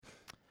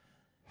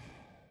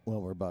Well,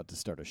 we're about to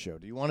start a show.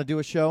 Do you want to do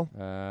a show?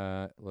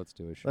 Let's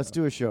do a show. Let's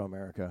do a show,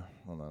 America.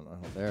 Hold on. Oh,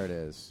 there it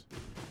is.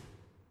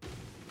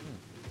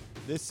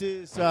 This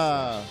is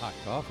hot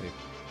coffee.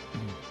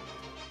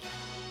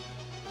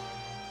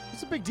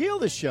 it's a big deal,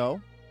 this show.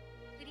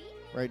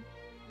 Right?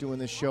 Doing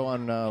this show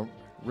on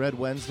Red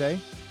Wednesday.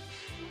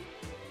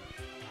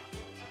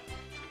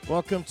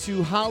 Welcome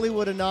to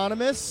Hollywood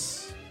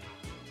Anonymous.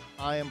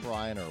 I am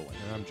Brian Irwin.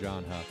 And I'm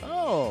John Huff.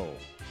 Oh.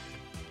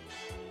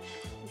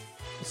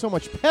 So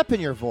much pep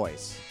in your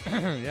voice.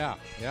 Yeah.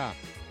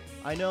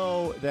 I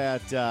know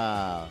that,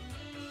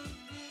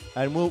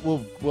 and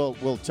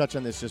we'll touch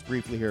on this just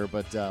briefly here,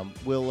 but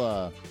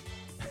we'll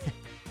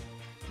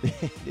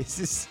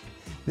this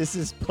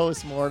is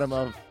post-mortem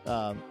of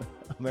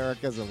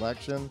America's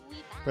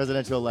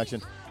presidential election,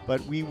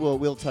 but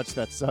we'll touch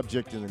that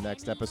subject in the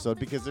next episode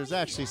because there's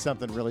actually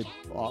something really,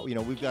 we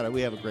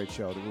have a great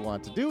show that we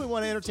want to do. We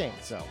want to entertain,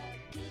 so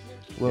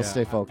we'll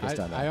stay focused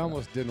on that. I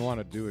almost didn't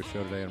want to do a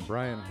show today, and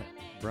Brian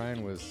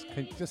was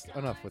just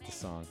enough with the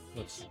song.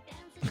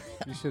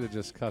 You should have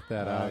just cut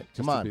that out.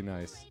 Come on, to be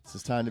nice.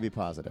 It's time to be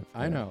positive.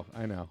 I know.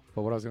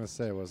 But what I was going to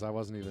say was I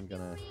was going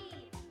to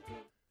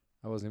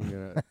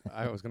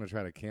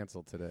try to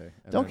cancel today.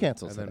 Don't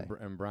cancel today.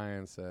 And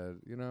Brian said,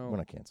 we're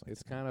not canceling.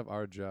 It's kind of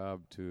our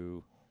job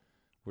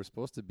we're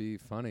supposed to be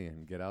funny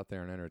and get out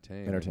there and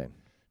entertain.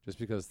 Just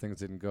because things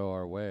didn't go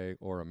our way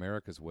or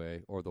America's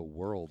way or the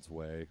world's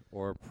way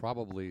or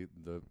probably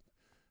the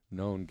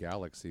known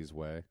galaxy's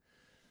way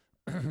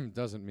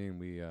doesn't mean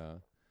we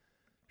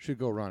should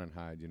go run and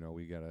hide.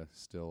 We got to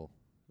still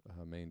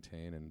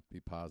maintain and be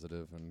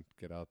positive and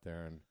get out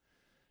there and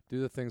do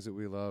the things that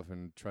we love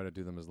and try to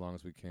do them as long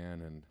as we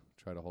can and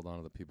try to hold on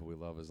to the people we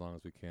love as long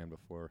as we can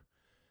before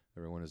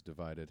everyone is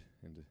divided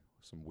into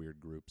some weird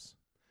groups.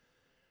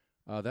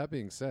 That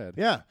being said,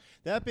 the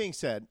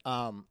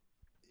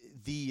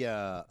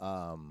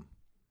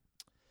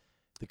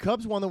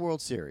Cubs won the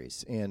World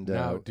Series, and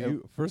now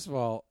first of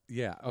all,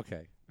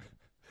 okay.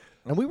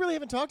 And we really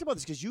haven't talked about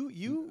this because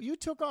you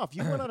took off.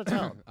 You went out of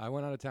town. I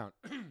went out of town,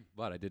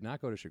 but I did not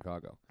go to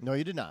Chicago. No,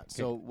 you did not. Okay.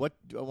 So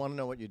I want to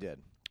know what you did.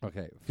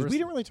 Okay, we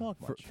didn't really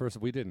talk much. First,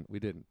 we didn't.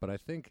 But I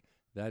think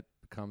that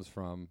comes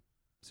from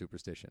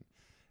superstition.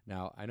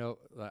 Now, I know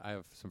I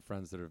have some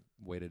friends that have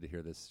waited to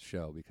hear this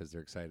show because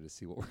they're excited to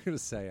see what we're going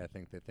to say. I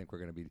think they think we're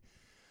going to be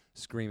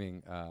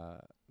screaming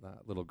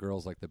little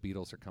girls like the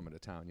Beatles are coming to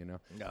town,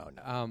 No.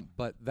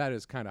 But that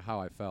is kind of how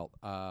I felt.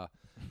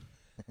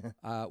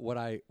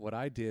 What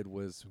I did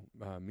was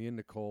me and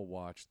Nicole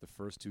watched the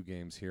first two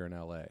games here in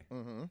L.A.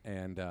 Mm-hmm.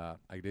 And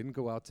I didn't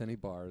go out to any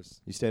bars.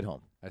 You stayed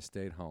home. I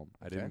stayed home.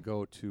 Okay. I didn't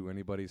go to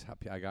anybody's.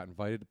 I got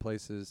invited to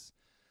places.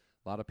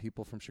 A lot of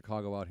people from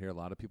Chicago out here. A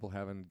lot of people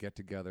having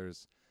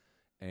get-togethers,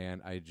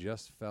 and I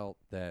just felt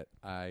that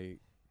I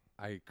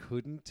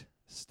couldn't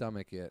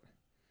stomach it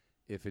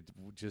if it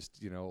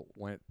just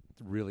went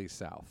really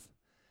south.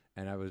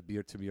 And I was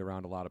to be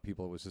around a lot of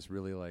people. It was just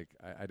really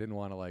I didn't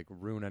want to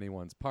ruin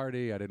anyone's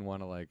party. I didn't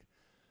want to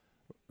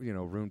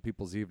ruin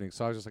people's evening.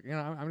 So I was just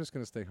I'm just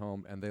going to stay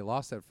home. And they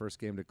lost that first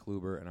game to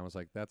Kluber, and I was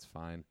like, that's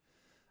fine.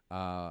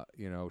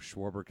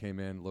 Schwarber came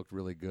in, looked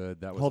really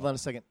good. That was Hold on a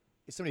second.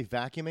 Is somebody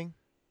vacuuming?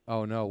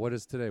 Oh no! What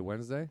is today?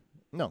 Wednesday?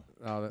 No.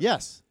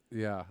 Yes.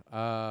 Yeah.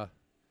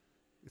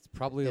 It's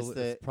probably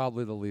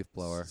the leaf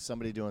blower.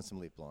 Somebody doing some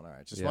leaf blowing. All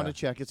right. Just wanted to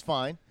check. It's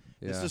fine.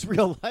 Yeah. This is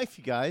real life,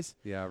 you guys.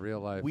 Yeah, real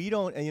life. We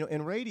don't,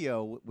 in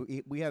radio,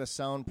 we had a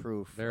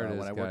soundproof. There it is,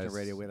 when I worked in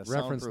radio, we had a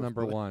reference soundproof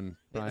number booth. one.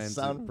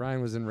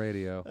 Brian was in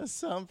radio. A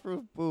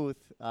soundproof booth.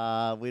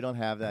 We don't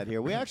have that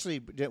here. We actually,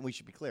 we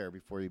should be clear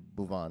before you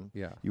move on.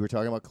 Yeah. You were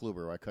talking about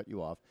Kluber. I cut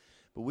you off.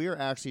 But we are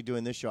actually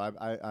doing this show.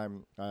 I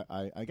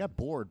got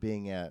bored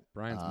being at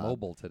Brian's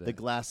mobile today. The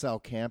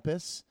Glassell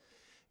campus.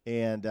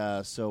 And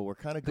so we're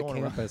kind of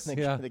going campus, around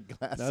yeah. the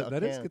Glassell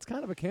campus. It's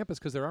kind of a campus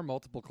because there are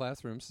multiple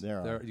classrooms.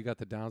 There you got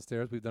the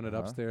downstairs. We've done it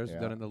upstairs. Yeah.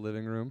 We've done it in the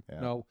living room.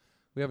 Yeah. No,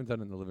 we haven't done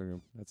it in the living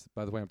room. That's,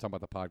 by the way, I'm talking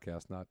about the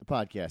podcast, not the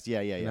podcast.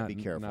 Yeah. Not, Be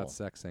careful. Not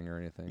sexing or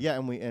anything. Yeah,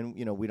 and we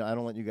don't. I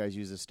don't let you guys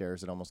use the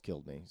stairs. It almost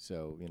killed me.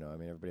 So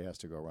everybody has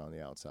to go around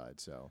the outside.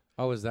 So.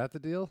 Oh, is that the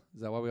deal?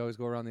 Is that why we always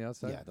go around the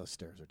outside? Yeah, those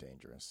stairs are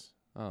dangerous.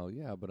 Oh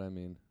yeah, but I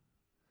mean.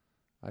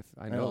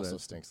 I know it also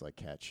that. stinks like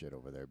cat shit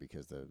over there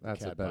because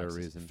That's cat a better boxes,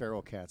 reason.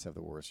 Feral cats have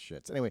the worst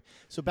shits. Anyway,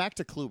 so back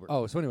to Kluber.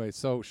 Oh,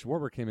 so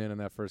Schwarber came in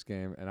that first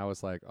game, and I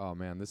was like, oh,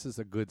 man, this is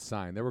a good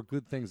sign. There were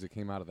good things that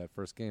came out of that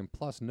first game.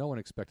 Plus, no one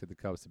expected the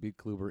Cubs to beat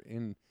Kluber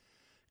in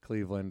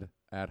Cleveland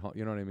at home.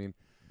 You know what I mean?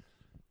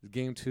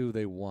 Game 2,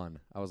 they won.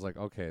 I was like,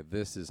 okay,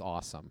 this is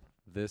awesome.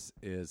 This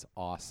is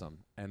awesome.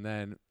 And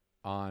then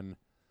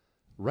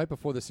right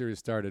before the series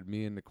started,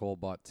 me and Nicole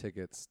bought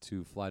tickets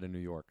to fly to New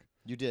York.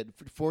 You did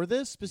for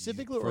this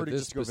specifically, or did you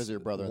just go visit your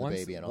brother and the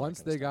baby and all once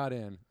that they got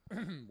in,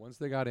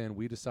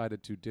 we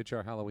decided to ditch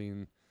our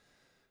Halloween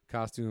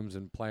costumes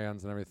and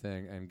plans and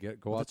everything and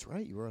go out. That's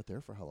right. You were out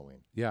there for Halloween.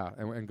 Yeah,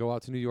 and go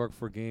out to New York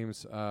for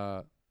games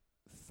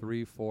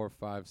 3, 4,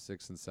 5,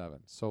 6, and 7.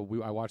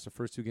 So I watched the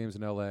first two games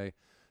in L.A.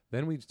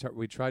 Then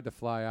we tried to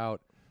fly out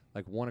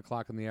like 1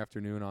 o'clock in the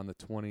afternoon on the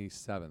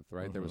 27th,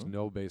 right? Mm-hmm. There was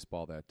no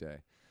baseball that day.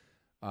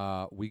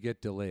 We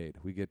get delayed.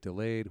 We get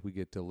delayed.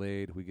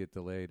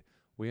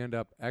 We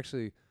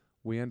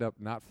end up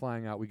not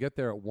flying out. We get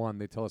there at 1.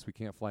 They tell us we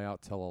can't fly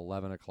out till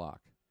 11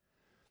 o'clock.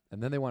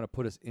 And then they want to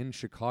put us in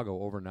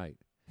Chicago overnight.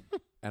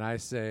 And I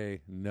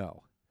say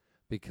no,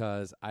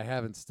 because I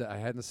hadn't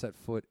set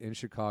foot in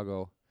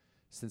Chicago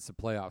since the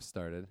playoffs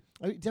started.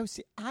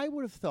 I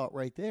would have thought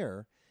right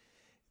there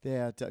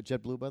that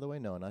JetBlue, by the way,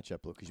 no, not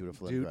JetBlue, because you would have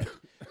flown right.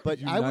 But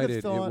United, I would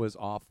have thought it was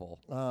awful.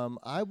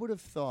 I would have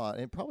thought,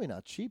 and probably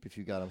not cheap if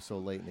you got them so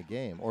late in the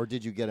game, or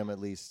did you get them at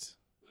least?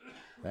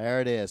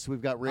 There it is.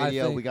 We've got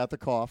radio. We got the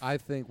cough. I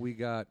think we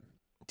got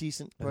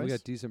decent price. We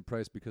got decent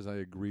price because I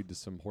agreed to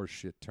some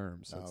horseshit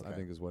terms. Okay. I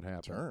think is what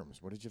happened.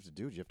 Terms. What did you have to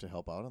do? Did you have to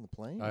help out on the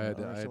plane? I had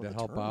to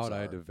help out. I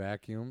had to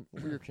vacuum.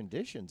 What were your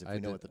conditions? If you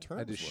know what the terms were. I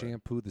had to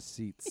shampoo the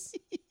seats.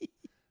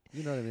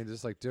 You know what I mean?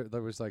 Just like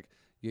there was like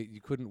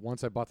you couldn't.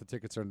 Once I bought the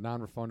tickets, are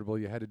non-refundable.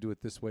 You had to do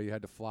it this way. You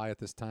had to fly at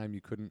this time.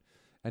 You couldn't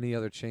any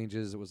other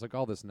changes. It was like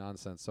all this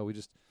nonsense. So we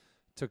just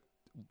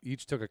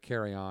took a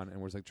carry-on and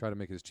was like try to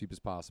make it as cheap as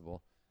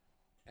possible.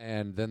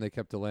 And then they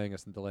kept delaying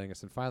us.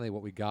 And finally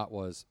what we got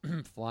was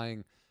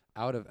flying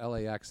out of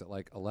LAX at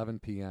like 11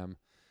 p.m.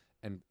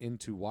 and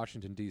into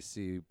Washington,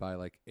 D.C. by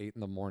like 8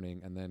 in the morning,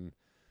 and then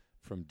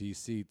from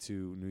D.C.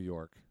 to New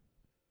York.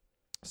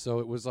 So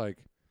it was a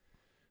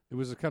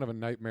kind of a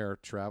nightmare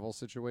travel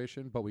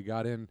situation, but we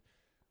got in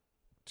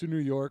to New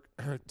York,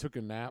 took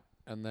a nap,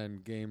 and then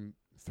Game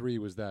 3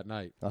 was that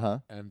night. Uh-huh.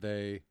 And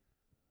they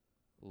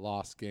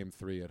lost Game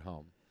 3 at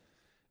home.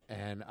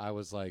 And I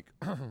was like,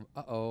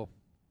 uh-oh.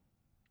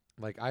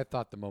 Like, I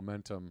thought the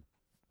momentum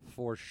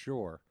for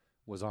sure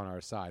was on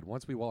our side.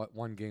 Once we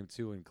won Game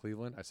 2 in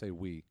Cleveland,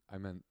 I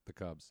meant the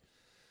Cubs.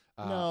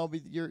 No,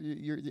 but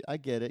you're I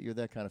get it. You're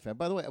that kind of fan.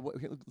 By the way,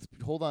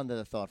 hold on to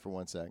that thought for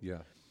 1 second.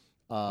 Yeah.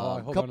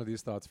 I hold on to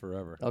these thoughts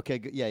forever. Okay,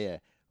 good. Yeah.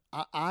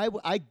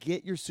 I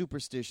get your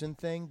superstition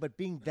thing, but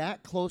being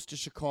that close to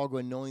Chicago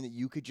and knowing that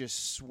you could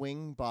just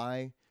swing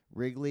by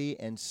Wrigley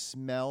and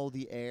smell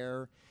the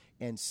air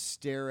and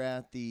stare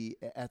at the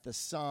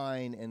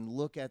sign and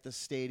look at the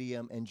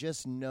stadium and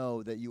just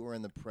know that you were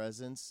in the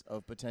presence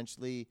of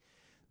potentially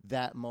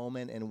that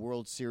moment in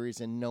World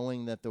Series, and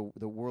knowing that the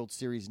World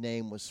Series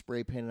name was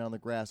spray painted on the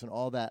grass and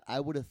all that,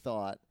 I would have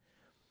thought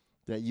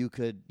that you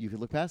could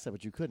look past that,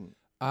 but you couldn't.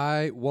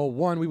 They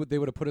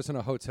would have put us in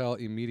a hotel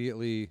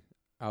immediately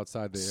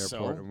outside the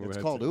airport. And it's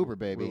called Uber,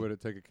 baby. We would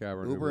have taken a cab.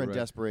 Uber in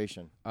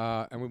desperation.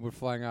 And we were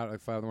flying out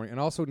at 5 in the morning. And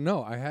also,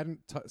 no, I hadn't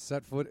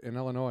set foot in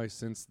Illinois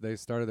since they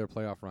started their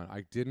playoff run.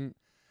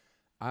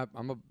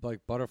 I'm a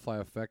butterfly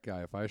effect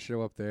guy. If I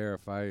show up there,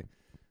 if I,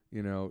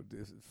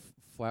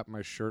 flap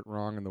my shirt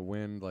wrong in the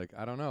wind,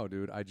 I don't know,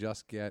 dude. I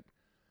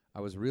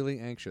was really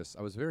anxious.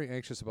 I was very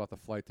anxious about the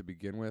flight to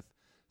begin with.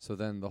 So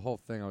then the whole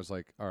thing, I was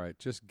like, all right,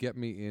 just get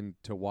me in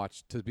to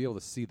be able to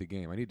see the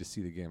game. I need to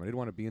see the game. I didn't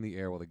want to be in the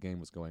air while the game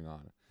was going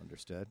on.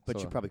 Understood.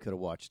 But you probably could have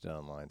watched it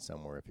online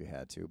somewhere if you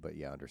had to, but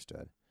yeah,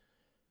 understood.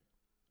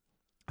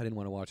 I didn't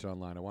want to watch it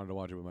online. I wanted to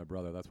watch it with my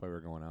brother. That's why we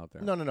were going out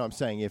there. No. I'm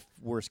saying if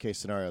worst case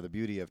scenario, the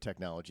beauty of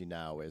technology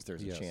now is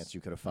there's a chance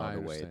you could have found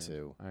a way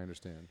to. I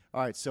understand.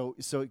 All right, so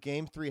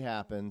Game 3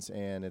 happens,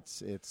 and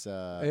it's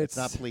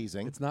not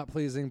pleasing. It's not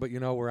pleasing, but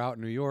we're out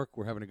in New York.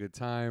 We're having a good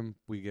time.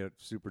 We get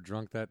super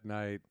drunk that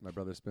night. My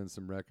brother spins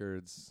some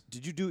records.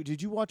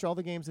 Did you watch all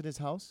the games at his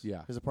house?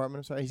 Yeah, his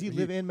apartment. I'm sorry. Does he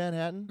live in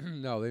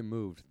Manhattan? No, they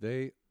moved.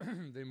 They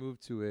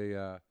moved to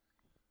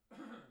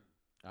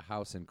a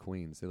house in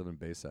Queens. They live in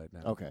Bayside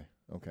now.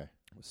 Okay.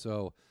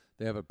 So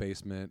they have a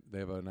basement. They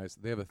have a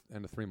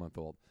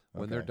 3-month-old.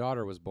 When their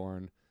daughter was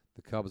born,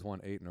 the Cubs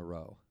won 8 in a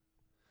row.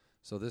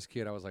 So this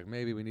kid, I was like,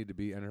 maybe we need to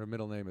be. And her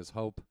middle name is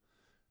Hope,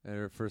 and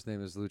her first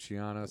name is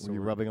Luciana. So were you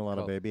rubbing a lot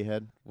of baby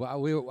head? Well,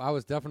 I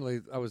was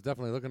definitely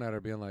looking at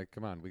her, being like,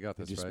 "Come on, we got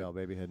this." Did you smell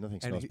baby head?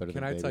 Nothing smells better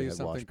than baby head. Can I tell you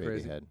something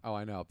crazy? Head. Oh,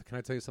 I know. Can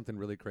I tell you something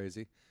really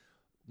crazy?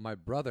 My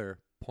brother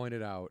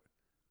pointed out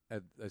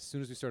as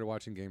soon as we started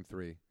watching Game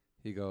 3,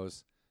 he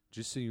goes,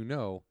 "Just so you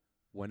know,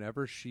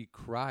 whenever she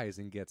cries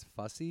and gets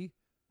fussy,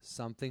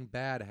 something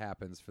bad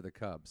happens for the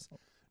Cubs."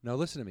 No,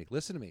 listen to me.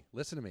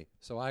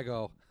 So I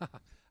go,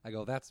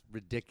 that's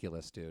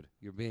ridiculous, dude.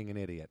 You're being an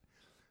idiot.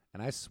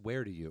 And I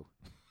swear to you,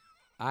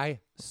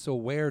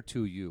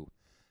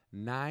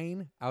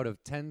 9 out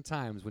of 10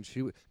 times when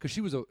because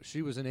she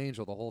was an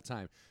angel the whole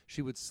time.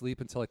 She would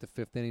sleep until like the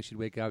 5th inning. She'd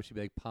wake up. She'd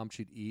be like pumped.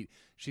 She'd eat.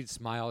 She'd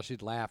smile.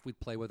 She'd laugh. We'd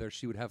play with her.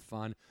 She would have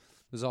fun.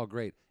 It was all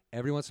great.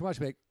 Every once in a while,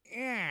 she'd be like,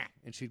 "Eh,"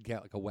 and she'd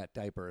get like a wet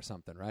diaper or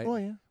something, right? Oh,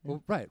 yeah.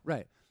 Well,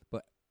 right.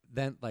 But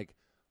then,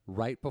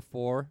 right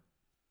before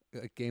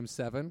Game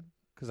 7,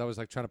 because I was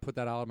trying to put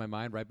that out of my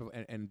mind, right before,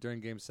 and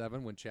during Game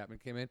 7, when Chapman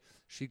came in,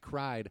 she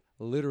cried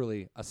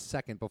literally a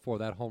second before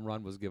that home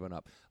run was given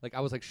up.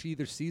 I was like, she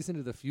either sees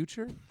into the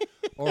future,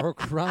 or her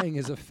crying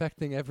is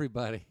affecting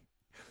everybody.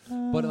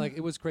 But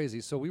it was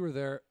crazy. So we were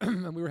there,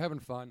 and we were having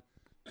fun,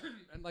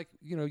 and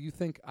you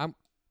think I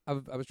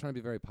was trying to be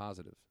very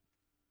positive.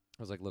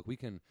 I was like, look, we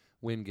can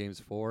win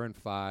games 4 and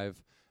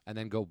 5, and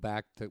then go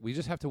back to. We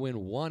just have to win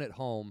one at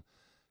home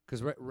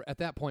because at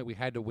that point we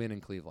had to win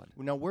in Cleveland.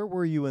 Now, where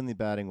were you in the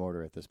batting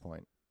order at this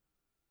point?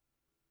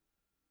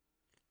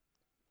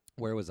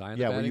 Where was I in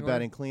the batting were you order?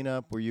 batting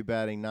cleanup? Were you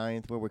batting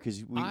ninth? Where?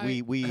 Because we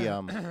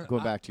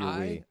going back to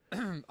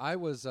your I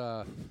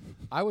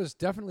was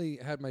definitely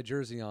had my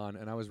jersey on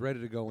and I was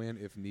ready to go in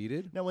if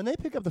needed. Now, when they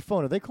pick up the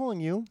phone, are they calling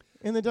you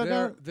in the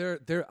dugout?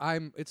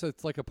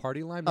 It's like a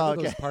party line.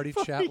 Remember those party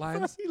chat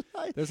lines?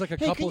 There's like a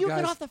couple guys. Hey, can you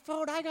get off the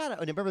phone? I got it.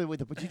 Oh, remember,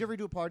 but you never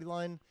do a party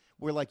line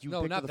where like you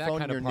pick up the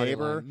phone and your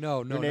neighbor?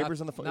 No, your neighbor's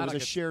on the phone. It was a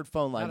shared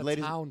phone line. Not a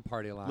town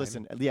party line.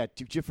 Listen,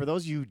 for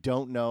those of you who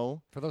don't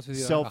know, for those of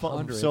you cell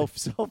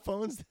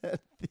phones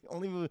that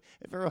if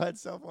ever had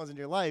cell phones in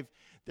your life,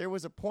 there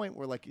was a point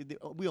where like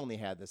we only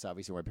had this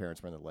obviously when my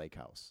parents were in the lake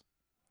house.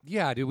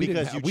 Yeah, dude.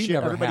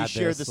 Everybody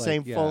shared the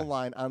same phone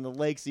line on the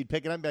lake, so you'd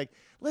pick it up and be like,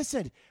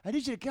 listen, I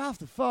need you to get off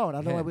the phone. I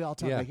don't know why we all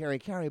talk like Harry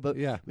Carey, but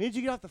we need you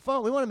to get off the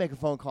phone. We want to make a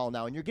phone call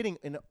now. And you're getting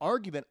an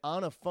argument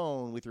on a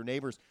phone with your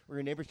neighbors where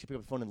your neighbors can pick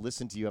up the phone and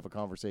listen to you have a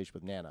conversation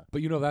with Nana.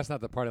 But that's not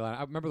the party line.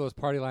 I remember those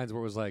party lines where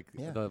it was like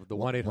the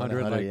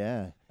 1-800.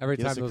 Like, every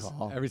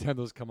time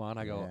those come on,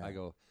 I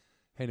go,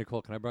 hey,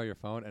 Nicole, can I borrow your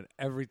phone? And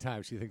every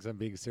time she thinks I'm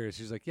being serious,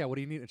 she's like, yeah, what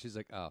do you need? And she's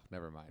like, oh,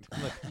 never mind.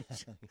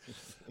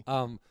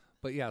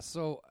 But yeah,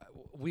 so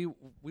we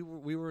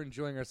were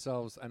enjoying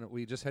ourselves, and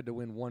we just had to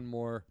win one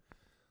more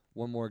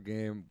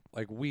game.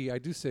 Like I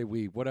do say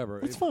whatever.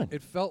 It's fun.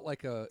 It felt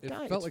like a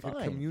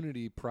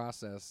community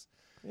process.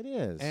 It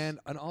is, and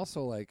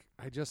also like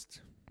I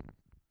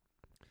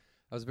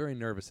was very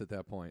nervous at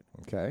that point.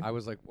 Okay, I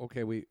was like,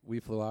 okay, we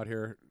flew out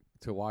here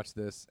to watch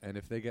this, and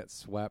if they get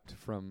swept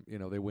from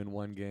they win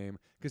one game,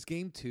 because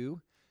game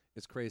 2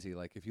 is crazy.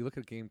 Like if you look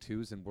at game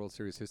 2s in World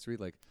Series history,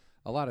 like.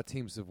 A lot of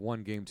teams have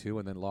won game 2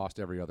 and then lost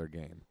every other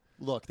game.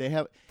 Look,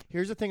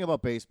 here's the thing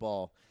about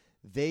baseball.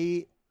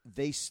 They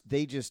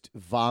just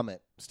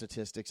vomit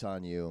statistics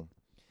on you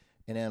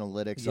and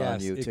analytics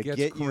on you to get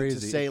you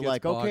to say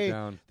like,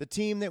 okay, the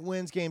team that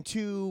wins game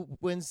 2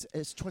 wins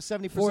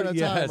 70% of the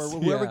time, or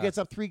whoever gets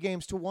up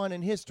 3-1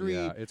 in history.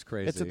 Yeah, it's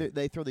crazy.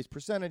 They throw these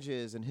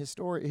percentages and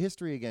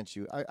history against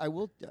you. I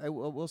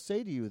will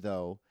say to you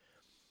though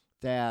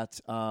that.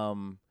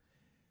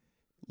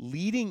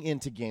 Leading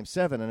into Game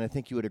 7, and I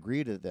think you would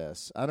agree to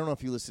this, I don't know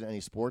if you listen to any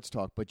sports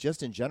talk, but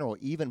just in general,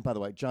 even, by the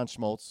way, John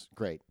Schmaltz,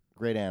 great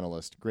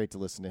analyst, great to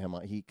listen to him,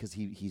 because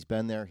he's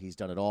been there, he's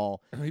done it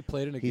all. He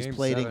played in He's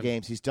played in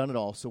games, he's done it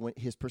all, so when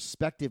his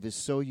perspective is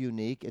so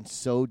unique and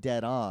so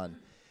dead on,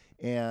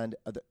 and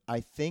I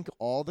think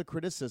all the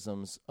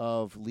criticisms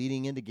of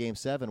leading into Game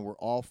 7 were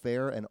all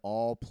fair and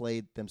all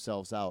played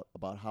themselves out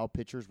about how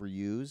pitchers were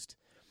used.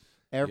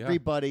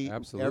 Everybody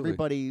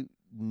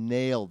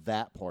nailed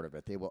that part of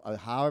it. They will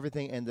how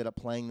everything ended up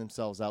playing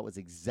themselves out was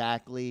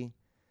exactly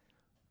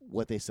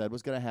what they said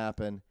was going to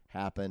happen.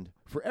 Happened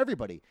for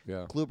everybody.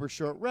 Yeah, Kluber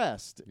short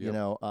rest. Yep.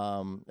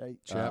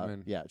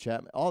 Chapman.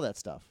 Chapman. All that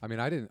stuff. I mean,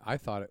 I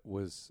thought it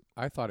was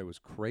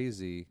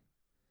crazy.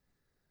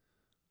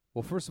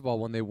 Well, first of all,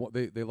 when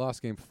they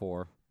lost Game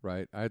 4,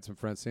 right? I had some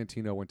friends.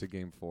 Santino went to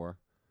Game 4.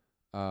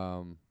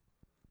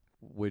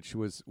 Which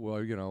was,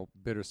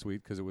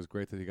 bittersweet because it was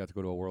great that he got to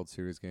go to a World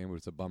Series game. It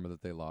was a bummer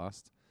that they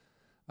lost.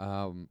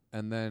 And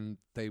then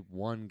they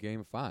won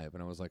Game 5,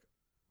 and I was like,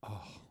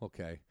 oh,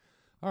 okay.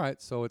 All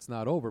right, so it's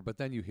not over. But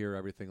then you hear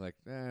everything like,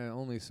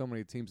 only so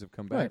many teams have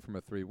come back from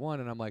a 3-1.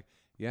 And I'm like,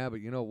 yeah,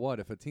 but you know what?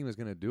 If a team is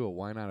going to do it,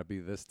 why not be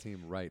this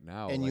team right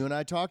now? And you and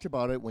I talked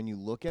about it. When you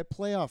look at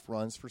playoff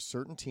runs for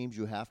certain teams,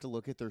 you have to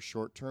look at their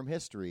short-term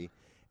history.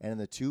 And in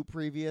the 2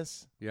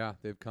 previous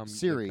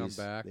series,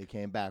 they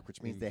came back,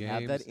 which means they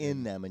have that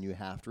in them, and you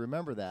have to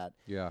remember that.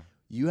 Yeah.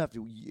 You have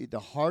to. The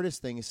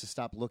hardest thing is to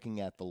stop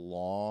looking at the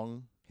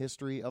long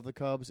history of the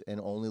Cubs and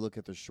only look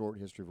at the short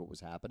history of what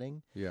was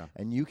happening. Yeah.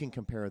 And you can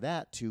compare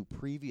that to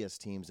previous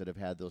teams that have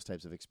had those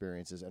types of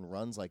experiences and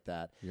runs like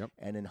that. Yep.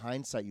 And in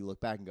hindsight, you look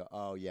back and go,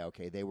 oh, yeah,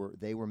 okay, they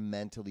were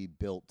mentally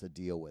built to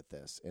deal with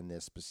this in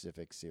this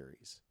specific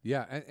series.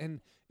 Yeah, and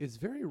it's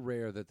very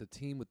rare that the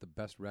team with the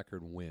best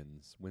record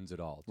wins it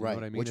all. Do you right. know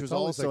what I mean? Which was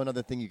also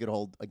another thing you could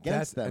hold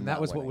against them. And that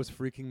was what was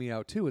freaking me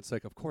out, too. It's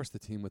like, of course, the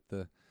team with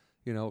the...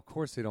 of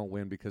course they don't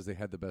win because they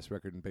had the best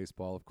record in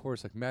baseball. Of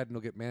course, like Madden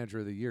will get Manager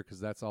of the Year because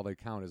that's all they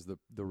count is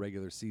the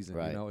regular season.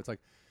 Right. It's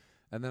like,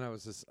 and then I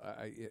was just,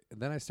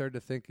 then I started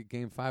to think at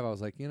Game 5, I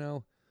was like,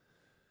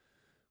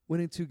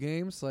 winning 2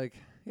 games, like,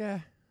 yeah,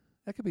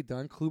 that could be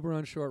done. Kluber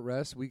on short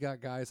rest. We got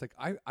guys like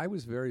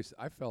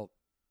I felt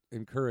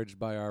encouraged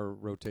by our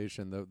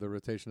rotation. The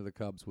rotation of the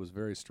Cubs was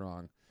very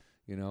strong.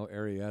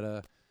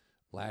 Arrieta.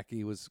 Lackey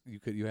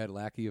you had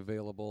Lackey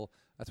available.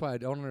 That's why I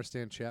don't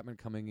understand Chapman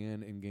coming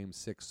in Game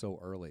 6 so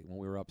early when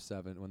we were up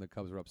 7, when the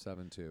Cubs were up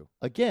 7-2.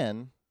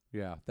 Again,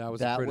 yeah, that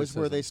was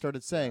where they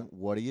started saying,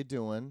 "What are you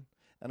doing?"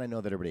 And I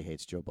know that everybody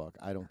hates Joe Buck.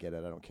 I don't get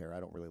it. I don't care. I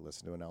don't really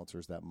listen to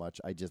announcers that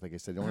much. I just, like I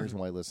said, the only reason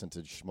why I listened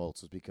to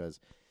Schmaltz was because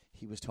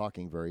he was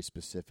talking very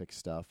specific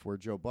stuff. Where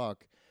Joe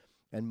Buck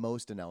and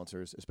most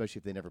announcers, especially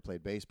if they never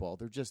played baseball,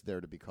 they're just there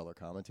to be color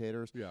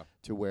commentators. Yeah.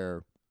 To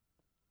where,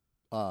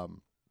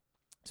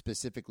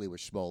 specifically with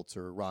Schmaltz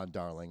or Ron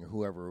Darling or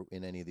whoever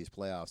in any of these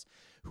playoffs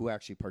who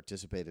actually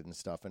participated in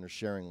stuff and are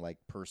sharing like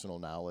personal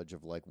knowledge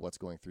of like what's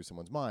going through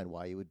someone's mind,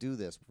 why you would do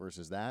this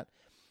versus that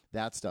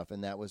stuff.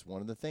 And that was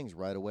one of the things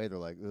right away. They're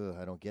like, ugh,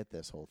 I don't get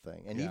this whole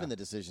thing. And even the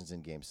decisions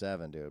in Game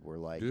 7, dude, were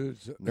like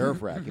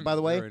nerve-wracking. By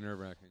the way, very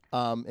nerve-wracking.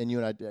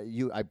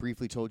 And I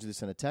briefly told you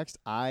this in a text.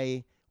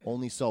 I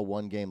only saw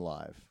one game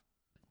live.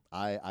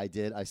 I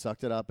did. I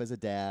sucked it up as a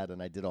dad,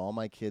 and I did all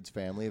my kids'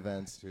 family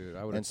events. Dude,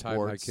 I would have tied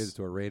my kids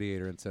to a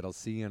radiator and said, I'll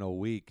see you in a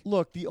week.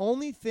 Look, the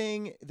only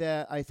thing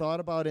that I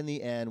thought about in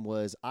the end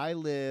was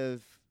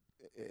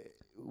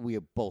we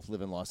both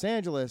live in Los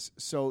Angeles,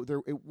 so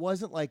it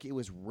wasn't like it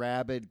was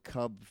rabid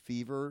Cub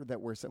fever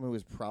that where someone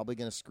was probably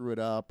going to screw it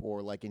up,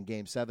 or like in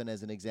Game 7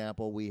 as an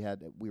example, we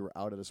were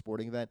out at a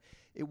sporting event.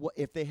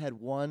 If they had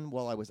won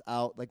while I was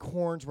out, like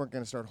horns weren't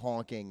going to start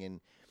honking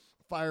and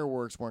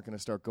fireworks weren't going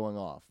to start going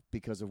off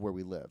because of where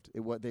we lived.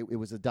 It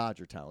was a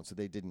Dodger town, so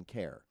they didn't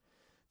care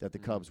that the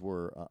Cubs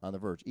were on the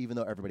verge. Even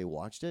though everybody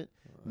watched it,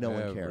 no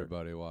one cared.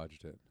 Everybody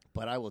watched it.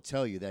 But I will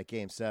tell you that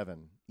Game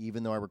 7,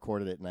 even though I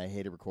recorded it and I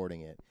hated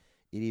recording it,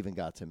 it even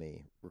got to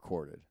me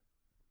recorded.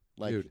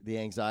 Like, dude, the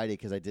anxiety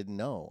because I didn't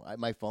know.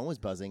 My phone was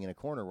buzzing in a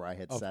corner where I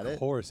had set it. Of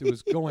course. It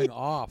was going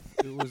off.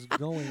 It was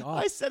going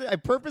off. I said it. I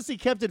purposely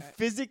kept it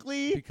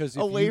physically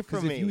away from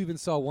me. Because if you even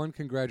saw one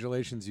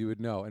congratulations, you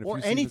would know. And if or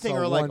you anything,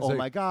 or like, oh,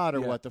 my God,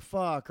 or what the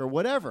fuck, or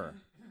whatever.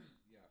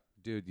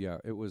 Dude, yeah.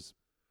 It was,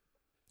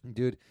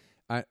 dude,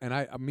 me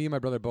and my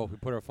brother both, we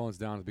put our phones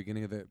down at the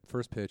beginning of the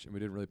first pitch, and we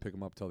didn't really pick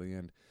them up till the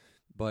end.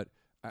 But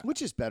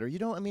which is better. You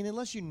don't. I mean,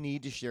 unless you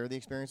need to share the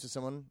experience with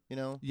someone,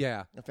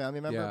 a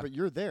family member. Yeah. But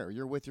you're there.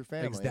 You're with your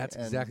family. That's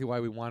exactly why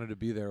we wanted to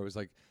be there. It was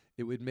like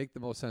it would make the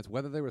most sense,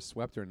 whether they were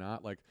swept or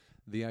not. Like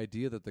the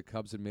idea that the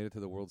Cubs had made it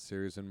to the World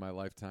Series in my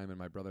lifetime and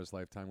my brother's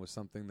lifetime was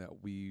something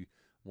that we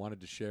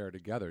wanted to share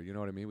together. You know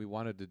what I mean? We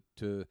wanted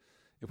to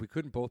if we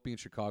couldn't both be in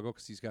Chicago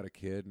because he's got a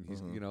kid and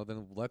he's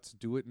then let's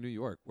do it in New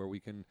York where we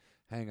can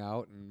hang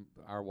out and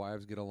our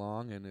wives get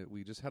along, and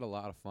we just had a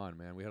lot of fun,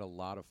 man. We had a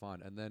lot of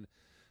fun, and then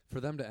for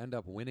them to end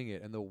up winning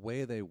it and the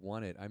way they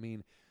won it, I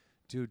mean,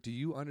 dude, do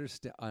you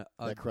understand?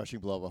 That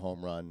crushing blow of a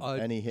home run.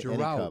 Any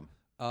drought,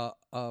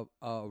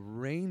 a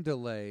rain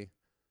delay.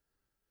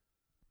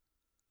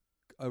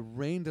 A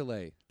rain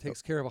delay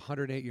takes care of a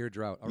 108-year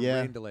drought.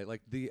 Rain delay,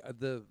 like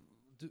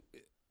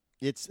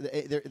it's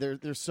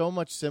there's so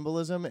much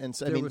symbolism, and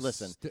so, I mean,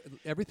 listen,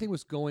 everything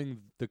was going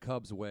the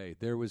Cubs' way.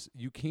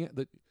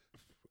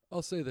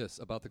 I'll say this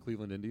about the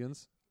Cleveland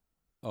Indians.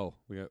 Oh,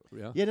 we got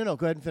no.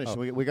 Go ahead and finish. Oh.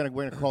 We're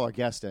gonna call our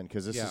guest in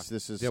because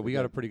this is we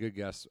got a pretty good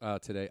guest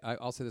today.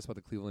 I'll say this about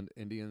the Cleveland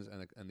Indians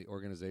and the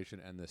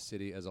organization and the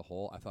city as a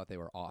whole. I thought they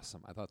were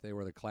awesome. I thought they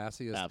were the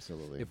classiest.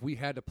 Absolutely. If we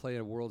had to play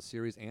a World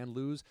Series and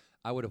lose,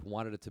 I would have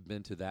wanted it to have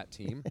been to that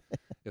team,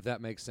 if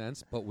that makes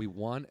sense. But we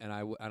won, and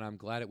I'm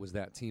glad it was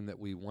that team that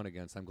we won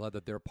against. I'm glad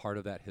that they're part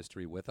of that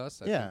history with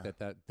us. I think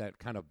that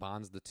kind of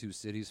bonds the two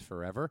cities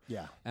forever.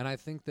 Yeah, and I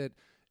think that.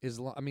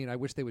 I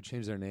wish they would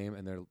change their name,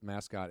 and their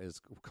mascot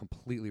is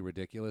completely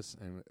ridiculous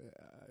and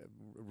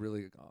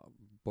really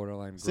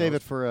borderline gross. Save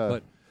it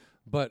for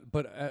But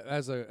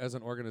as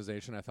an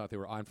organization, I thought they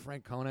were on.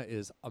 Frank Kona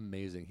is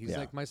amazing. He's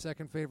like my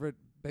second favorite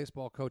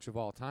baseball coach of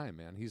all time,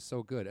 man. He's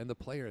so good. And the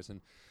players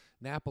and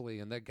Napoli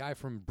and that guy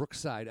from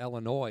Brookside,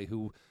 Illinois,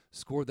 who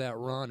scored that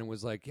run and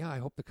was like, I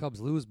hope the Cubs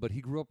lose, but he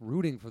grew up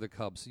rooting for the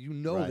Cubs.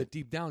 So that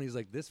deep down he's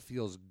like, this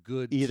feels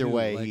good. Either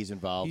way, like, he's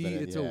involved in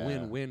it. It's a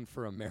win-win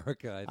for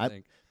America, I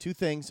think. Two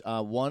things.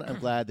 One, I'm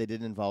glad they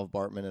didn't involve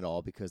Bartman at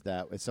all because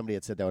somebody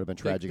had said that would have been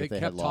tragic if they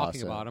had lost. They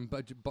kept talking about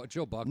him, but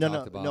Joe Buck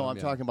talked about him. No, I'm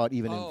talking about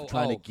even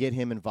trying to get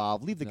him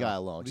involved. Leave the guy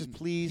alone. Just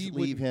please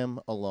leave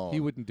him alone. He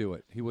wouldn't do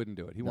it. He wouldn't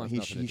do it. He wants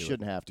nothing to do it. He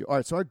shouldn't have to. All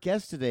right, so our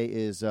guest today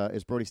is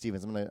Brody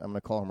Stevens. I'm gonna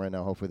call him right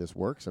now. Hopefully this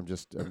works. I'm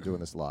doing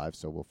this live,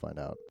 so we'll find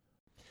out.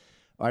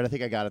 All right, I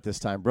think I got it this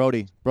time.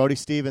 Brody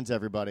Stevens,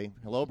 everybody.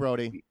 Hello,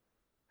 Brody.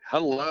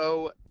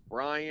 Hello,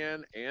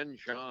 Brian and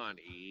John.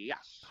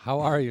 Yes.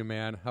 How are you,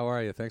 man? How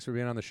are you? Thanks for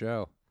being on the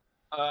show.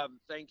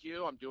 Thank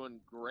you. I'm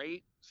doing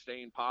great,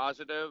 staying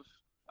positive.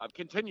 I'm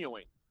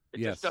continuing. It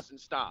yes. just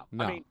doesn't stop.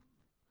 No. I mean,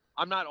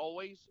 I'm not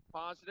always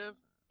positive,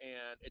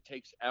 and it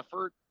takes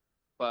effort,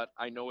 but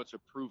I know it's a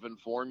proven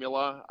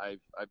formula. I've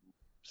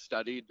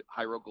studied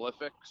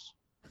hieroglyphics.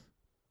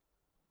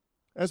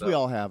 As we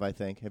all have, I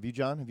think. Have you,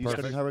 John? Have you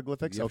studied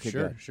hieroglyphics? Yeah,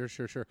 okay,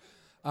 sure.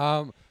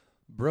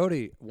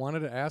 Brody,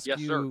 wanted to ask yes,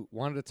 you, sir.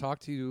 Wanted to talk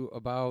to you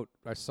about,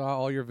 I saw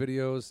all your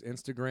videos,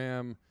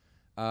 Instagram.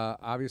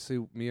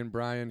 Obviously, me and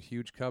Brian,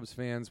 huge Cubs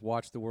fans,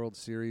 watched the World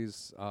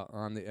Series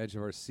on the edge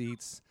of our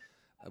seats.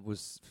 It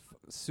was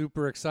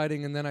super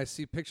exciting. And then I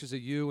see pictures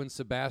of you and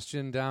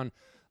Sebastian down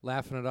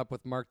laughing it up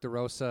with Mark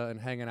DeRosa and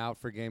hanging out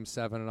for Game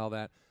 7 and all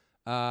that.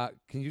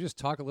 Can you just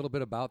talk a little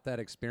bit about that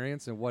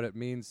experience and what it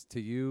means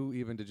to you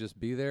even to just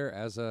be there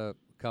as a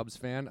Cubs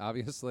fan,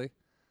 obviously?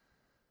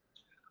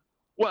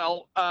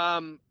 Well,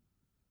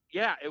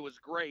 yeah, it was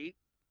great.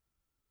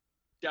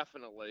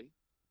 Definitely.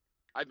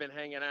 I've been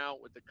hanging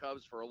out with the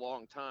Cubs for a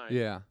long time.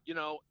 Yeah. You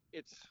know,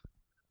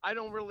 I'm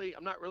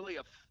not really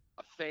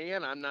a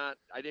fan.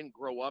 I didn't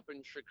grow up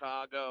in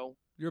Chicago.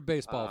 You're a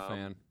baseball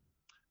fan.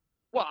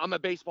 Well, I'm a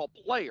baseball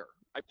player.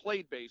 I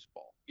played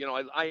baseball.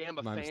 I am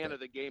a My fan mistake. of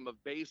the game of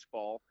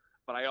baseball,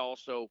 but I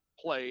also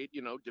played,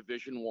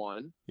 Division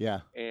I. Yeah.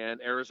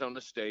 And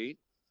Arizona State.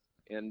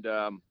 And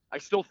I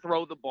still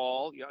throw the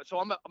ball. So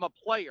I'm a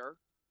player.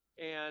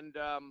 And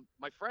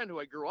my friend who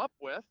I grew up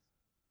with,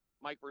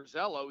 Mike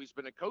Borzello, he's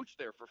been a coach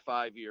there for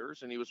 5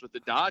 years, and he was with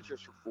the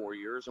Dodgers for 4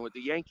 years and with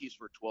the Yankees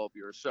for 12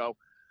 years. So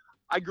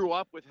I grew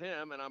up with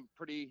him, and I'm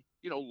pretty,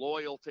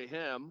 loyal to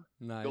him.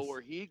 Nice. Go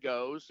where he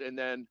goes. And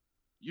then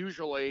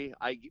usually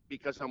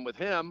because I'm with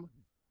him,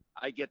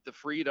 I get the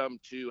freedom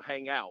to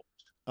hang out.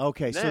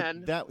 Okay,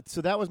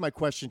 so that was my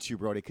question to you,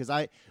 Brody, because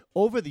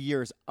over the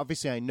years,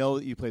 obviously I know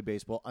that you play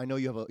baseball. I know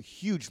you have a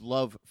huge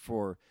love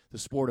for the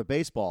sport of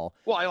baseball.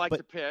 Well, I like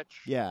to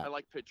pitch. Yeah. I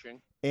like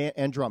pitching.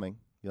 And drumming.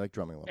 You like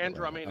drumming a little and bit,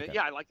 drumming. right? Okay.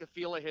 Yeah, I like the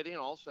feel of hitting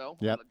also.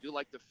 Yep. I do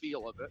like the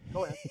feel of it.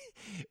 Go ahead.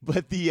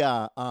 But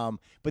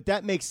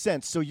that makes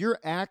sense. So your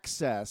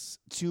access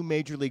to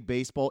Major League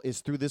Baseball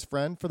is through this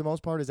friend for the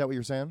most part? Is that what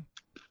you're saying?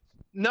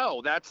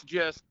 No, that's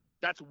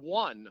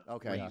one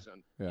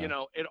reason.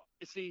 Yeah.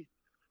 See,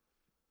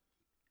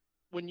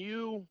 when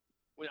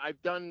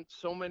I've done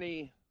so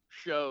many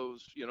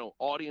shows,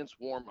 audience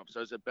warm-ups,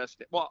 I was at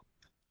Best. Well,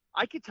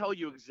 I could tell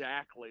you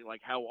exactly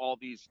like how all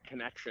these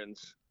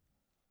connections,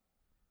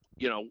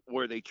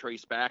 where they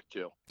trace back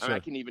to. Sure. I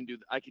could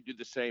do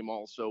the same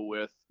also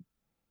with,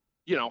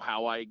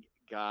 how I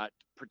got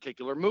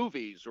particular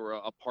movies or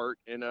a part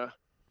in a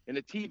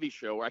TV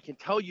show, where I can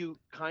tell you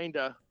kind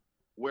of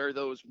where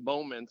those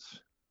moments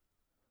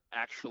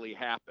actually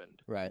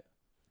happened. Right.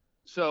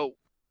 So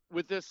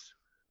with the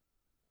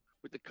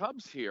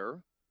Cubs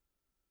here,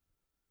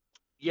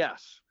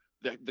 yes,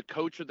 the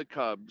coach of the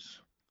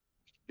Cubs,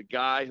 the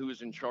guy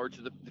who's in charge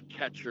of the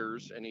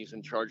catchers, and he's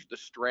in charge of the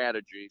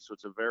strategy. So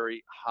it's a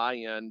very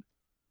high-end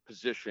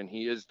position.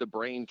 He is the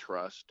brain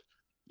trust.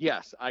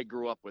 Yes, I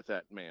grew up with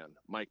that man,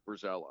 Mike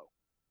Borzello.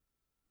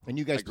 And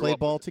you guys play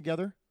ball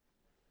together?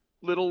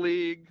 Little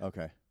League.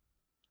 Okay.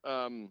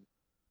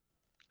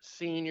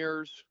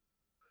 Seniors,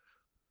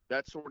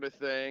 that sort of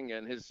thing.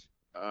 And his,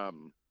 I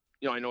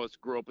know it's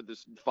grew up with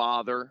his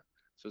father,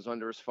 so it's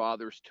under his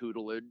father's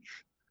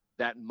tutelage.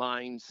 That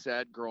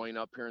mindset growing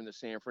up here in the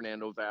San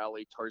Fernando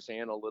Valley,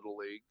 Tarzana Little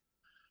League.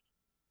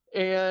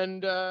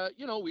 And,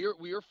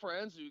 we were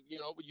friends,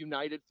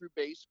 united through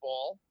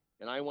baseball.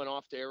 And I went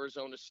off to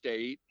Arizona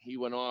State. He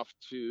went off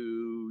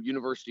to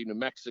University of New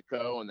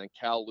Mexico and then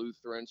Cal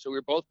Lutheran. So we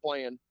were both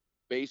playing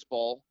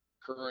baseball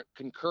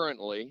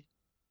concurrently.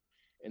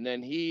 And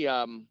then he,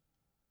 in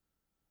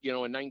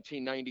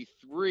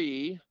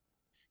 1993,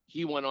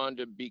 he went on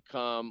to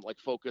become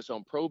focus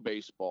on pro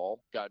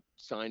baseball, got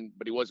signed,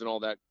 but he wasn't all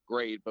that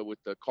great, but with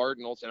the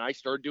Cardinals. And I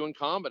started doing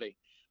comedy.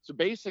 So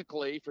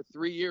basically for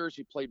 3 years,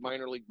 he played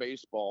minor league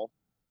baseball.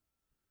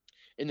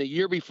 In the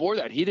year before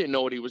that, he didn't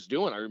know what he was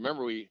doing. I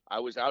remember I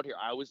was out here.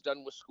 I was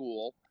done with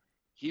school.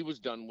 He was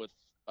done with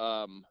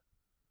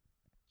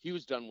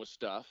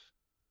stuff,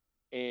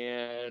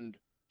 and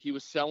he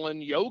was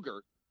selling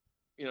yogurt,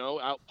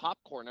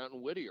 popcorn out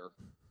in Whittier.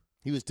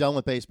 He was done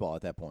with baseball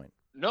at that point.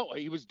 No,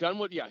 he was done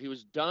with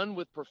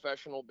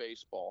professional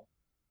baseball.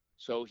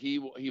 So he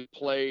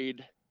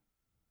played.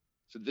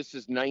 So this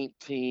is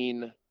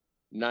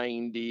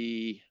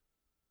 1990.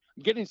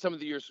 I'm getting some of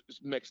the years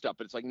mixed up,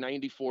 but it's like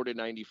 94 to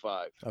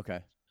 95. Okay.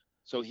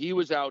 So he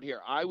was out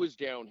here. I was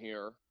down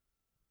here,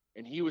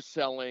 and he was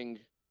selling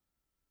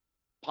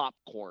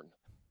popcorn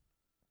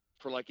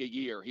for like a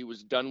year. He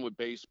was done with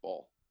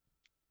baseball.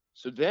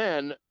 So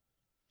then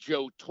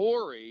Joe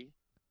Torre,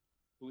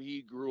 who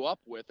he grew up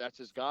with, that's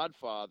his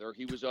godfather.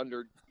 He was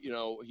under,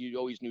 he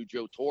always knew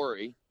Joe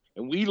Torre.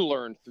 And we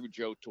learned through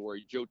Joe Torre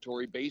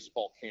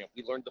baseball camp.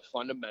 We learned the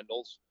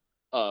fundamentals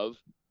of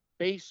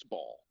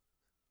baseball.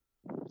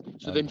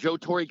 So then Joe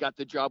Torre got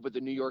the job with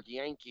the New York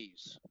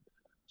Yankees.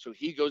 So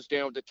he goes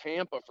down to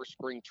Tampa for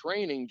spring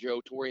training,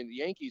 Joe Torre and the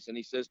Yankees, and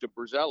he says to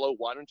Borzello,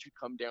 why don't you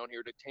come down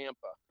here to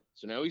Tampa?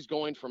 So now he's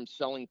going from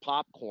selling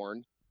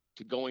popcorn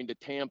to going to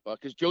Tampa,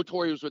 because Joe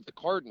Torre was with the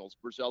Cardinals.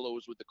 Borzello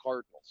was with the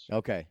Cardinals.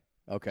 Okay.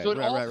 So it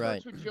all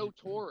starts with Joe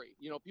Torre.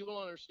 People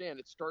don't understand.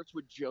 It starts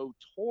with Joe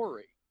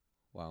Torre.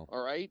 Wow.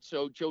 All right.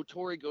 So Joe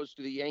Torre goes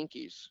to the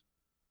Yankees.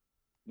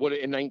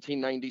 In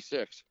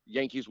 1996,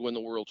 Yankees win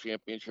the World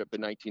Championship in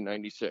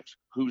 1996.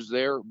 Who's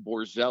there?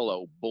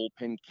 Borzello,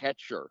 bullpen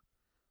catcher.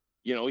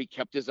 He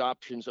kept his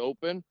options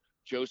open.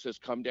 Joe says,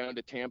 come down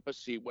to Tampa,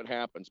 see what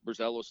happens.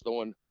 Borzello's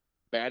throwing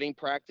batting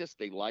practice.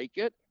 They like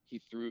it.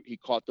 He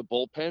caught the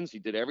bullpens. He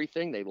did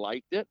everything. They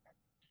liked it.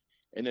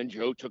 And then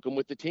Joe took him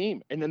with the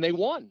team, and then they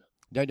won.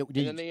 Did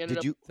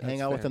you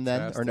hang out with them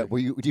then, or no?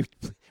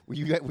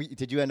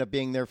 Did you end up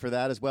being there for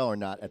that as well, or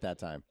not at that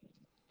time?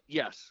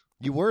 Yes.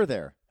 You were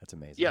there. That's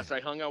amazing. Yes, I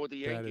hung out with the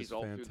Yankees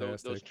all through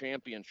those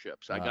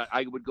championships.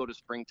 I would go to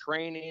spring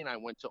training. I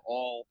went to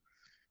all,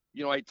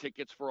 I had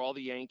tickets for all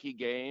the Yankee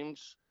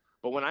games.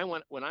 But when I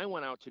went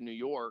out to New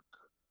York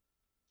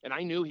And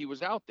I knew he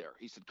was out there.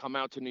 He said, come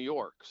out to New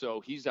York.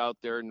 So he's out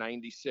there in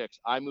 96.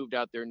 I moved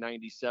out there in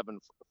 97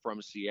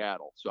 from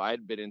Seattle. So I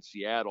had been in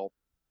Seattle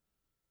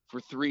for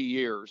 3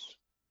 years.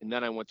 And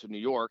then I went to New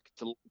York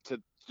to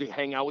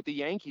hang out with the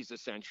Yankees,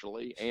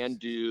 essentially, and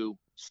do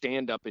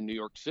stand-up in New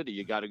York City.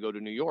 You got to go to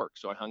New York.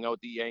 So I hung out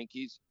with the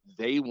Yankees.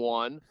 They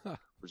won.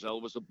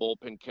 Brazil was a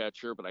bullpen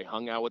catcher, but I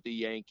hung out with the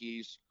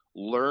Yankees.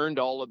 Learned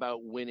all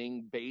about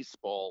winning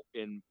baseball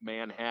in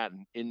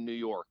Manhattan, in New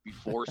York,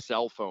 before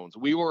cell phones.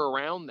 We were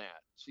around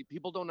that. See,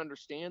 people don't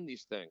understand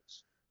these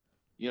things.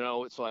 You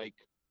know, it's like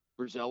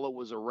Brazella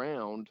was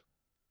around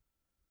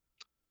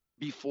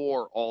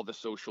before all the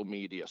social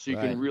media. So you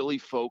can really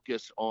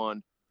focus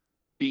on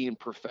being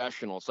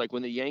professional. It's like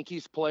when the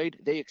Yankees played,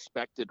 they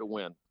expected to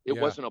win. It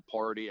wasn't a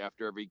party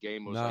after every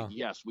game. It was like,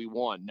 yes, we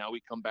won. Now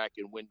we come back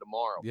and win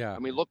tomorrow. Yeah. I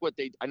mean, look what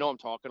I know I'm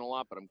talking a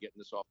lot, but I'm getting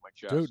this off my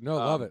chest. Dude, no,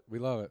 love it. We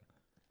love it.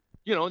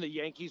 You know, the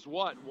Yankees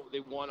won.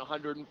 They won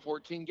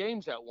 114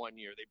 games that one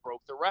year. They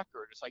broke the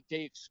record. It's like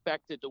they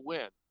expected to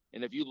win.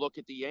 And if you look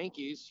at the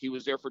Yankees, he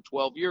was there for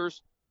 12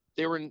 years.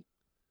 They were in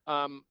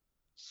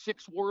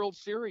 6 World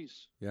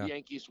Series, the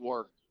Yankees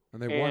were.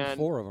 And they won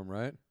 4 of them,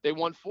 right? They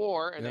won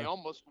 4, and they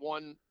almost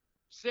won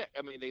 6.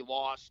 I mean, they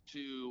lost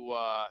to,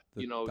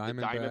 the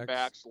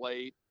Diamondbacks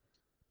late,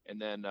 and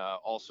then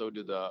also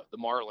to the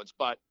Marlins.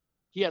 But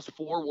he has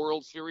 4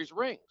 World Series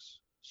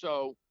rings.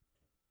 So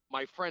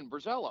my friend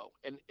Brazello,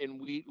 and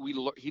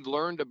he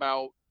learned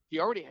about, he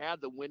already had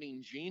the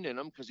winning gene in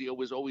him because he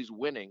was always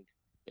winning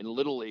in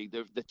Little League.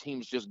 The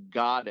teams just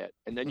got it.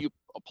 And then you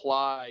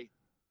apply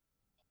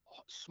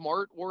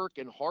smart work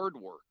and hard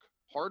work.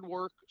 Hard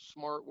work,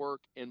 smart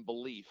work, and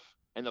belief,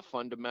 and the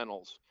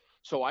fundamentals.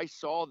 So I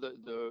saw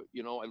the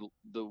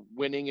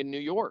winning in New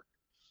York.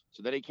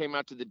 So then he came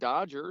out to the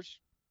Dodgers.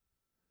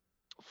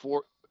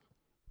 4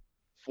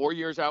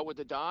 years out with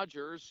the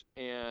Dodgers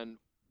and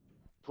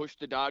pushed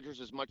the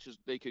Dodgers as much as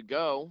they could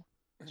go.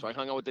 So I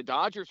hung out with the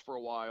Dodgers for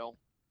a while.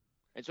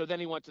 And so then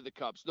he went to the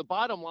Cubs. The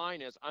bottom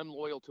line is I'm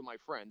loyal to my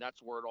friend. That's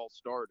where it all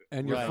started.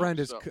 And your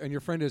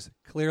friend is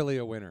clearly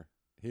a winner.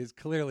 He's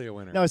clearly a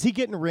winner. Now, is he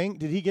getting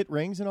Did he get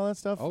rings and all that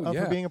stuff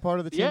for being a part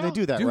of the team? Yeah. They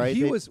do that, Dude,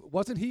 right?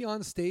 Wasn't he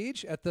on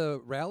stage at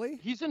the rally?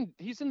 He's in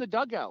the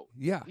dugout.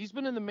 Yeah. He's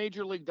been in the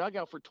major league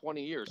dugout for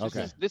 20 years.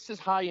 Okay. This is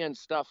high-end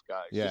stuff,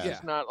 guys. Yeah. This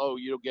is not,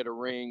 you don't get a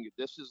ring.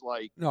 This is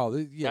like,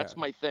 that's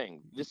my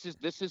thing. This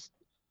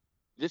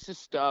is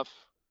stuff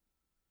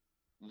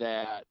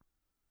that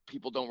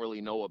people don't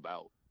really know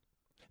about.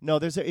 No,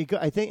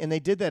 I think, and they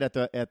did that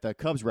at the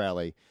Cubs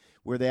rally,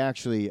 where they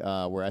actually,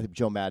 where I think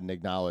Joe Madden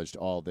acknowledged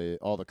all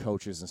the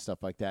coaches and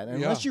stuff like that. And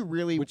unless you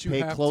really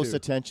pay close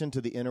attention to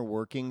the inner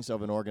workings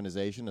of an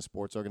organization, a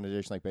sports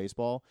organization like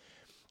baseball,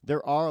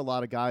 there are a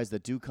lot of guys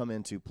that do come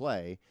into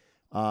play.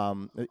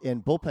 And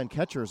bullpen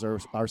catchers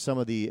are some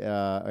of the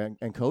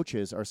and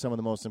coaches are some of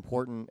the most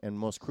important and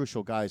most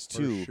crucial guys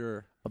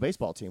to a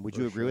baseball team. Would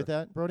you agree with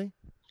that, Brody?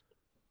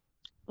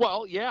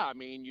 Well, yeah. I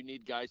mean, you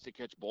need guys to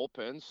catch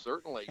bullpens.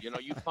 Certainly,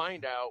 you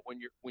find out when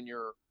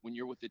you're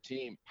with the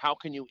team, how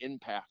can you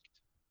impact?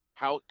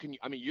 How can you?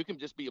 I mean, you can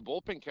just be a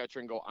bullpen catcher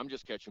and go, I'm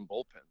just catching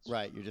bullpens.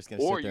 Right. You're just going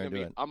to sit there and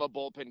do it. I'm a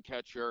bullpen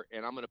catcher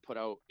and I'm going to put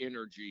out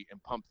energy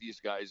and pump these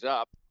guys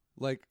up.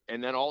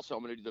 And then also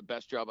I'm going to do the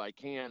best job I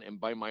can. And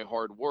by my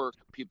hard work,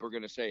 people are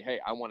going to say, hey,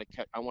 I want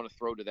to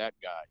throw to that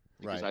guy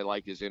because I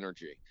like his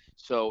energy.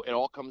 So it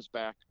all comes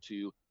back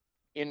to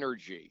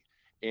energy.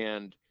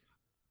 And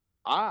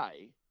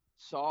I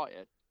saw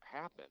it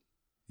happen.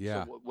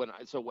 Yeah.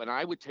 So when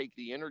I would take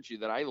the energy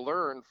that I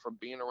learned from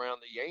being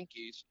around the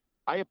Yankees,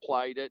 I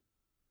applied it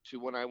to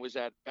when I was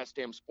at Best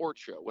Damn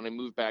Sports Show, when I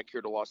moved back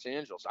here to Los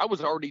Angeles. I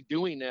was already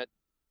doing it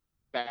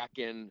back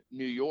in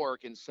New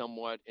York and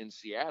somewhat in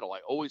Seattle. I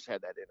always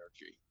had that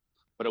energy,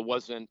 but it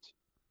wasn't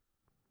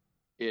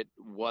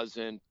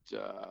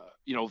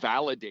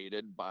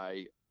validated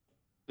by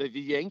the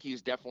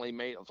Yankees. Definitely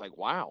made. I was like,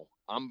 wow,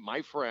 I'm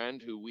my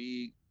friend who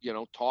we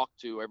talk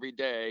to every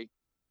day.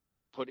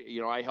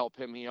 I help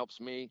him, he helps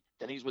me.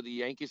 Then he's with the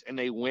Yankees and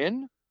they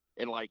win,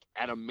 and like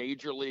at a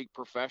major league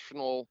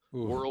professional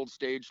world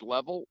stage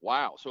level.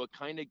 Wow. So it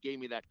kind of gave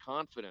me that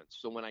confidence.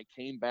 So when I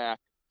came back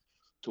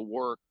to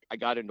work, I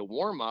got into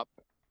warm up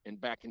and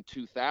back in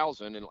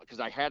 2000, and because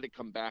I had to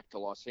come back to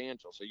Los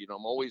Angeles. So,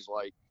 I'm always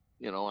like,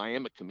 I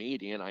am a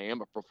comedian. I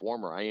am a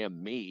performer. I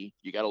am me.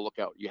 You got to look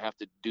out. You have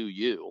to do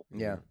you.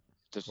 Yeah.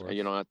 Just,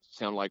 I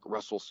sound like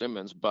Russell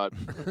Simmons, but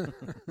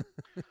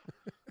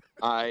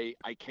I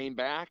came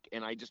back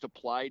and I just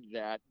applied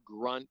that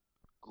grunt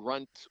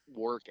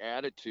work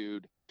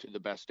attitude to the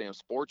Best Damn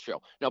Sports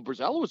Show. Now,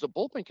 Brazello was a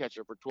bullpen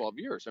catcher for 12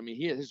 years. I mean,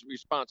 his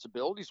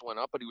responsibilities went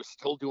up, but he was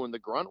still doing the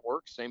grunt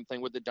work. Same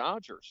thing with the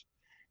Dodgers.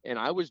 And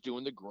I was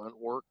doing the grunt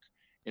work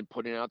and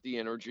putting out the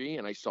energy.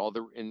 And I saw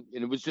and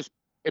it was just,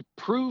 it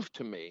proved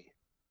to me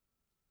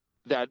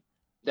that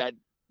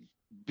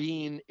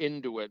being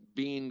into it,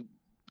 being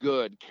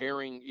good,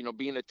 caring,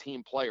 being a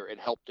team player, it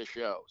helped the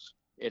shows.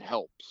 It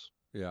helps.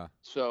 Yeah.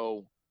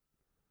 So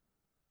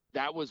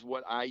that was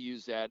what I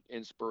used that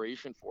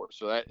inspiration for.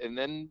 So that, and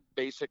then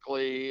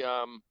basically,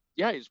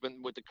 he's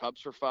been with the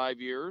Cubs for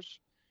 5 years.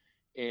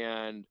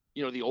 And,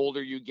 the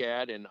older you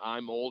get, and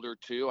I'm older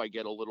too, I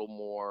get a little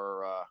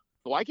more,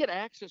 I get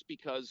access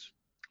because,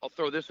 I'll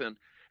throw this in,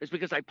 it's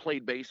because I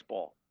played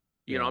baseball.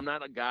 I'm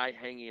not a guy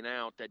hanging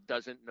out that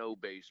doesn't know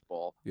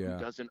baseball, who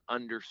doesn't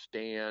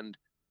understand,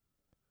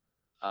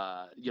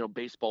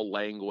 baseball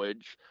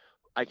language.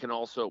 I can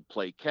also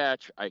play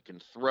catch. I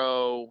can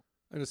throw.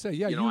 I'm going to say,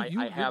 you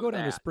go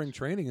down to spring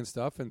training and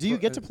stuff. And do you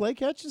get to play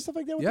catch and stuff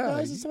like that with the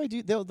guys and stuff?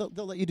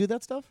 They'll let you do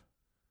that stuff?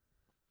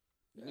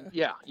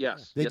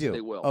 Yes. They do.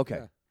 They will.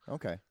 Okay.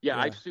 Okay. Yeah,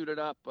 I've suited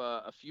up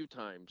a few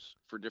times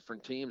for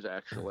different teams,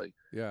 actually.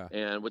 Yeah.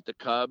 And with the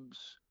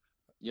Cubs,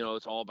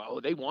 it's all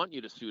about, they want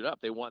you to suit up.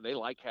 They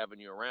like having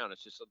you around.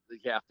 It's just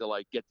you have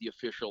to get the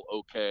official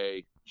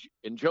okay.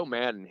 And Joe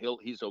Madden,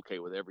 he's okay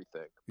with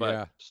everything.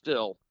 But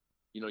still,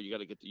 you got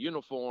to get the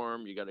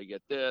uniform, you got to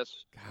get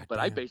this. But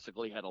I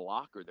basically had a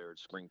locker there at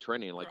spring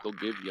training. They'll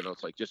give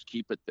it's just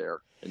keep it there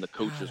in the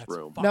coach's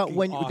room. Now,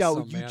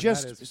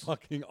 that is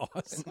fucking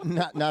awesome.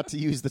 not to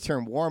use the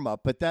term warm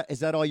up, but is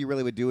that all you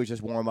really would do is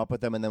just warm up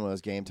with them, and then when it was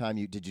game time,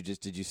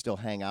 did you still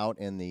hang out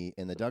in the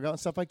dugout and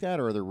stuff like that,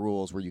 or are there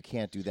rules where you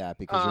can't do that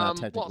because you're not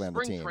technically on the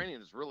team?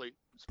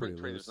 Spring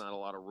training is not a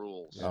lot of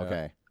rules. Yeah.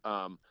 Okay.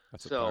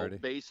 So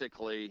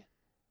basically,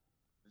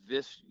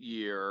 this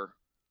year.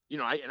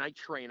 I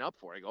train up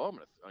for it. I go, I'm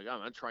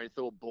gonna try and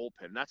throw a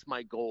bullpen. That's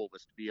my goal,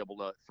 is to be able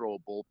to throw a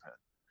bullpen.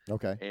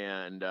 Okay.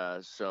 And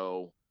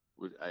so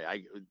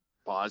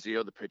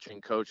Bosio, the pitching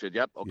coach, said,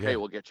 "Yep, okay,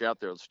 we'll get you out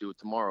there. Let's do it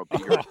tomorrow. Be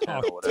here at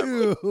 10 or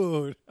whatever."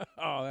 Dude,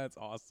 that's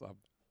awesome.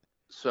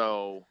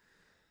 So,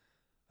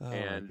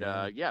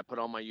 put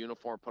on my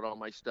uniform, put on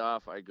my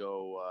stuff. I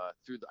go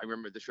I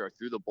remember this year I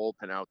threw the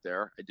bullpen out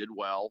there. I did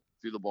well,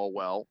 threw the ball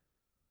well,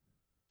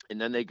 and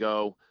then they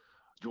go,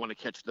 "Do you want to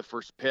catch the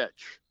first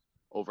pitch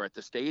over at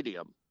the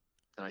stadium?"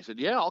 And I said,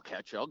 "Yeah, I'll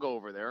catch it. I'll go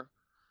over there."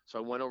 So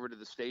I went over to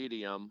the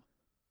stadium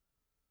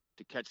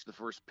to catch the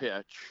first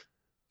pitch.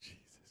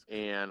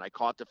 And I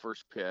caught the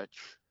first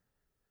pitch.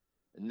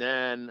 And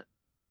then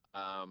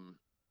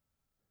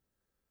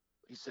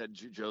he said,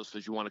 Joe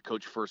says, "You want to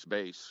coach first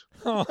base?"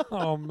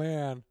 Oh,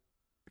 man.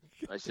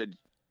 I said,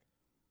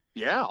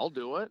 "Yeah, I'll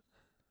do it."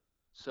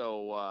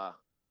 So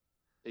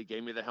they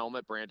gave me the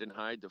helmet. Brandon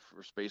Hyde, the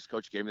first base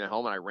coach, gave me the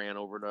helmet. I ran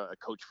over to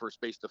coach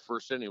first base the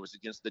first inning. It was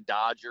against the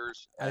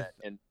Dodgers,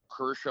 and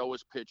Kershaw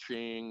was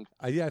pitching.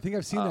 I think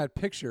I've seen that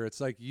picture.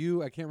 It's like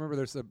you. I can't remember.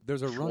 There's a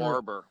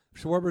Schwarber. runner.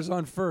 Schwarber's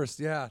on first.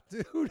 Yeah,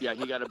 dude. Yeah,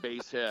 he got a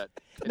base hit.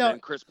 And then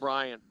Chris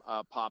Bryant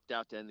popped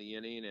out to end the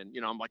inning, and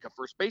I'm like a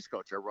first base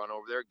coach. I run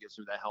over there, gives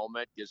me the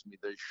helmet, gives me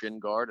the shin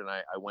guard, and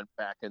I went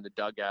back in the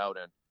dugout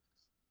and.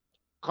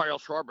 Kyle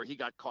Schwarber, he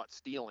got caught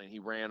stealing. He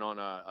ran on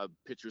a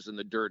pitchers in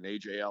the dirt, and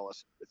A.J.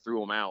 Ellis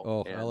threw him out.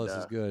 Oh, Ellis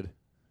is good.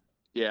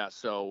 Yeah,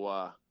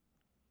 so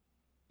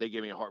they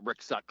gave me a hard.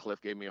 Rick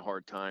Sutcliffe gave me a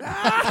hard time.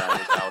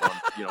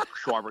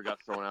 Schwarber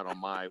got thrown out on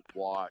my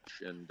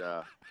watch, and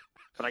but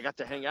I got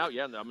to hang out.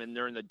 Yeah, I'm in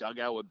there in the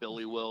dugout with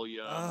Billy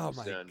Williams. Oh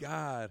my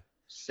God.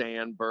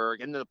 Sandberg,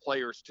 and the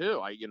players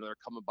too. They're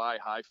coming by,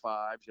 high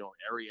fives.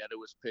 Arrieta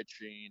was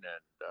pitching,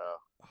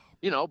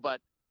 and but.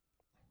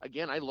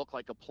 Again, I look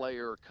like a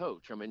player or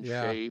coach. I'm in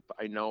shape.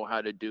 I know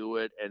how to do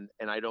it, and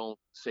I don't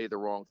say the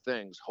wrong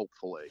things,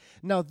 hopefully.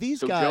 Now, guys...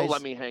 Joe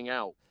let me hang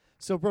out.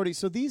 So, Brody,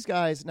 these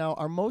guys, now,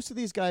 are most of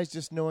these guys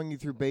just knowing you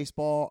through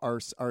baseball,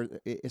 are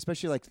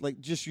especially like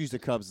just use the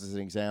Cubs as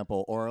an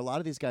example, or a lot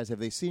of these guys, have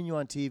they seen you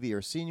on TV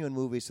or seen you in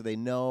movies so they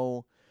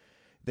know...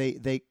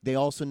 They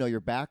also know your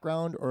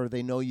background, or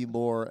they know you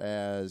more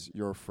as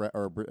your friend,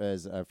 or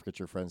as I forget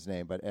your friend's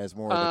name, but as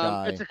more of the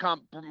guy.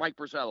 It's Mike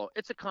Brazello.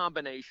 It's a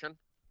combination.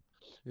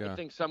 Yeah. I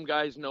think some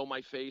guys know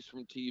my face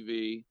from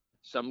TV.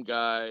 Some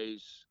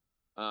guys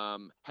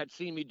had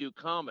seen me do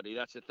comedy.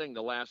 That's the thing.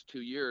 The last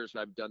 2 years,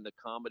 I've done the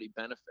comedy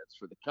benefits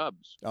for the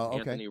Cubs. Oh, okay.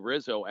 Anthony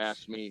Rizzo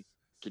asked me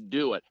to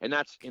do it, and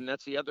that's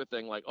the other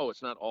thing.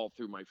 It's not all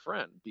through my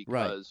friend,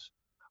 because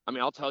right.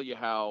 I'll tell you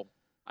how.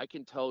 I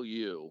can tell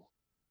you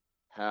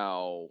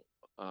how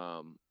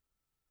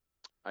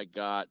I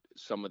got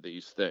some of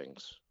these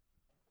things,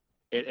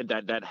 and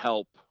that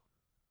help.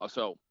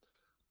 So.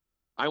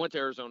 I went to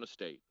Arizona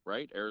State,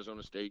 right?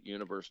 Arizona State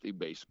University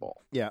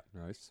baseball. Yeah,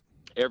 nice.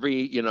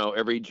 Every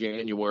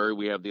January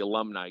we have the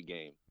alumni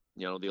game,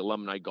 the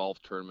alumni golf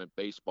tournament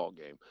baseball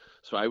game.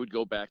 So I would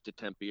go back to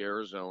Tempe,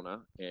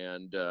 Arizona,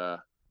 and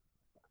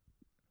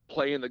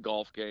play in the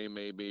golf game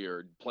maybe,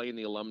 or play in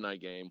the alumni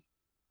game.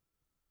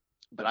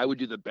 But I would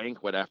do the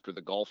banquet after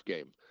the golf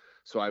game.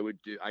 So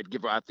I'd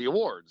give out the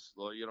awards.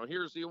 Well,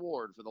 here's the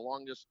award for the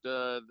longest,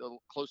 the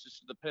closest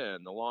to the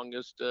pin, the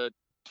longest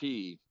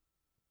tee.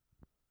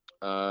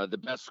 The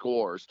best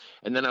scores,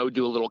 and then I would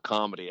do a little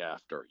comedy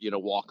after,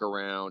 walk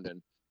around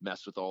and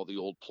mess with all the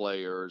old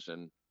players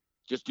and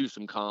just do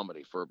some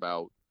comedy for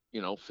about,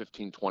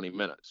 15, 20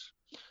 minutes.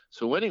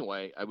 So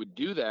anyway, I would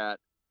do that.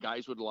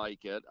 Guys would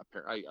like it.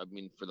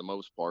 For the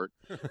most part.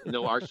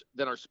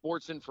 Then our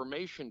sports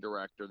information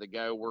director, the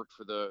guy who worked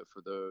for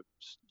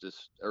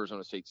this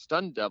Arizona State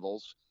Stun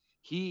Devils,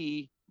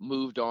 he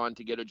moved on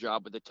to get a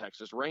job with the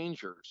Texas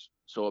Rangers.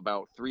 So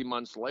about 3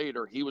 months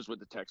later, he was with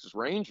the Texas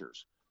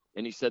Rangers.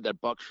 And he said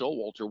that Buck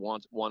Showalter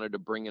wanted to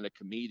bring in a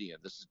comedian.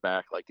 This is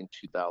back like in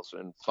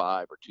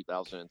 2005 or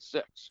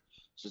 2006. He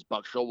says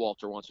Buck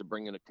Showalter wants to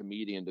bring in a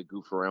comedian to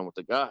goof around with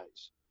the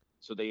guys.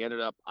 So they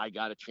ended up, I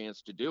got a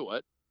chance to do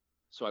it.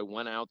 So I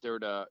went out there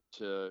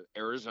to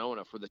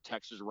Arizona for the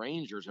Texas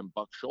Rangers and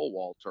Buck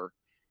Showalter.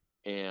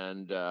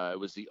 And it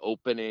was the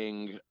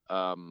opening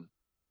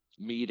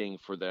meeting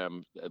for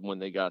them when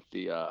they got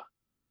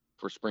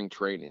for spring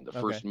training, the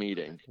first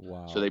meeting.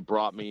 Wow. So they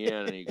brought me in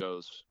and he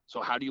goes,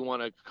 so how do you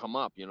want to come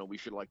up? We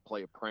should like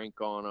play a prank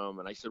on them.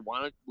 And I said,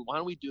 why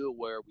don't we do it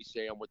where we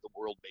say I'm with the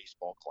World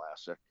Baseball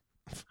Classic.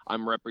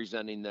 I'm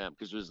representing them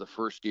because it was the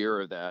first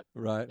year of that.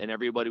 Right. And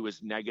everybody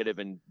was negative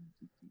and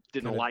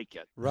didn't like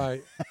it.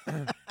 Right.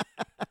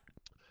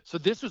 So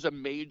this was a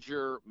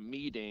major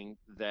meeting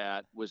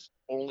that was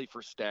only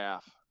for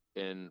staff.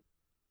 And,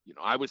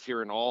 I was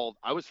hearing all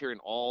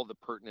the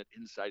pertinent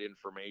inside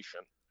information.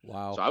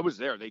 Wow. So I was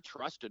there. They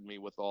trusted me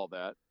with all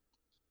that,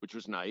 which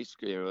was nice,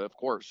 of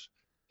course.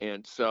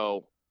 And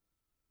so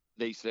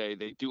they say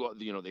they do,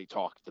 they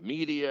talk to the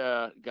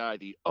media guy,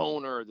 the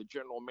owner, the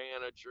general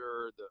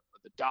manager,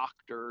 the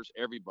doctors,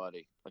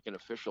 everybody, like an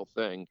official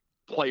thing,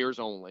 players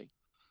only,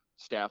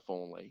 staff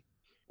only.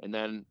 And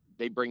then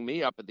they bring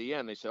me up at the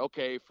end. They say,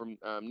 okay, from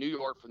New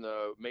York, from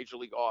the Major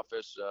League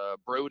office,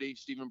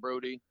 Stephen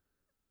Brody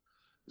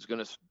is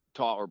going to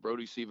talk, or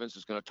Brody Stevens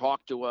is going to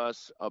talk to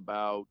us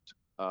about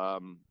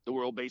the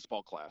World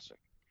Baseball Classic.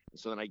 And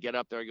so then I get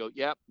up there, I go,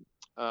 yep,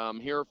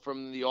 here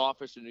from the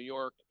office in New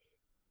York,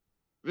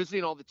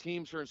 visiting all the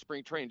teams here in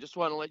spring training. Just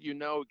want to let you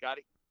know, got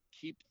to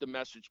keep the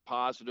message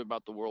positive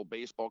about the World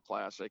Baseball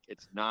Classic.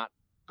 It's not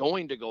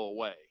going to go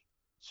away.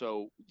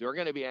 So they're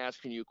going to be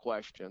asking you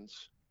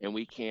questions, and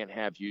we can't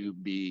have you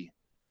be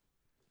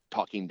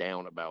talking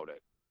down about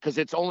it because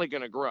it's only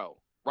going to grow.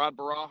 Rod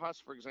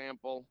Barajas, for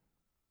example,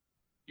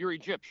 you're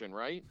Egyptian,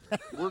 right?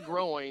 We're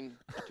growing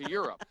to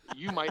Europe.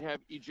 You might have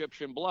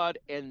Egyptian blood,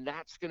 and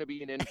that's going to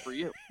be an in for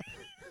you.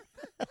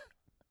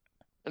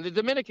 And the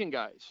Dominican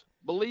guys,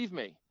 believe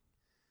me,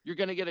 you're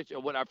going to get it.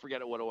 I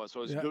forget what it was. So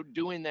I was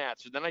doing that.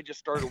 So then I just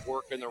started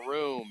working the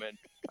room, and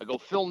I go,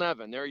 Phil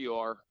Nevin, there you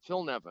are.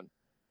 Phil Nevin.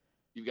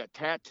 You've got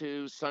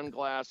tattoos,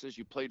 sunglasses,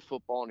 you played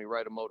football, and you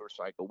ride a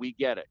motorcycle. We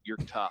get it. You're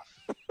tough.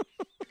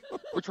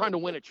 We're trying to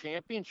win a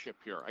championship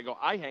here. I go,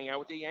 I hang out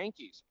with the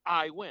Yankees.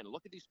 I win.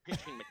 Look at these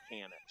pitching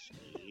mechanics.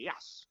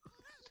 Yes.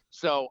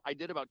 So I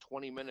did about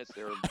 20 minutes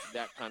there of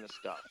that kind of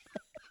stuff.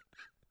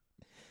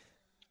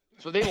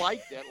 So they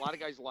liked it. A lot of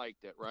guys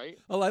liked it, right?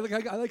 I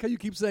like how you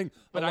keep saying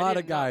a lot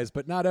of guys,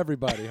 but not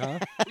everybody, huh?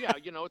 Yeah,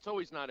 it's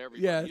always not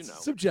everybody. Yeah,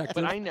 it's subjective.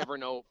 But I never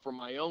know for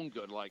my own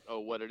good, like,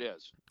 what it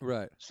is.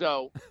 Right.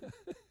 So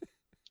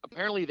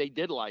apparently they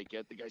did like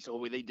it. The guy said,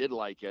 they did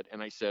like it.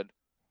 And I said,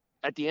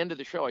 at the end of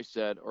the show, I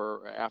said,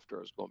 or after I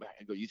was going back,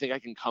 I go, you think I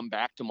can come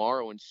back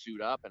tomorrow and suit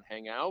up and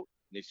hang out?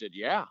 And they said,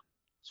 yeah.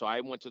 So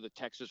I went to the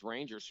Texas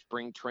Rangers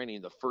spring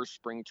training, the first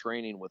spring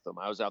training with them.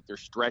 I was out there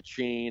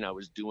stretching. I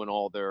was doing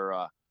all their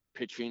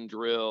pitching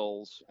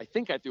drills. I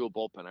think I threw a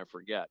bullpen. I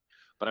forget.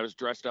 But I was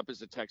dressed up as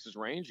the Texas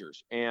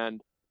Rangers.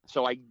 And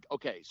so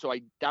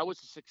that was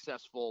a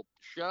successful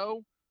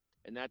show.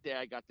 And that day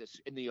I got this,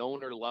 and the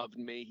owner loved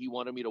me. He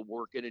wanted me to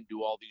work in and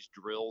do all these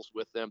drills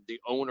with them, the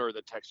owner of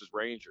the Texas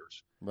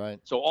Rangers. Right.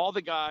 So all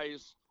the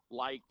guys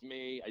liked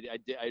me.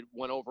 I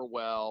went over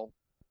well.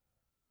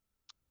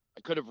 I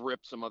could have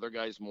ripped some other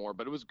guys more,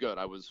 but it was good.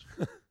 I was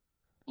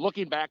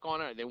looking back on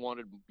it. They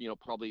wanted,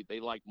 probably they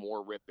like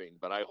more ripping,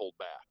 but I hold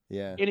back.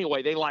 Yeah.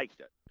 Anyway, they liked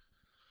it.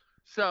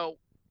 So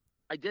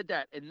I did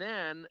that. And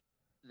then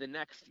the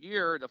next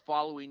year, the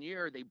following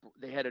year,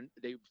 they had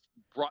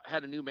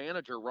a new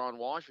manager, Ron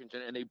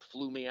Washington, and they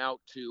flew me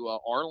out to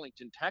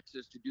Arlington,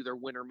 Texas, to do their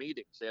winter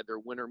meetings. They had their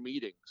winter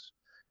meetings,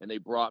 and they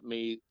brought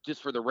me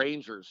just for the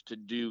Rangers to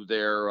do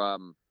their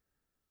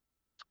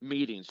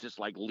meetings, just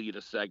like lead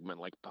a segment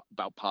like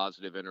about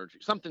positive energy,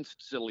 something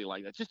silly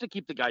like that, just to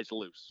keep the guys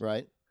loose.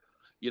 Right.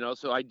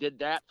 So I did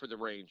that for the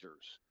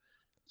Rangers.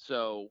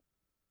 So.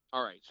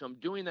 All right, so I'm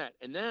doing that.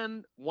 And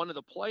then one of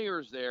the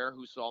players there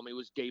who saw me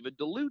was David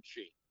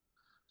DeLucci.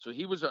 So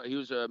he was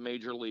a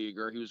major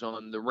leaguer. He was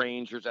on the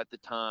Rangers at the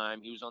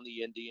time. He was on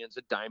the Indians,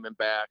 the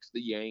Diamondbacks,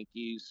 the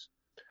Yankees.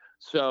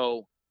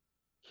 So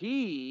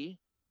he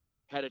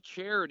had a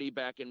charity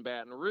back in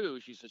Baton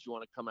Rouge. He says, you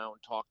want to come out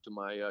and talk to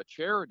my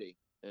charity?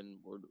 And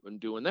we're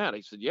doing that.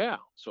 I said, yeah.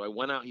 So I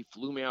went out. He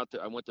flew me out.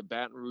 I went to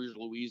Baton Rouge,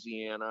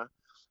 Louisiana,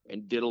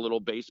 and did a little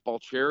baseball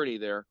charity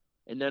there.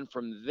 And then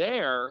from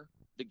there,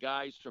 the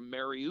guys from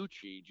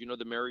Mariucci. Do you know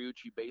the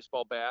Mariucci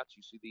baseball bats?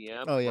 You see the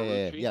M? Oh,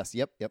 yeah. Yes.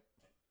 Yep.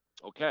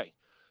 Okay.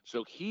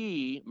 So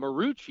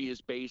Marucci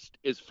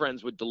is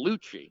friends with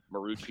DeLucci.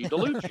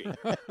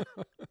 DeLucci.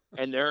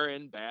 And they're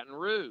in Baton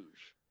Rouge.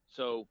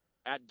 So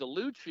at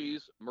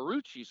DeLucci's,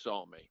 Marucci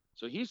saw me.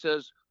 So he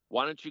says,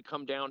 why don't you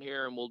come down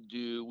here and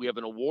we have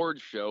an award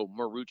show,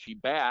 Marucci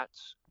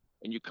Bats,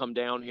 and you come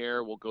down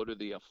here, we'll go to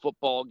the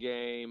football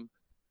game.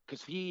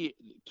 Because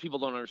people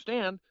don't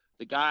understand,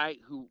 the guy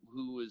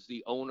who is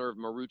the owner of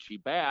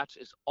Marucci Bats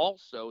is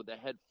also the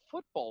head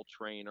football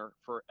trainer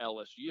for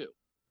LSU,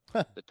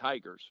 the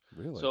Tigers.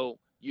 Really? So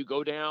you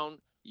go down,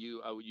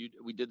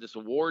 we did this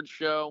award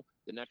show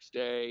the next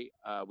day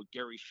with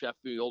Gary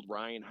Sheffield,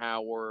 Ryan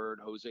Howard,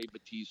 Jose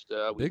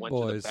Batista. We Big went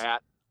boys. to the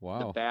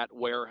Wow. bat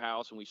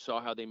warehouse, and we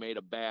saw how they made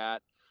a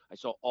bat. I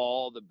saw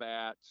all the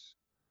bats.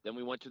 Then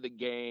we went to the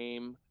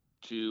game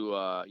to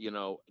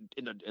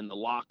in the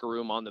locker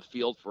room on the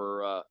field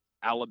for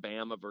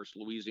Alabama versus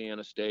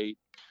Louisiana State.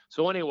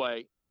 So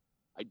anyway,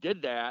 I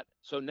did that.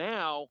 So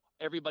now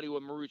everybody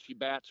with Marucci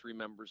Bats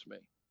remembers me.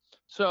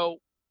 So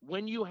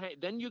when you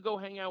then you go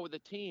hang out with the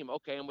team,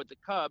 okay, and with the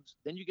Cubs,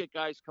 then you get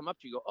guys come up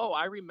to you, go, oh,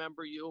 I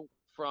remember you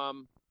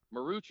from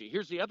Marucci.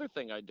 Here's the other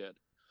thing I did.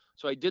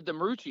 So I did the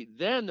Marucci.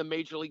 Then the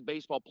Major League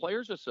Baseball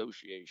Players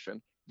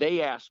Association,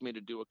 they asked me to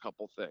do a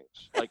couple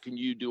things. Like, can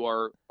you do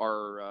our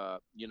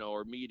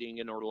meeting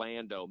in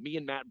Orlando? Me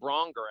and Matt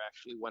Bronger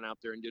actually went out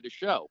there and did a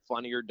show.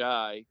 Funny or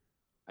Die,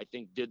 I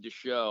think, did the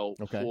show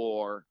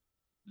for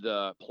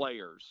the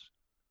players.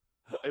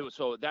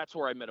 So that's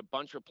where I met a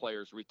bunch of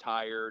players,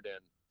 retired,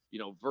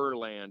 and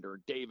Verlander,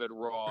 David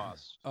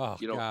Ross,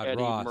 Eddie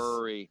Ross.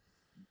 Murray,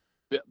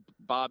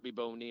 Bobby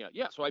Bonilla.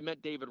 Yeah, so I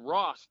met David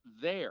Ross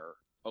there.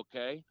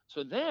 Okay,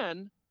 so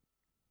then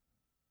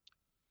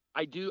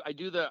I do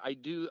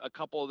a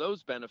couple of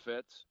those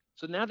benefits.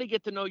 So now they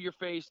get to know your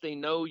face, they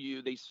know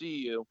you, they see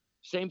you.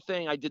 Same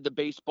thing. I did the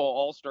baseball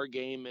all-star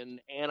game in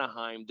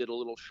Anaheim, did a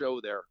little show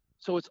there.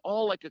 So it's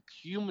all like a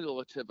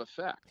cumulative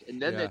effect,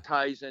 and then it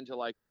ties into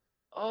like,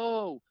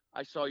 oh,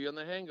 I saw you on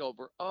The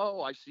Hangover.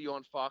 Oh, I see you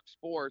on Fox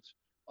Sports.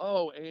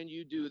 Oh, and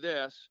you do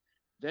this.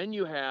 Then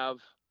you have,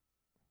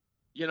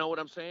 you know what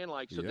I'm saying?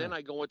 Like, so then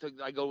I go with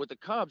the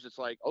Cubs. It's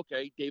like,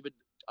 okay, David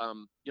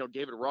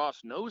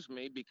Ross knows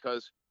me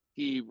because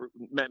he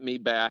met me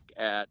back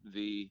at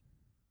the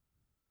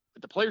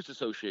Players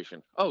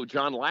Association. Oh,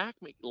 John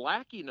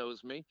Lackey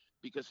knows me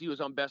because he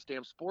was on Best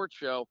Damn Sports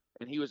Show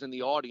and he was in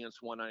the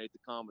audience one night at the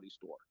Comedy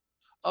Store.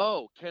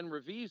 Oh, Ken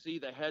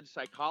Ravizzi, the head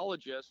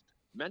psychologist,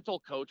 mental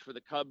coach for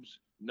the Cubs,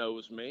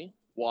 knows me.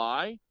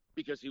 Why?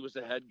 Because he was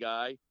the head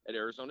guy at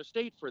Arizona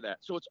State for that.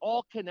 So it's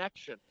all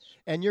connections.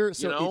 And you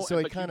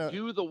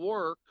do the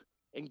work,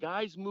 and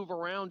guys move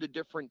around to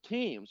different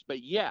teams.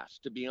 But yes,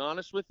 to be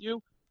honest with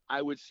you,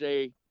 I would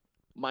say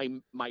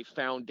my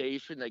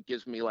foundation that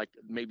gives me like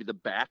maybe the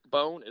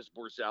backbone is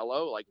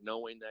Borzello, like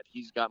knowing that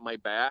he's got my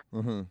back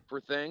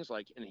for things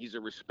like, and he's a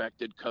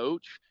respected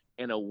coach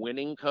and a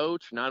winning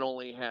coach. Not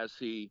only has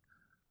he,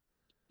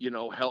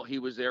 he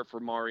was there for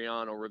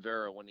Mariano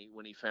Rivera when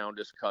he found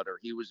his cutter.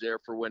 He was there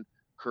for when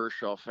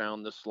Kershaw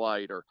found the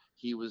slider.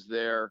 He was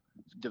there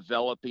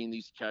developing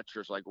these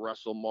catchers like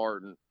Russell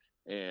Martin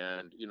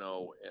and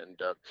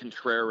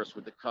Contreras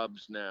with the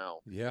Cubs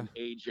now. Yeah. And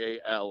AJ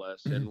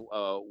Ellis and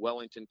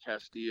Wellington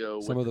Castillo.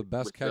 Some of the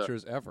best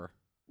catchers ever.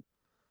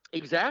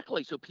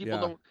 Exactly. So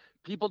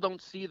people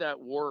don't see that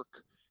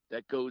work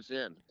that goes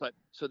in. But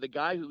so the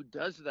guy who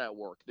does that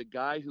work, the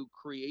guy who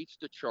creates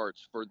the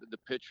charts for the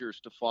pitchers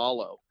to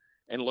follow,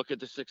 and look at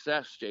the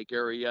success, Jake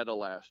Arrieta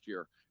last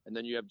year. And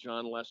then you have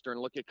John Lester, and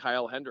look at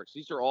Kyle Hendricks.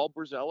 These are all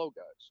Borzello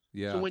guys.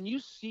 Yeah. So when you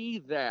see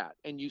that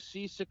and you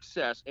see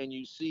success and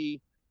you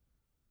see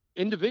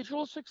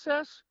individual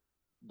success,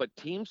 but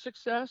team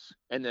success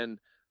and then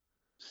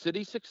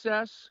city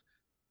success,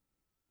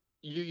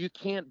 you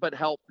can't but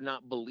help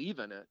not believe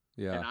in it.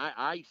 Yeah. And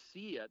I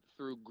see it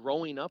through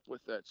growing up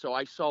with it. So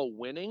I saw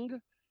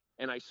winning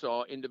and I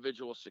saw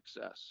individual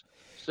success.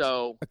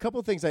 So a couple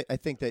of things I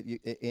think that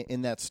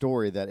in that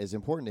story that is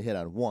important to hit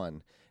on.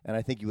 One, and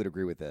I think you would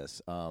agree with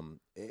this,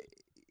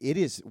 it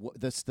is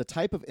the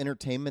type of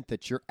entertainment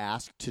that you're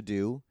asked to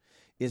do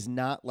is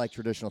not like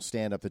traditional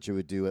stand-up that you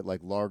would do at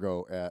like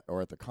Largo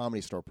or at the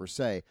Comedy Store per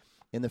se,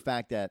 in the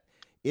fact that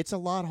it's a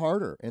lot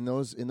harder in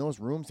those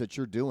rooms that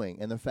you're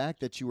doing, and the fact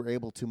that you were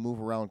able to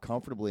move around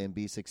comfortably and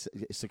be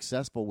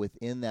successful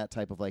within that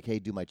type of like, hey,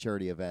 do my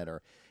charity event,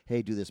 or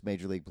hey, do this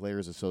Major League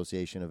Players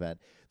Association event.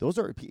 Those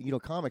are,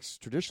 comics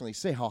traditionally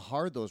say how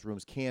hard those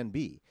rooms can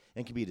be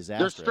and can be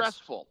disastrous. They're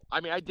stressful.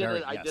 I mean, I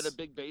did a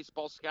big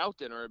baseball scout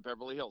dinner at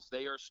Beverly Hills.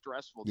 They are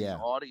stressful. These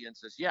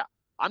audiences. Yeah.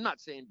 I'm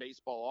not saying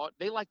baseball.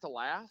 They like to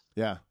laugh.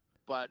 Yeah.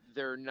 But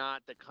they're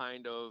not the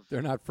kind of.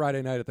 They're not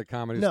Friday night at the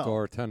Comedy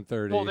Store,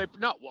 10:30. Well,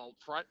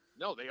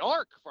 they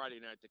are Friday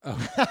night at the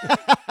Comedy Store.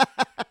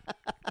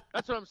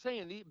 That's what I'm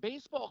saying. The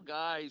baseball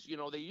guys,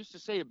 they used to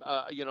say,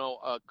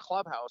 a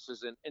clubhouse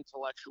is an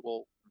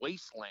intellectual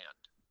wasteland.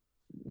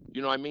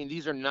 You know what I mean?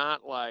 These are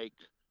not like,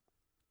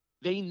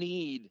 they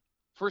need,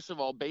 first of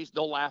all,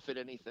 they'll laugh at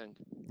anything.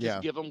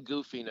 Just give them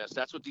goofiness.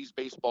 That's what these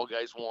baseball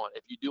guys want.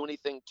 If you do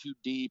anything too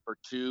deep or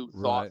too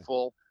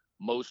thoughtful,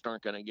 most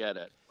aren't going to get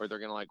it, or they're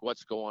going to like,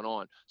 what's going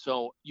on?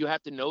 So you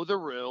have to know the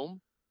room.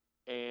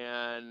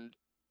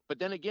 But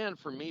then again,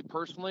 for me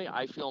personally,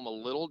 I feel I'm a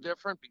little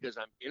different because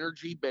I'm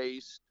energy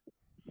based,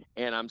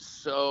 and it's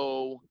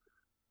so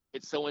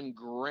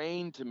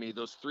ingrained to me.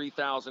 Those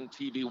 3,000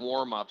 TV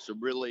warm-ups are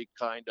really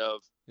kind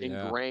of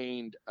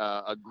ingrained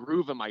a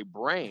groove in my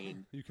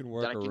brain you can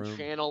work that I can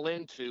channel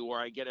into, where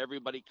I get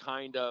everybody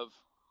kind of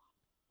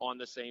on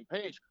the same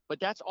page. But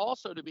that's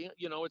also to be,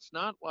 it's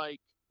not like,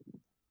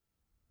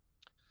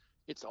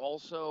 it's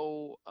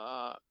also,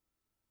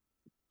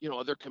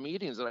 other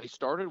comedians that I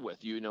started with,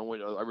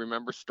 when I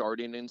remember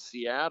starting in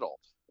Seattle,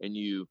 and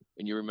you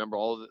remember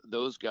all of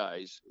those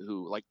guys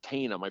who, like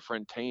Tana, my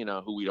friend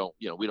Tana, who we don't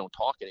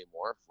talk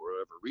anymore for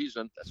whatever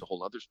reason. That's a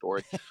whole other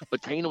story.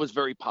 But Tana was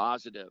very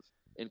positive,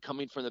 and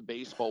coming from the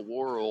baseball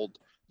world,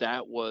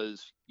 that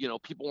was,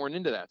 people weren't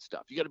into that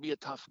stuff. You got to be a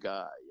tough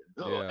guy.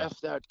 F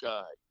that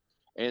guy.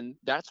 And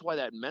that's why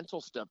that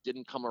mental stuff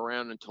didn't come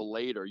around until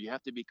later. You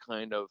have to be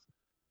kind of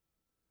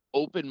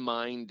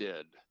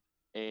open-minded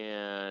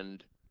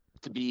and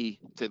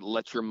to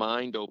let your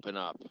mind open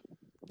up.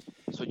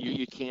 So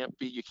you can't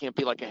be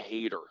like a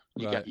hater.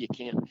 You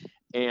can't.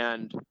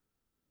 And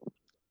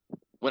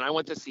when I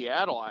went to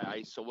Seattle,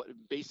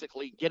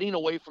 basically getting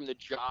away from the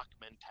jock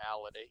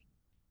mentality,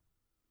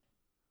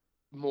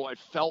 I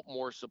felt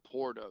more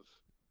supportive.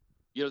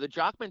 The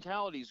jock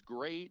mentality is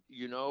great.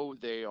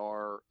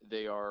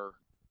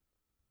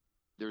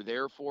 They're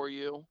there for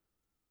you,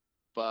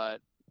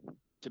 but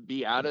to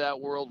be out of that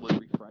world was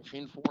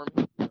refreshing for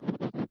me.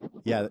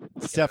 Yeah,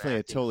 it's definitely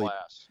it's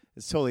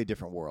totally a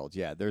different world.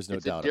 Yeah, there's no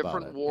doubt about it. It's a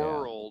different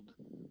world,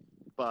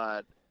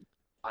 but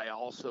I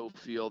also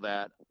feel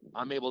that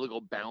I'm able to go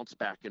bounce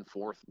back and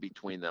forth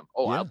between them.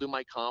 I'll do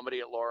my comedy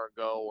at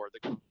Largo, or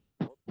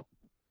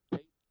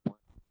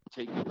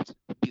take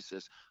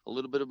pieces, a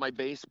little bit of my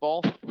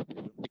baseball,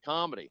 the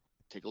comedy,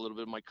 take a little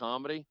bit of my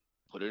comedy,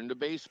 put it into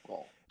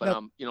baseball.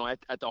 But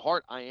at the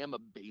heart, I'm a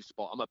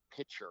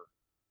pitcher.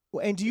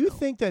 Well, and do you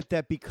think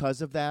that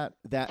because of that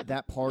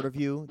part of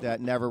you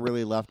that never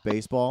really left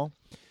baseball,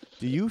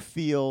 do you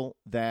feel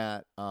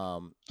that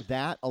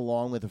that,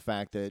 along with the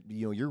fact that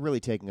you're really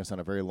taking us on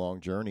a very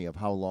long journey of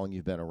how long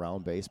you've been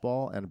around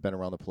baseball and been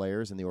around the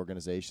players and the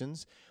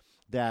organizations,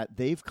 that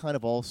they've kind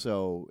of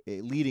also,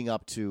 leading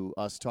up to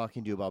us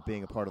talking to you about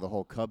being a part of the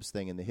whole Cubs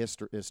thing and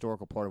the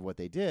historical part of what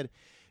they did,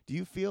 do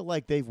you feel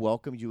like they've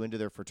welcomed you into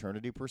their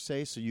fraternity per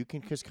se, so you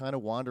can just kind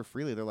of wander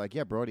freely? They're like,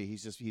 yeah, Brody,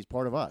 he's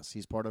part of us.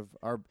 He's part of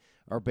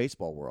our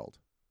baseball world.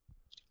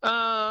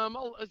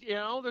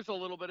 There's a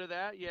little bit of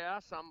that,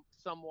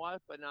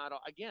 somewhat, but not.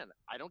 Again,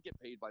 I don't get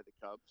paid by the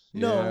Cubs.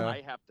 No,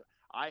 I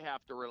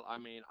have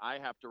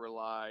to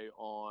rely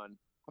on.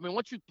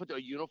 Once you put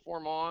a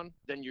uniform on,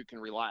 then you can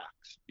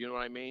relax. You know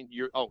what I mean?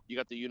 You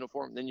got the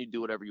uniform, then you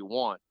do whatever you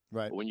want.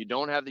 Right. But when you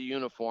don't have the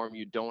uniform,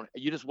 you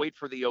just wait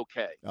for the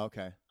okay.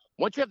 Okay.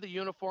 Once you have the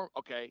uniform,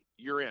 okay,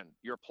 you're in.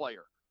 You're a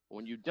player.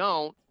 When you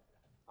don't,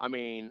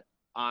 I'm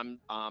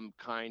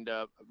kind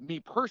of, me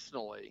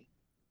personally,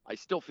 I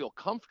still feel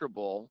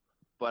comfortable,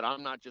 but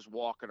I'm not just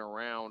walking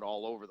around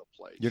all over the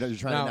place. You're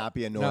trying to not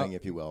be annoying,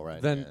 if you will,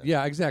 right? Then,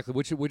 yeah, exactly,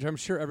 which I'm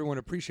sure everyone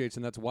appreciates,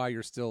 and that's why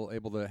you're still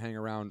able to hang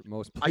around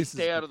most places.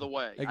 I stay out of the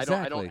way.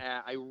 Exactly.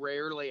 I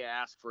rarely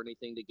ask for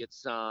anything to get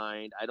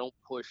signed. I don't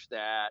push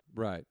that.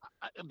 Right.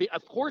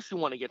 Of course you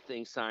want to get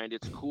things signed.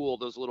 It's cool,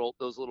 those little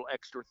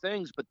extra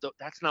things, but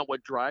that's not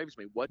what drives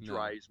me. What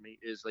drives me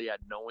is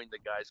knowing the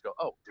guys go,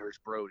 oh, there's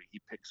Brody.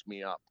 He picks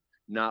me up.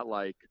 Not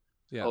like,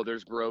 oh,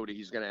 there's Brody.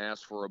 He's going to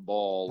ask for a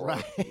ball.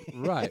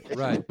 Right.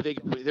 Right.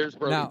 There's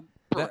Brody. Now,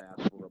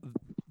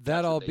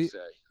 that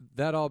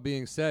all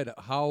being said,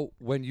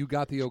 when you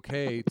got the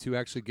okay to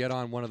actually get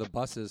on one of the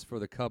buses for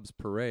the Cubs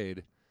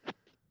parade,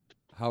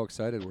 how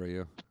excited were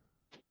you?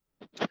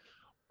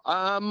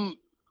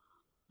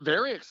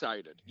 Very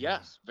excited.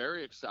 Yes,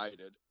 very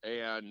excited.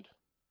 And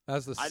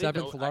as the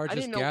seventh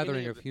largest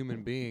gathering of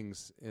human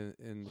beings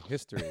in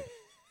history.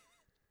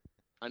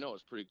 I know,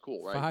 it's pretty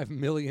cool, right? 5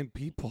 million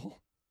people.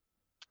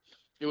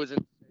 It was.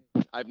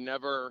 I've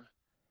never.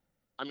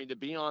 To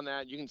be on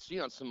that, you can see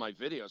on some of my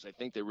videos. I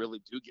think they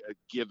really do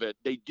give it.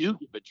 They do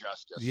give it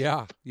justice.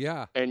 Yeah.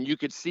 And you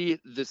could see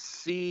the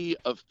sea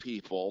of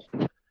people,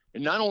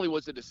 and not only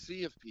was it a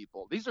sea of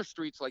people. These are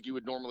streets like you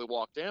would normally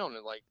walk down,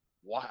 and like,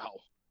 wow,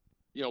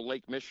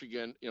 Lake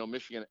Michigan,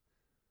 Michigan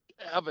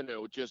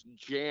Avenue, just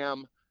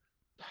jam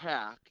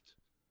packed.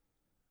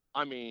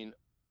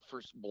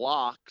 For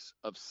blocks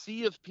of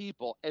sea of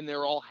people, and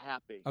they're all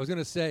happy. I was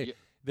gonna say.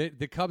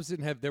 The Cubs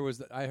didn't have.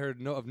 I heard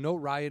no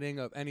rioting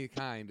of any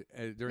kind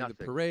during the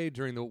parade,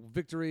 during the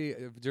victory,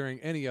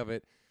 during any of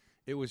it.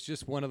 It was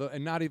just one of the,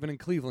 and not even in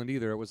Cleveland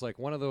either. It was like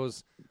one of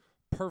those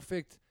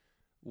perfect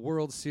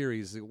World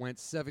Series. It went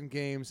 7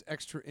 games,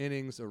 extra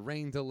innings, a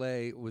rain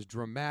delay. It was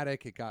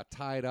dramatic. It got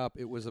tied up.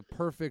 It was a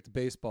perfect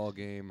baseball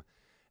game,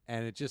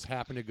 and it just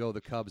happened to go the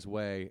Cubs'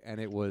 way,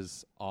 and it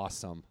was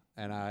awesome.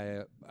 And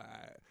I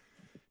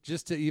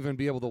just to even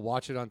be able to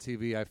watch it on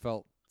TV, I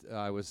felt.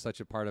 I was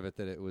such a part of it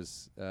that it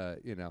was,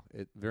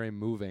 very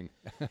moving.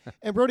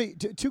 And Brody,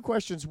 2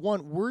 questions.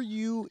 1, were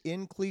you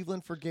in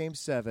Cleveland for Game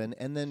 7?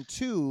 And then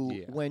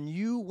 2, when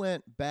you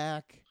went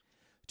back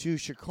to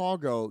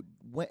Chicago,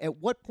 at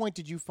what point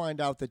did you find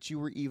out that you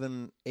were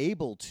even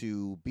able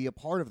to be a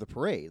part of the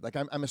parade? Like,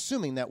 I'm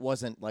assuming that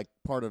wasn't like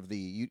part of the.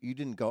 You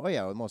didn't go. Oh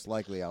yeah, well, most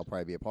likely I'll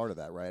probably be a part of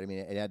that, right? I mean,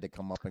 it had to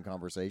come up in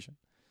conversation.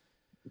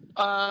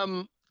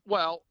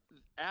 Well,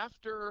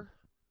 after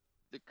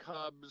the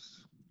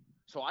Cubs,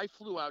 so I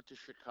flew out to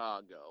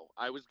Chicago.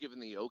 I was given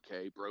the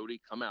okay, Brody,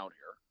 come out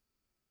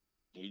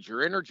here. Need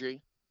your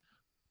energy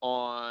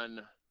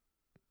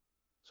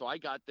So I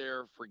got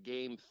there for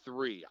Game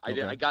 3.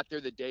 Okay. I got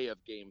there the day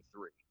of Game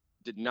 3.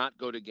 Did not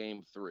go to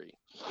Game 3.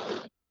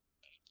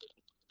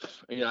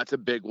 That's a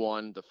big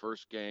one. The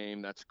first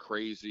game, that's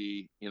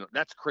crazy.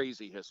 That's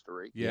crazy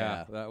history.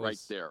 Yeah, that was right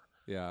there.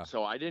 Yeah.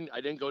 So I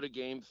didn't go to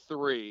Game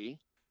 3.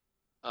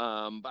 But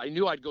I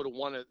knew I'd go to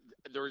one.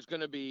 There was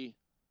going to be,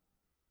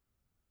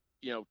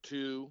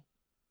 2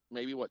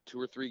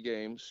 or 3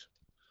 games.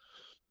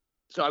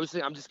 So I was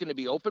saying I'm just going to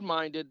be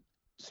open-minded.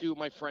 See what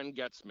my friend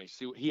gets me.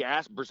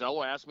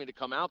 Borzello asked me to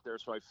come out there,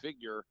 so I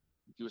figure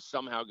he was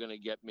somehow going to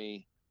get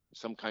me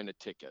some kind of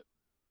ticket.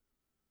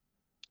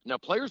 Now,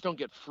 players don't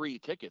get free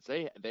tickets;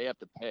 they have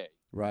to pay.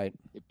 Right.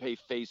 They pay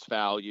face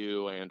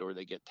value or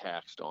they get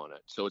taxed on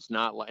it. So it's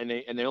not like, and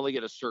they only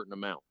get a certain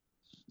amount.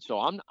 So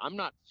I'm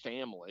not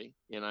family,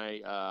 and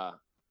I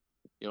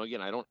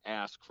again, I don't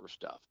ask for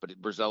stuff. But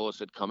Borzello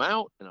said come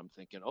out, and I'm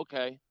thinking,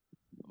 okay,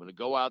 I'm going to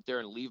go out there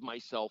and leave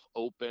myself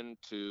open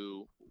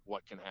to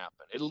what can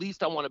happen. At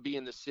least I want to be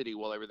in the city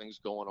while everything's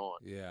going on.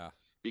 Yeah.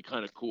 Be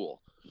kind of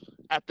cool,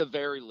 at the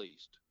very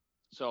least.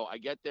 So I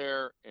get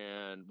there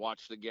and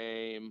watch the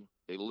game.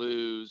 They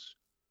lose.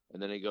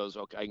 And then he goes,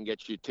 okay, I can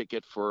get you a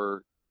ticket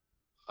for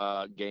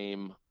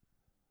Game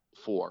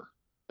 4.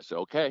 I said,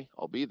 okay,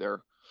 I'll be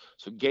there.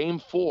 So Game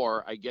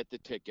 4, I get the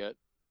ticket.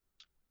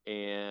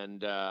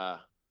 And I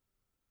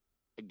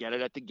get it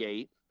at the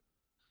gate.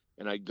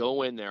 And I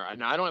go in there.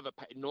 And I don't have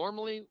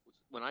normally,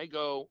 when I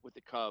go with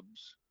the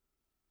Cubs,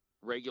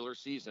 regular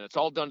season, it's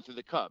all done through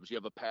the Cubs. You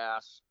have a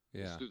pass.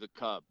 Yeah. It's through the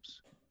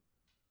Cubs.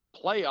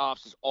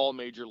 Playoffs is all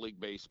Major League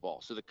Baseball.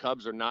 So the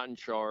Cubs are not in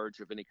charge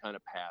of any kind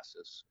of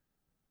passes.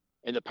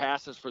 And the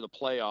passes for the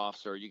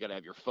playoffs are you got to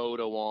have your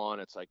photo on.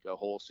 It's like a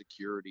whole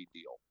security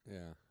deal.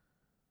 Yeah.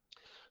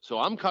 So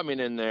I'm coming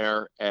in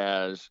there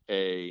as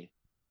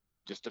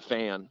just a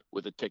fan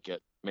with a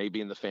ticket,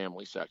 maybe in the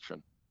family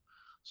section.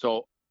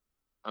 So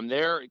I'm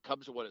there. It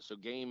Cubs are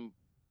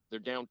they're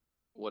down.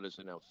 What is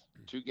it now?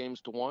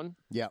 2-1?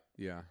 Yeah.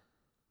 Yeah.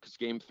 Because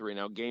Game 3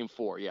 now. Game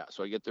 4. Yeah.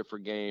 So I get there for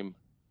Game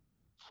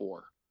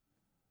 4.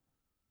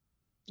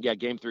 Yeah,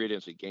 Game 3 I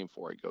didn't see. Game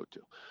 4 I go to.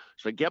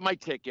 So I get my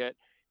ticket,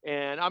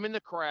 and I'm in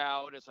the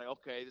crowd. It's like,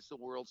 okay, this is the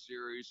World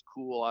Series.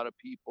 Cool, a lot of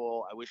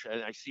people.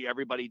 I see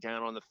everybody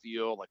down on the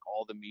field, like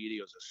all the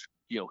media. It was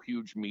a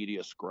huge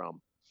media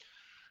scrum.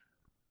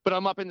 But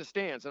I'm up in the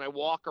stands, and I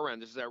walk around.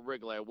 This is at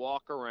Wrigley. I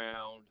walk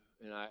around,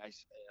 and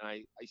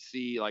I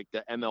see like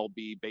the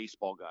MLB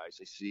baseball guys.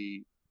 I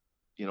see,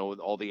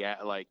 all the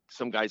like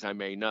some guys I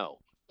may know.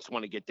 Just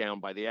want to get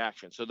down by the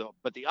action.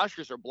 But the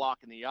ushers are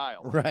blocking the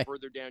aisle. Right. The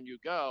further down you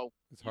go,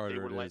 it's harder. They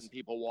were letting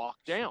people walk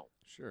down.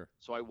 Sure.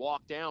 So I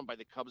walked down by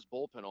the Cubs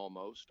bullpen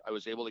almost. I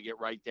was able to get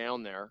right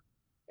down there,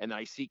 and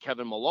I see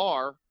Kevin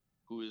Millar,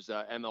 who is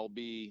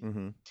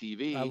MLB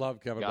TV. I love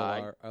Kevin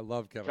Millar. I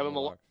love Kevin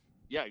Millar.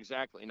 Yeah,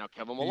 exactly. Now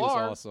Kevin He's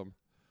Millar. Awesome.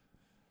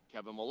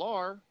 Kevin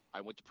Millar, I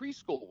went to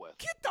preschool with.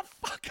 Get the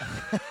fuck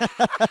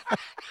out.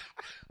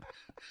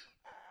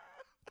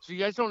 So you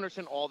guys don't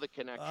understand all the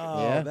connections.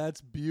 Oh, yeah.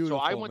 That's beautiful.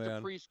 So I went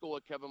man. to preschool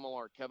with Kevin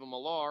Millar. Kevin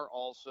Millar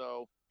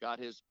also got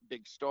his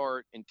big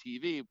start in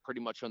TV pretty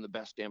much on the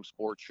Best Damn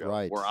Sports Show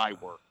where I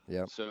work.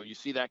 Yep. So you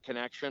see that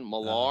connection?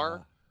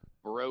 Millar,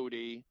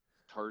 Brody,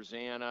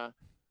 Tarzana,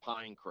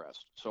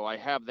 Pinecrest. So I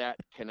have that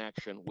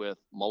connection with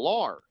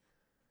Millar.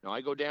 Now I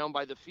go down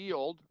by the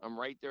field. I'm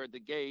right there at the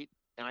gate.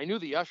 And I knew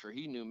the usher.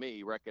 He knew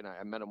me.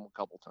 I met him a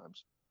couple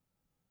times.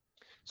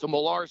 So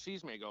Millar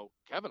sees me. I go,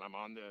 Kevin,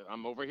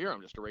 I'm over here.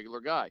 I'm just a regular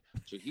guy.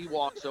 So he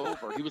walks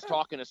over. He was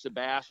talking to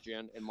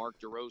Sebastian and Mark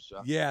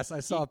DeRosa. Yes,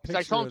 I saw a picture.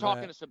 I saw him of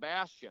talking that. to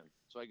Sebastian.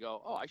 So I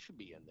go, oh, I should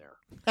be in there.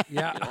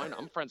 Yeah.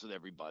 I'm friends with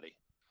everybody.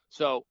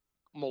 So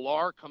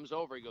Millar comes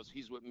over. He goes,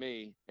 he's with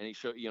me. And he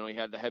showed, he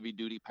had the heavy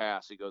duty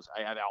pass. He goes,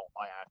 I have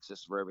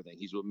access for everything.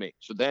 He's with me.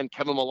 So then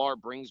Kevin Millar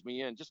brings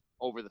me in just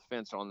over the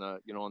fence on the,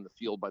 on the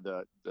field by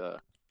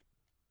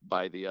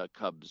the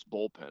Cubs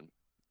bullpen.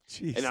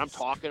 Jesus. And I'm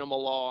talking to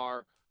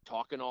Millar,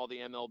 talking to all the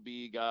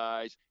MLB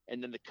guys,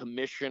 and then the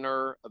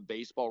commissioner of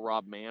baseball,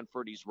 Rob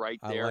Manfred, he's right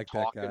there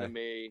talking to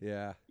me.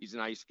 Yeah. He's a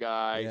nice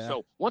guy. Yeah.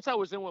 So once I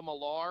was in with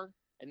Millar,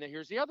 and then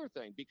here's the other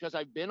thing, because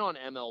I've been on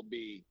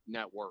MLB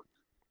Network,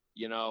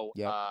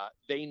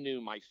 they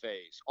knew my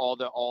face. All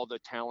the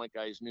talent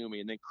guys knew me,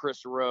 and then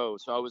Chris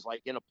Rose. So I was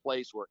like in a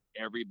place where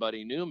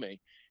everybody knew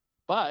me,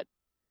 but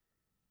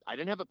I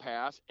didn't have a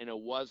pass, and it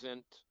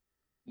wasn't.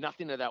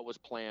 Nothing of that was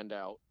planned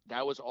out.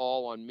 That was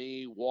all on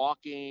me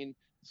walking,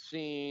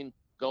 seeing,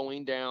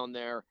 going down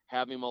there,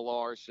 having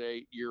Millar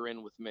say, you're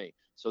in with me.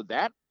 So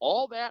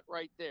all that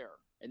right there.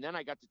 And then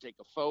I got to take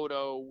a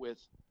photo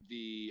with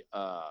the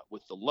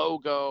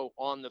logo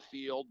on the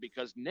field,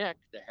 because Nick,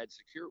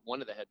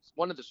 one of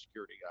the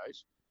security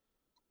guys,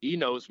 he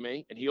knows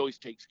me and he always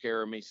takes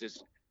care of me. He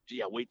says,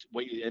 yeah, wait,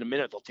 in a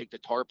minute, they'll take the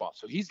tarp off.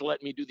 So he's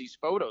letting me do these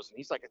photos, and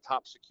he's like a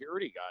top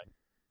security guy,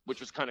 which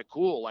was kind of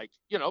cool. Like,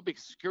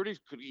 because security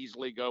could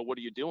easily go, what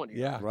are you doing here?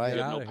 Yeah, right.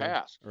 You have no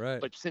pass. Right.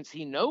 But since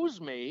he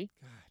knows me,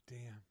 God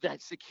damn,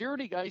 that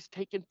security guy's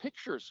taking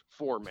pictures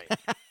for me.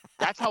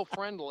 That's how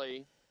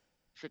friendly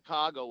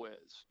Chicago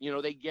is.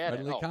 They get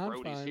friendly it.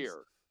 Brody's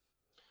here.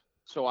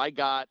 So I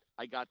got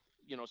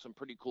some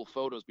pretty cool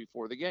photos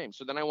before the game.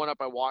 So then I went up,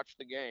 I watched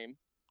the game.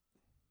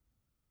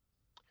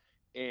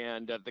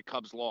 And the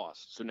Cubs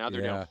lost, so now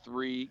they're down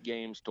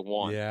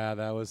 3-1. Yeah,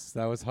 that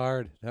was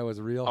hard. That was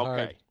real hard.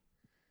 Okay,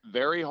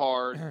 very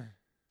hard.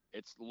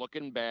 It's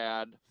looking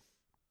bad.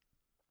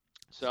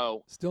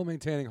 So still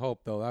maintaining hope,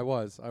 though.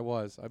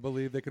 I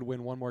believe they could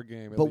win one more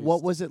game. But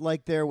what was it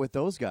like there with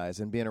those guys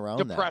and being around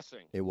depressing.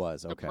 That? It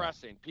was okay.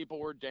 Depressing. People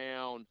were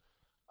down.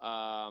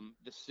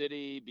 The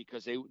city,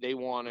 because they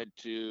wanted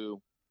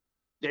to.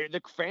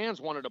 The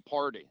fans wanted to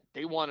party.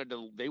 They wanted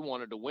to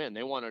win.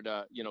 They wanted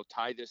to,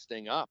 tie this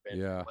thing up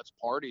and let's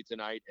party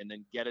tonight and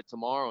then get it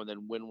tomorrow and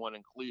then win one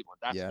in Cleveland.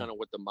 That's kind of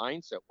what the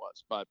mindset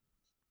was. But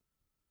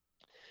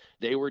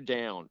they were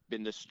down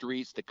in the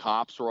streets. The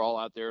cops were all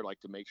out there, like,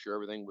 to make sure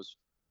everything was,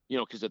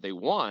 because if they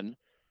won,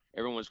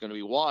 everyone was going to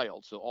be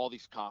wild. So all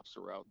these cops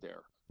were out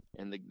there,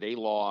 and they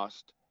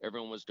lost.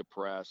 Everyone was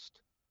depressed.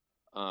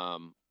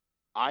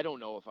 I don't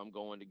know if I'm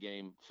going to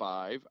game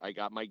 5. I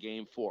got my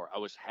game 4. I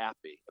was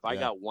happy. If I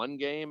got one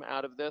game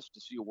out of this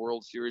to see a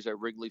World Series at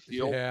Wrigley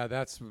Field,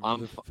 that's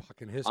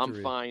fucking history.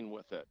 I'm fine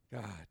with it.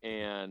 God.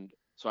 And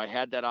so I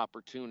had that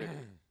opportunity.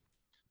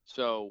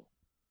 So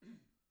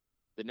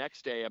the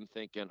next day I'm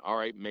thinking, all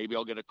right, maybe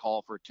I'll get a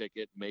call for a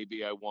ticket.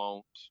 Maybe I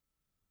won't.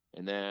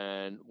 And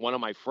then one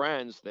of my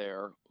friends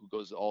there who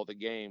goes to all the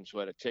games, who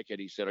had a ticket,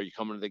 he said, are you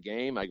coming to the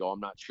game? I go,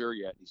 I'm not sure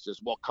yet. He says,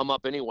 well, come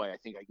up anyway. I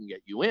think I can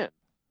get you in.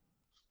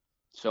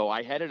 So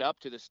I headed up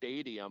to the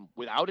stadium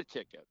without a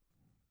ticket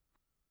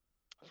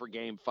for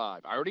game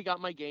 5. I already got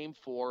my game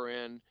 4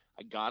 in.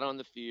 I got on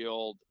the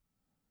field.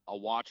 I'll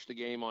watch the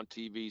game on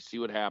TV, see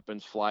what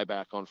happens, fly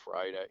back on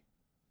Friday.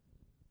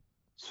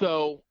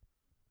 So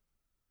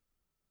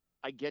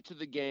I get to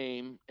the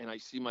game and I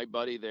see my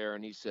buddy there,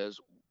 and he says,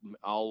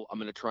 I'm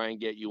going to try and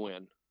get you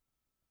in.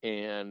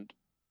 And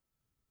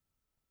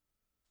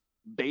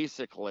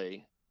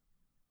basically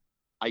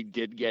I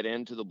did get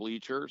into the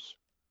bleachers.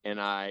 And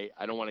I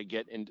don't want to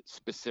get into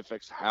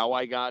specifics how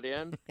I got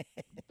in,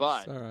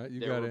 but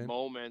there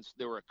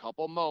were a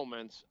couple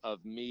moments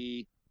of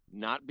me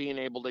not being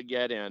able to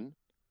get in,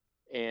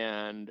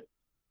 and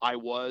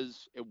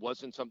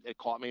it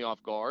caught me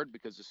off guard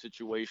because the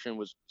situation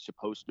was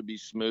supposed to be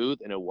smooth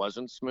and it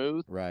wasn't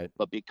smooth. Right.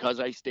 But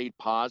because I stayed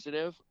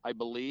positive, I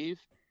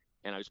believe,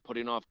 and I was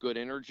putting off good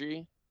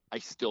energy, I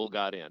still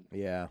got in.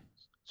 Yeah.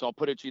 So I'll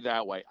put it to you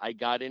that way. I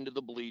got into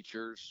the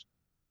bleachers.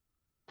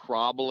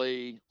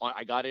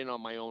 I got in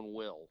on my own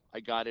will.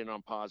 I got in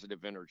on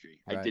positive energy.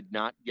 Right. I did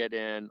not get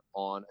in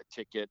on a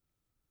ticket.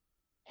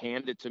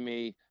 Hand it to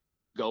me,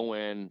 go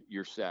in,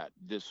 you're set.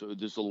 There's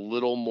a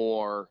little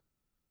more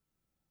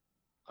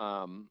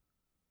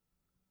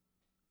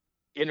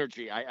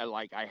energy.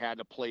 I had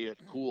to play it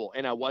cool,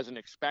 and I wasn't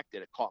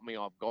expected. It caught me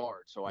off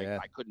guard, so I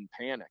couldn't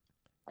panic.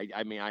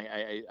 I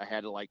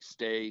had to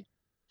stay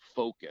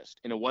focused,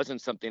 and it wasn't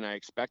something I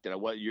expected.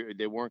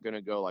 They weren't going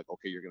to go like,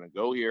 okay, you're going to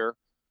go here.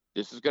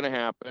 This is going to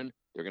happen.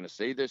 They're going to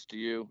say this to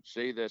you,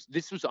 say this.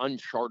 This was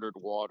uncharted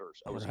waters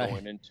I was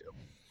going into.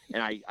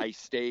 And I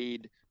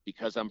stayed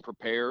because I'm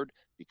prepared,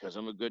 because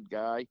I'm a good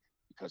guy,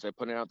 because I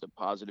put out the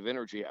positive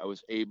energy. I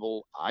was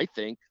able, I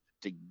think,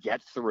 to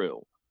get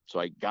through. So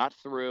I got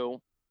through,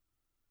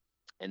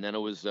 and then it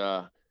was,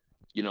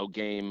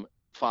 game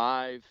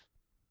 5.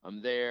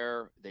 I'm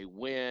there. They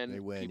win.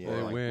 People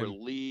are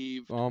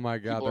relieved. Oh, my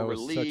God. People that was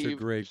relieved. Such a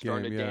great game.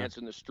 Starting to dance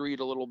in the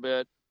street a little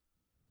bit.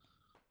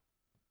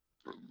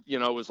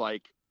 It was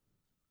like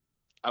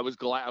I was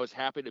glad. I was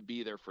happy to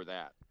be there for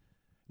that.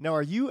 Now,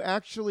 are you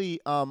actually,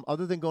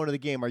 other than going to the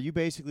game, are you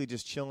basically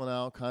just chilling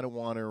out, kind of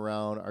wandering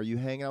around? Are you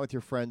hanging out with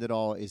your friend at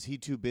all? Is he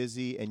too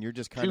busy, and you're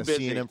just kind of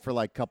seeing him for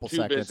like a couple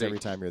seconds every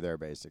time you're there,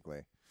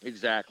 basically?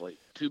 Exactly.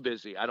 Too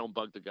busy. I don't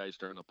bug the guys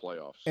during the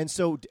playoffs.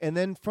 And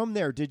then from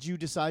there, did you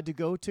decide to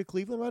go to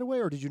Cleveland right away,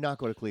 or did you not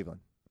go to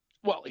Cleveland?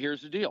 Well,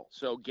 here's the deal.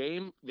 So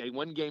they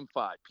won game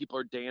 5. People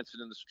are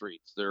dancing in the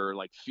streets. They're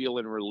like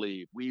feeling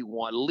relieved.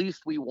 At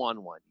least we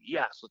won one.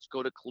 Yes, let's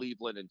go to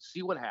Cleveland and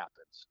see what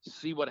happens.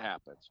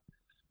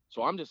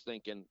 So I'm just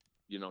thinking,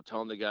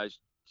 telling the guys,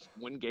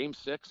 win game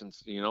 6 and,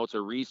 it's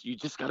a reset. You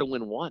just got to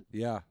win one.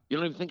 Yeah. You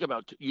don't even think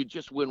about you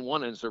just win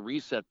one and it's a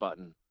reset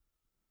button.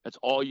 That's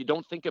all. You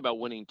don't think about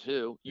winning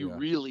 2. You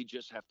really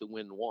just have to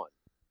win 1.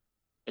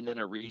 And then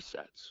it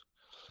resets.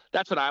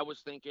 That's what I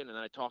was thinking. And then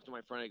I talked to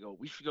my friend. I go,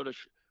 we should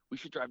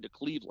drive to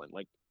Cleveland.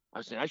 Like I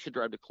was saying, I should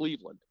drive to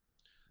Cleveland.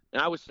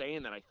 And I was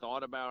saying that I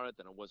thought about it,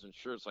 and I wasn't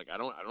sure. It's like, I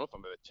don't know if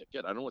I'm going to have a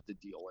ticket. I don't know what the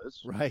deal is.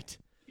 Right.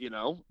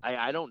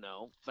 I don't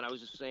know, but I was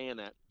just saying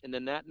that. And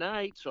then that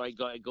night, so I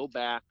go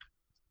back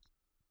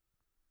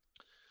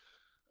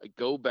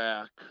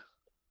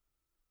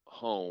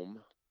home.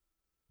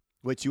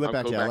 Which you went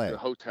back to LA? Back to the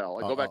hotel.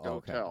 I go back to the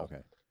hotel.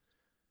 Okay.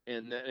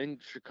 And then in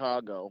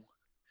Chicago,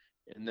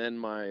 and then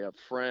my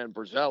friend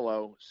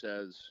Borzello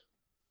says,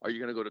 "Are you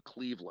going to go to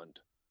Cleveland?"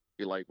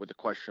 He with a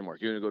question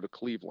mark. You're going to go to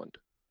Cleveland?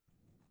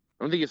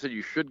 I don't think he said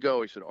you should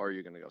go. He said, "Are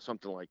you going to go?"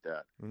 Something like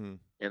that. Mm-hmm.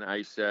 And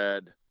I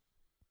said,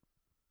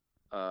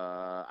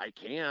 "I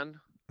can."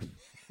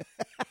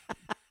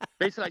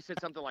 Basically, I said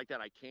something like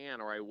that. I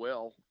can, or I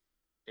will.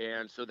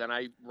 And so then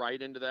I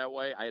write into that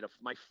way. I had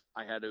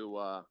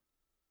to.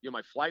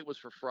 My flight was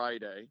for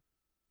Friday.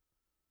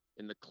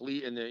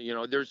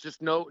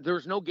 There's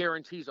no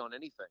guarantees on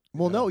anything.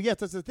 Well,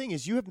 that's the thing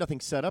is you have nothing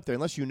set up there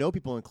unless you know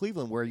people in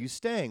Cleveland. Where are you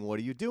staying? What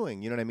are you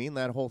doing? You know what I mean?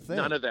 That whole thing.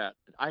 None of that.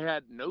 I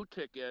had no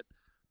ticket,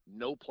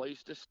 no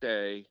place to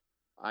stay.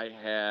 I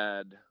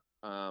had,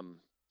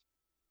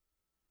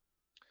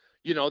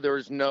 there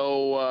was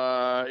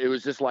no. It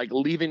was just like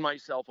leaving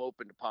myself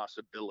open to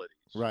possibilities.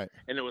 Right.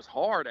 And it was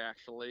hard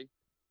actually,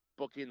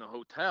 booking the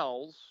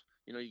hotels.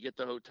 You get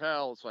the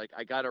hotel. It's like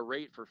I got a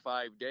rate for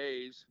 5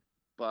 days,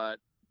 but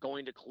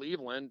going to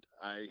Cleveland,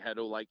 I had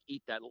to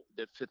eat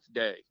the 5th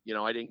day.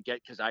 I didn't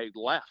get because I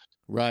left.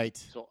 Right.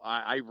 So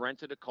I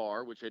rented a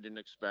car, which I didn't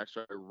expect.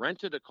 So I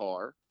rented a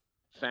car,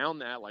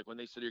 found that when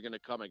they said you're going to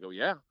come, I go,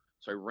 yeah.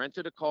 So I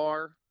rented a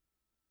car.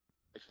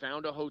 I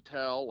found a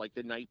hotel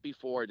the night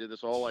before. I did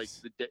this all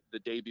the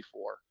day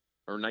before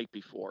or night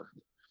before.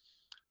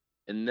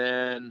 And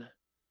then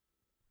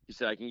he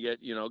said, I can get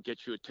you a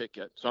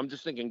ticket. So I'm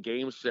just thinking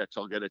game 6,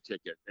 I'll get a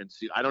ticket and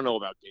see. I don't know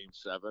about game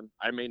 7.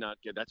 I may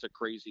not get, that's a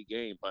crazy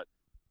game, but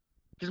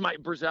because my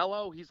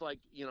Borzello, he's I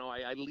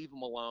leave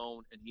him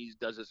alone and he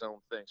does his own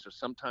thing. So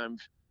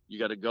sometimes you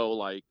got to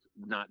go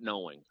not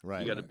knowing.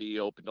 Right. You got to be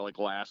open to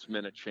last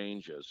minute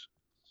changes.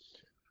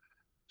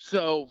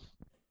 So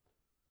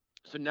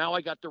now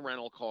I got the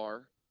rental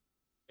car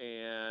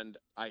and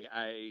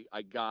I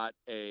got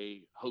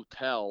a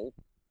hotel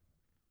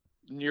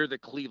near the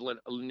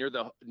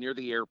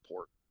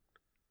airport.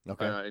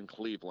 Okay. In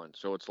Cleveland.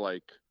 So it's 20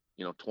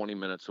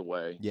 minutes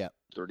away. Yeah.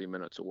 30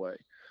 minutes away.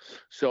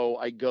 So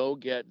I go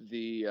get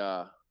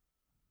so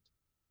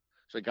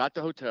I got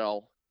the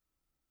hotel.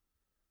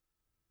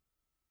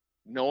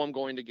 Know I'm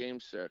going to game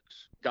 6.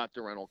 Got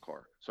the rental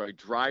car. So I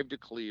drive to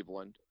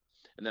Cleveland.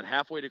 And then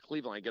halfway to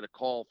Cleveland, I get a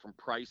call from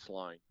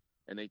Priceline.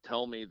 And they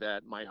tell me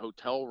that my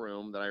hotel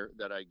room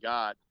that I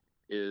got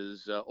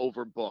is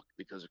overbooked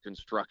because of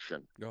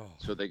construction. Oh.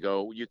 So they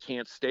go, you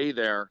can't stay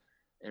there,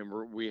 and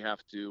we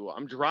have to.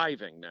 I'm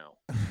driving now,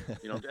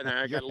 and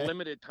I got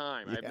limited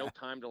time. I have no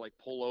time to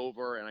pull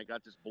over, and I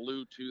got this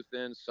Bluetooth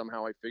in.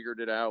 Somehow I figured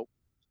it out.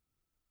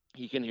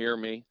 He can hear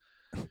me,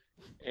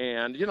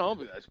 and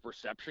as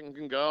perception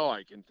can go,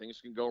 things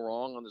can go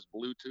wrong on this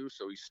Bluetooth.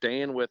 So he's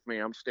staying with me.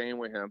 I'm staying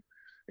with him.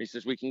 And he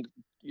says we can,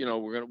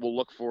 we'll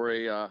look for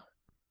a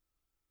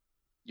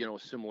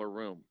similar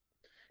room.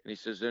 And he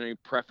says, any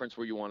preference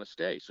where you want to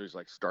stay? So he's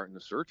starting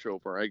the search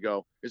over. I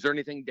go, is there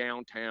anything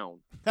downtown?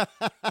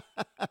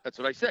 That's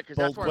what I said. Because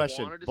that's where I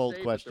wanted to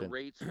stay. But the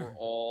rates were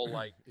all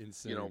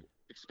insane.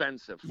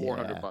 Expensive,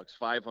 $400,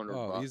 $500.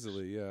 Oh,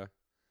 easily, yeah.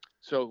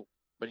 So,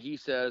 but he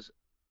says,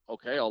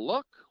 okay, I'll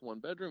look. 1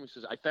 bedroom. He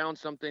says, I found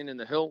something in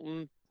the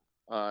Hilton.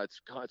 It's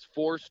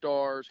 4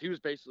 stars. He was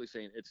basically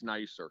saying, it's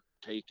nicer.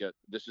 Take it.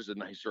 This is a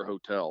nicer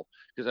hotel.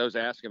 Because I was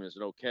asking him, is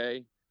it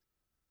okay?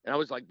 And I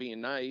was being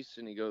nice.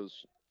 And he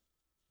goes,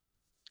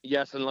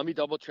 yes, and let me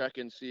double check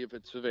and see if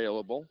it's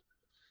available.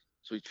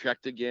 So he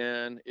checked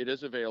again. It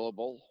is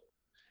available.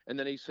 And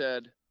then he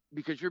said,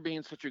 because you're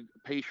being such a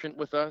patient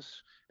with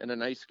us and a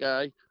nice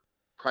guy,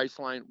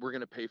 Priceline, we're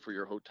going to pay for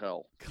your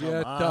hotel. Get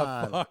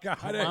the fuck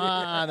out of here. Come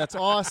on, that's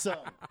awesome.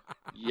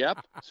 Yep.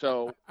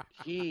 So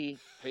he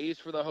pays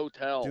for the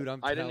hotel. Dude,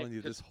 I'm telling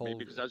you, this whole...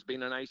 because I was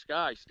being a nice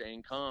guy,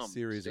 staying calm.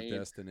 Series of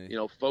destiny.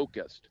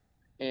 Focused.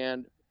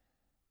 And...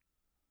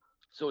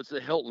 so it's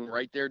the Hilton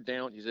right there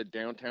He said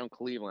downtown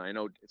Cleveland. I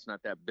know it's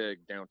not that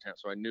big downtown,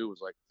 so I knew it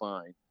was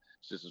fine.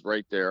 This is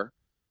right there.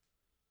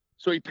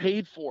 So he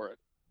paid for it.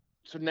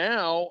 So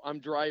now I'm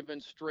driving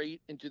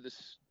straight into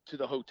to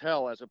the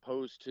hotel as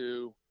opposed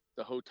to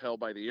the hotel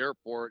by the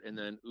airport and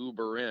then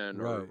Uber in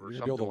right. or You're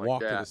something able to like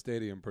walk that. to the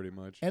stadium pretty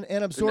much. And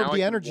absorb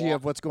the energy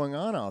of what's going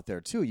on out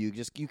there too.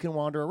 You can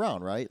wander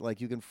around, right?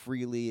 You can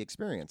freely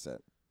experience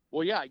it.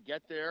 Well, yeah, I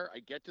get there. I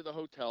get to the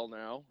hotel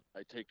now.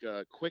 I take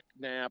a quick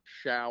nap,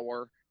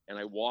 shower, and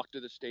I walk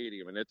to the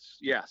stadium. And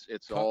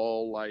it's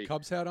all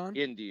Cubs hat on?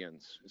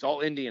 Indians. It's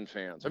all Indian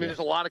fans. I mean, there's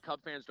a lot of Cub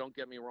fans, don't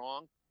get me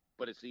wrong,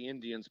 but it's the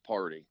Indians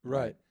party.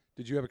 Right.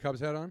 Did you have a Cubs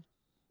hat on?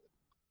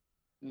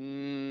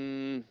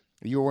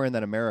 You were wearing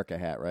that America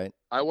hat, right?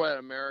 I wore an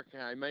America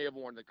hat. I may have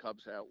worn the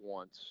Cubs hat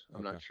once.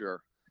 I'm not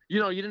sure.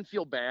 You didn't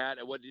feel bad.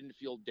 It didn't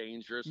feel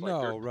dangerous.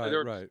 No,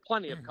 there right.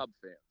 Plenty of Cub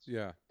fans.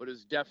 Yeah. But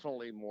it's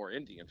definitely more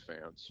Indian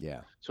fans.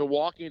 Yeah. So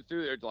walking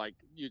through there,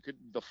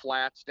 the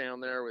flats down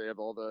there, we have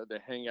all the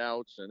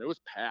hangouts, and it was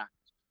packed.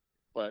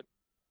 But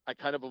I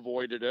kind of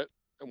avoided it.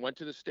 went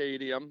to the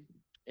stadium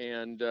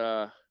and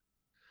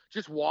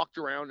just walked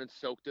around and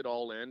soaked it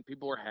all in.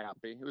 People were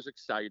happy. It was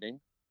exciting.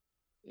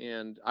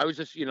 And I was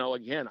just,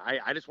 again,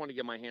 I just want to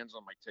get my hands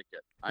on my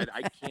ticket.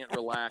 I can't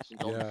relax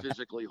until I'm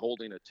physically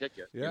holding a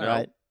ticket.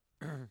 Right.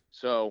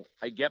 So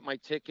I get my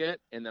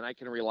ticket, and then I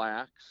can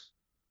relax.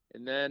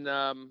 And then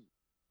I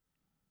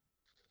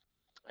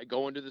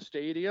go into the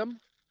stadium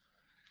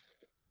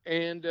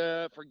and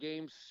for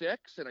Game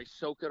 6, and I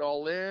soak it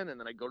all in, and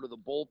then I go to the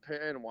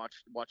bullpen and watch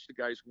the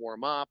guys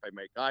warm up. I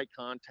make eye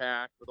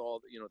contact with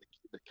all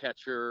the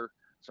catcher,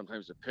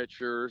 sometimes the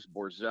pitchers,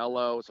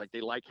 Borzello. It's like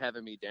they like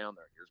having me down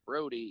there. Here's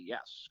Brody.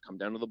 Yes, come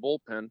down to the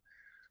bullpen.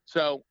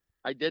 So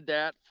I did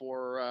that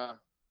for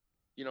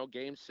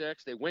Game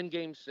 6. They win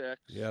Game 6.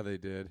 Yeah, they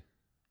did.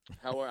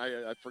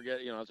 I forget.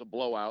 It's a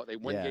blowout. They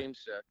win Game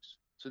 6.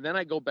 So then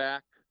I go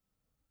back.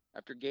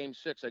 After Game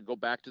 6, I go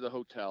back to the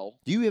hotel.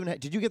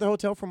 Did you get the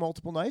hotel for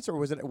multiple nights, or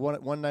was it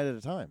one night at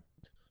a time?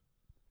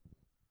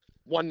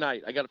 One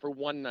night. I got it for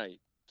one night.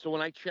 So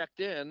when I checked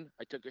in,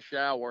 I took a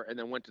shower and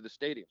then went to the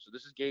stadium. So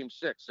this is Game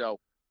 6.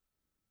 So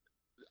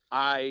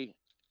I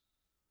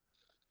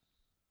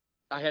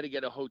had to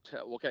get a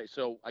hotel. Okay,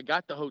 so I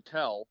got the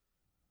hotel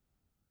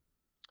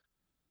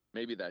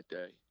maybe that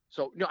day.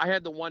 So I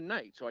had the one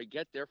night. So I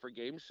get there for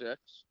Game 6,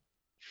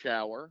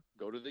 shower,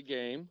 go to the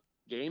game.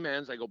 Game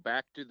ends. I go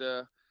back to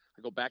the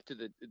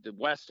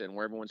West End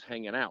where everyone's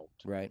hanging out.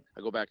 Right.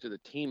 I go back to the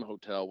team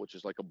hotel, which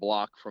is like a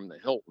block from the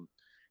Hilton.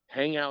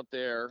 Hang out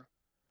there,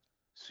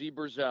 see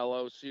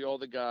Borzello, see all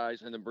the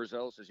guys, and then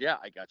Borzello says, "Yeah,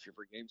 I got you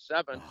for Game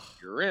 7.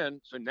 You're in."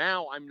 So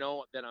now I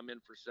know that I'm in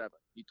for 7.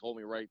 He told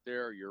me right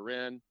there, "You're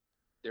in."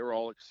 They were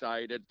all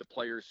excited. The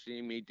players see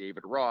me.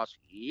 David Ross,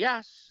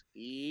 yes.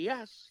 He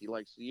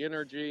likes the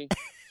energy.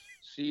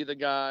 See the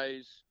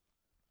guys.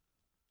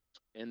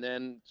 And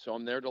then, so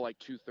I'm there till like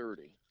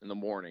 2:30 in the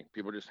morning.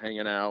 People just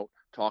hanging out,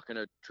 talking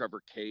to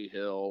Trevor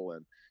Cahill.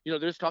 And, they're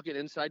just talking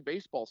inside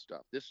baseball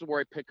stuff. This is where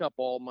I pick up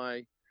all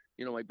my,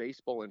 my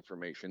baseball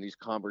information, these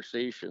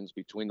conversations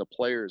between the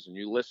players, and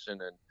you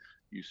listen and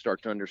you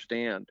start to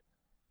understand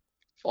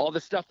all the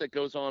stuff that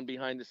goes on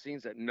behind the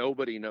scenes that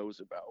nobody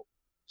knows about.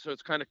 So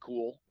it's kind of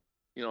cool,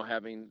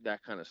 having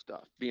that kind of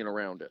stuff, being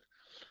around it.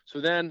 So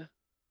then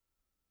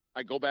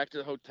I go back to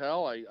the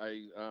hotel.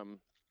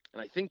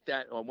 And I think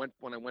that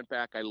when I went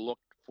back, I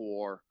looked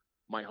for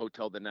my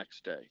hotel the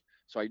next day.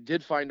 So I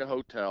did find a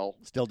hotel.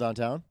 Still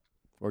downtown?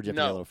 Or did you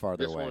have to get a little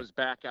farther away? This one was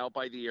back out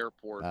by the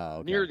airport,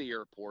 okay. Near the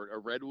airport, a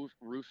red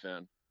roof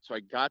inn. So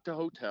I got the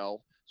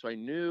hotel. So I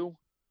knew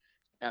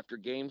after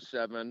Game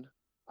 7,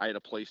 I had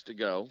a place to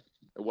go.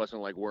 It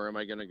wasn't like, where am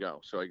I going to go?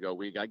 So I go,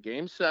 we got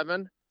Game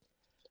 7.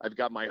 I've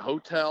got my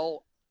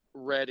hotel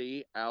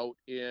ready out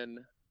in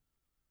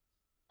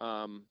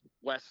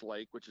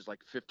Westlake, which is like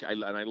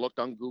 15, and I looked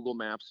on Google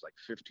Maps, like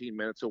 15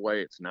 minutes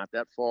away. It's not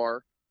that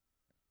far.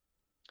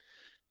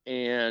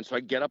 And so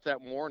I get up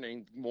that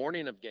morning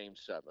of Game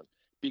 7.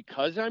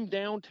 Because I'm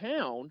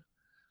downtown,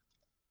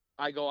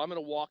 I go, I'm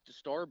going to walk to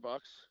Starbucks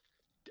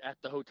at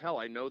the hotel.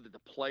 I know that the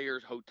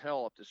Players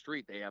Hotel up the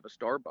street, they have a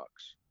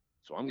Starbucks.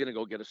 So I'm going to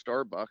go get a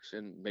Starbucks,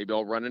 and maybe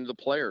I'll run into the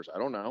Players. I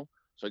don't know.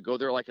 So I go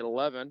there like at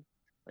 11.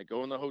 I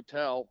go in the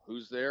hotel.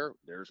 Who's there?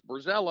 There's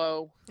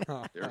Borzello.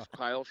 There's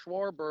Kyle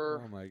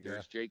Schwarber. Oh my God.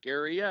 There's Jake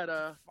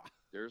Arrieta.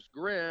 There's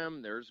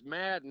Grimm. There's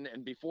Madden.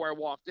 And before I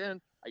walked in,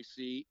 I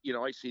see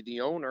the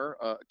owner,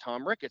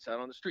 Tom Ricketts, out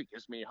on the street.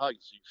 Gives me a hug.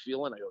 So you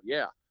feeling? I go,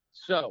 yeah.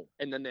 So,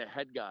 and then the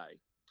head guy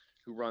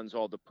who runs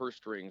all the purse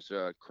strings,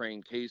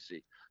 Crane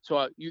Casey.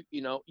 So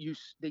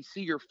they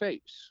see your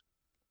face.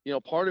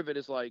 Part of it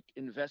is like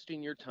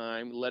investing your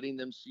time, letting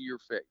them see your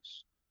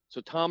face. So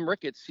Tom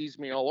Ricketts sees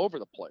me all over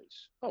the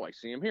place. Oh, I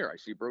see him here. I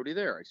see Brody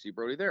there. I see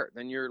Brody there.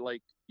 Then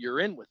you're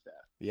in with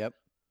that. Yep.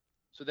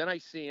 So then I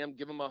see him,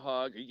 give him a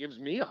hug. He gives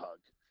me a hug.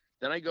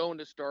 Then I go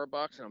into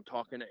Starbucks and I'm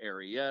talking to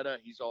Arrieta.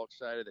 He's all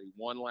excited that he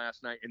won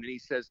last night. And then he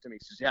says to me,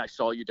 he says, "Yeah, I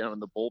saw you down in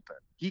the bullpen."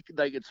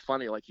 It's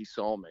funny, like he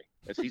saw me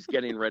as he's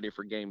getting ready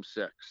for Game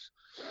 6.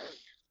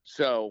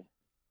 So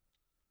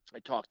I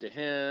talked to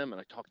him and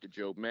I talked to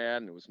Joe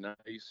Madden. It was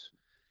nice.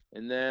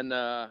 And then,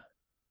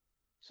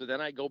 so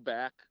then I go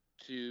back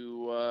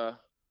to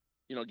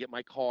get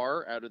my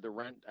car out of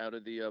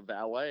the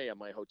valet at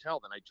my hotel.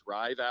 Then I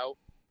drive out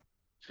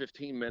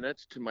 15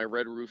 minutes to my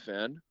Red Roof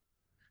Inn,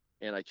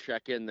 and I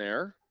check in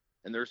there,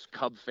 and there's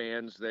Cub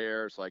fans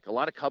there. It's like a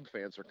lot of Cub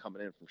fans are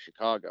coming in from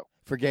Chicago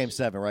for Game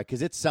 7, right?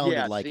 Because it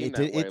sounded like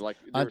it like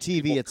on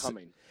TV. It's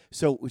coming.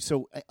 So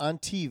on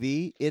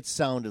TV, it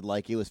sounded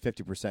like it was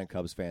 50%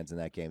 Cubs fans in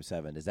that Game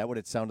 7. Is that what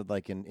it sounded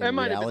like in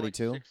reality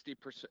too?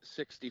 60%,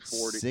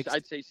 60-40.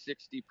 I'd say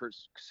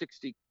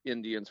 60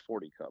 Indians,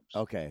 40 Cubs.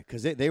 Okay,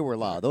 because they were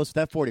loud.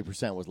 That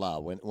 40% was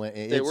loud. When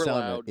they were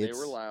loud. They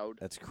were loud.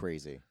 That's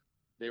crazy.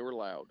 They were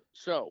loud.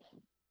 So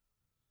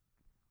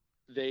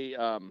they,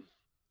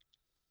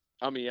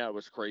 it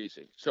was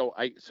crazy. So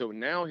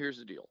now here's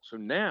the deal. So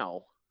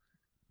now.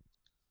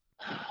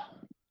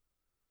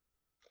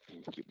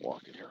 Keep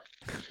walking here.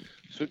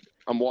 So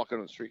I'm walking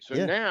on the street. So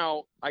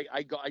now I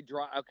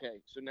drive. Okay.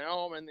 So now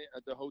I'm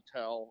at the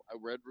hotel, a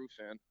Red Roof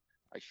Inn.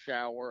 I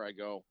shower, I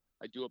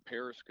do a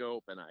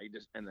Periscope, and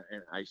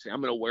I say,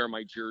 I'm going to wear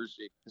my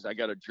jersey because I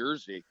got a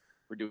jersey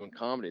for doing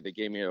comedy. They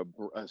gave me a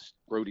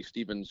Brody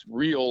Stevens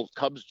real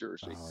Cubs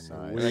jersey. Oh, nice.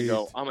 And I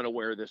go, I'm going to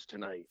wear this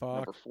tonight,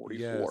 number 44.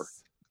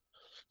 Yes.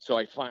 So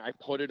I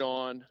put it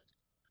on.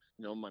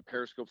 My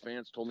Periscope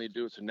fans told me to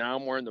do it. So now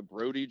I'm wearing the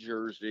Brody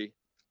jersey,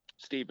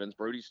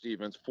 Brody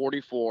Stevens,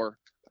 44.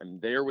 I'm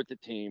there with the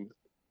team.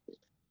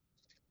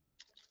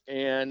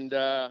 And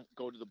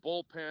go to the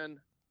bullpen,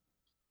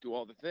 do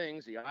all the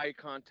things, the eye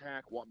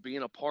contact,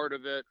 being a part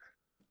of it.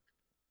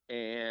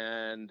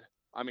 And,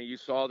 you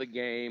saw the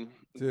game.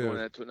 Dude,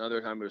 going to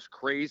another time. It was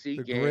crazy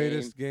the game.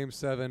 Greatest Game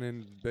 7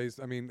 in base.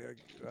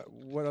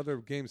 What other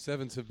Game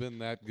 7s have been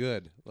that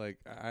good?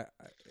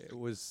 It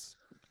was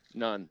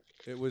none.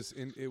 It was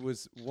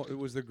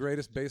the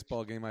greatest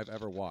baseball game I've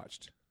ever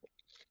watched.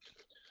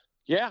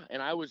 Yeah,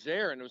 and I was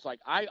there, and it was like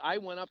I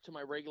went up to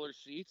my regular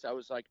seats. I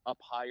was like up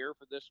higher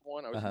for this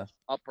one. I was in the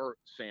upper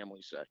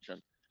family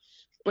section.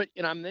 But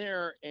I'm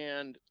there,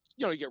 and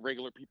you get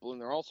regular people in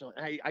there also.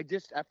 And I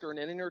just, after an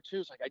inning or two,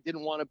 it's like I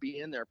didn't want to be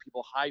in there.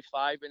 People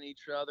high-fiving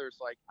each other. It's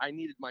like I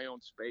needed my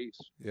own space.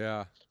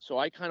 Yeah. So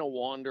I kind of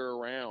wander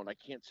around. I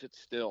can't sit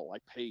still. I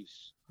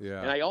pace.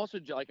 Yeah. And I also,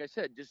 like I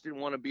said, just didn't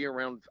want to be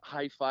around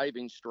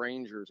high-fiving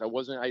strangers. I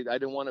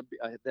didn't want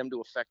them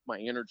to affect my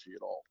energy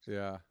at all.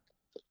 Yeah.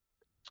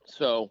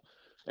 So,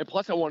 and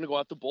plus I wanted to go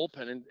out the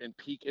bullpen and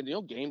peek. And,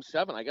 Game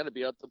 7, I got to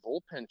be out the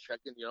bullpen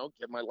checking,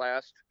 get my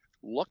last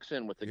looks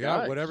in with the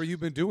guys. Yeah, whatever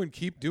you've been doing,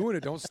 keep doing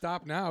it. Don't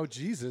stop now.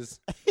 Jesus.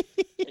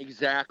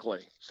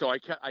 Exactly. So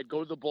I'd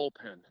go to the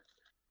bullpen.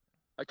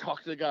 I'd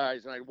talk to the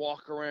guys, and I'd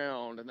walk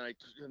around, and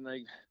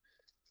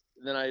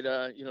then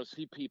I'd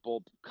see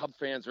people. Cub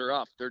fans are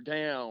up, they're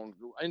down.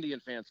 Indian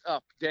fans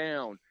up,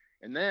 down.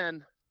 And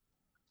then,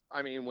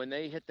 when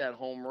they hit that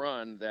home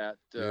run, that's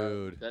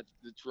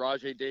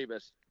Rajai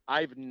Davis,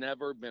 I've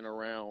never been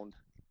around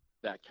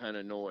that kind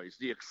of noise.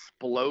 The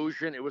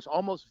explosion, it was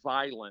almost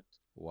violent.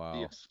 Wow.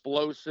 The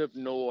explosive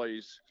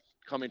noise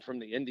coming from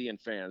the Indian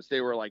fans.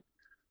 They were like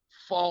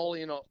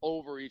falling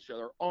over each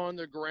other on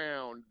the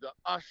ground. The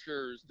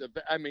ushers,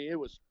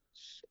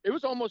 it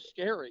was almost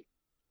scary.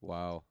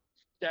 Wow.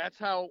 That's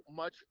how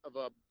much of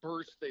a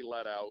burst they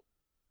let out.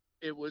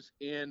 It was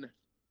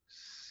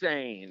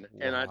insane.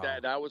 Wow.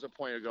 And that was a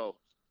point to go,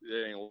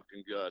 it ain't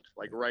looking good.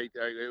 Like right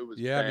there, it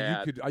was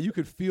bad. You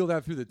could feel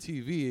that through the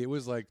TV. It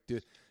was like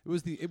it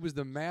was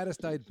the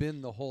maddest I'd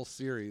been the whole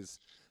series.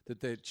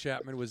 That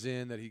Chapman was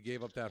in, that he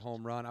gave up that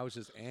home run. I was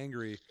just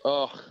angry.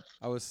 Oh,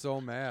 I was so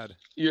mad.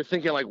 You're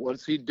thinking like,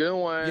 what's he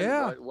doing?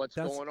 Yeah, what's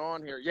going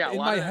on here? Yeah. In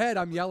my head,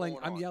 I'm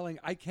yelling.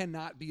 I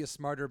cannot be a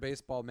smarter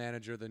baseball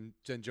manager than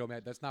Joe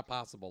Maddon. That's not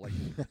possible. Like,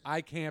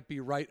 I can't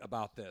be right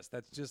about this.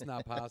 That's just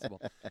not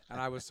possible.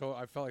 And I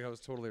felt like I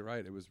was totally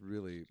right. It was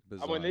really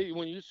bizarre.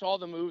 When you saw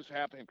the moves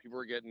happening, people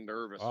were getting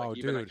nervous. Oh,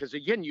 dude. Because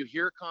again, you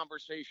hear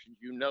conversations,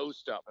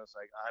 stuff. And it's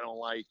like, I don't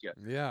like it.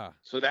 Yeah.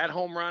 So that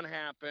home run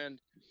happened.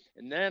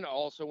 And then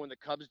also when the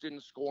Cubs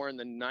didn't score in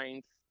the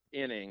 9th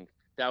inning,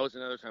 that was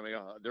another time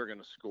they're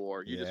going to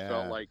score. You just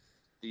felt like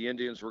the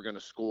Indians were going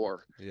to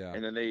score. Yeah.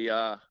 And then they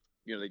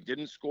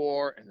didn't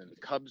score, and then the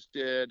Cubs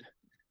did,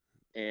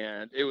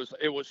 and it was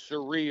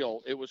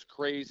surreal. It was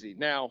crazy.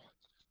 Now,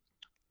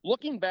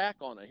 looking back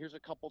on it, here's a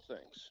couple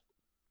things.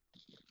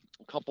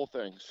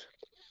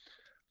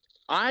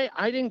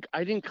 I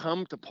didn't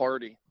come to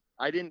party.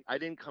 I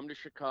didn't come to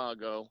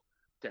Chicago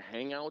to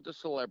hang out with the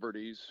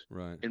celebrities,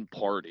 right, and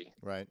party,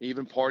 right,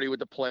 even party with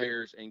the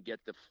players and get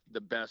the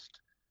best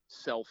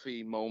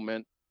selfie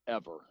moment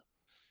ever.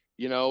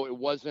 It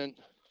wasn't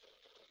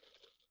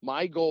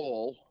my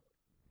goal.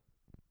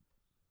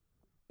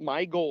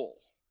 My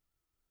goal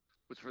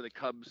was for the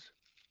Cubs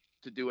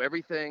to do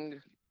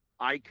everything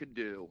I could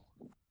do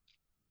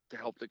to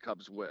help the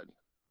Cubs win.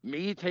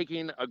 Me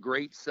taking a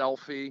great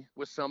selfie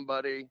with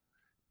somebody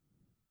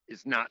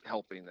is not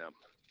helping them.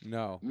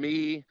 No.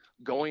 Me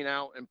going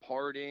out and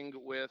partying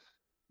with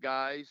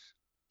guys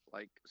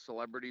like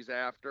celebrities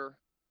after.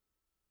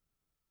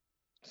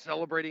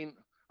 Celebrating.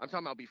 I'm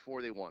talking about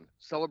before they won.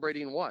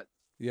 Celebrating what?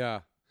 Yeah.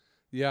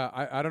 Yeah.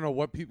 I don't know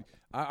what people.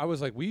 I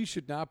was like, we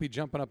should not be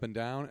jumping up and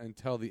down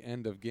until the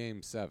end of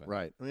Game 7.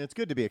 Right. It's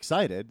good to be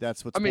excited.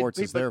 That's what sports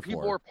is there for.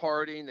 People were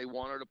partying. They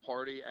wanted to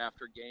party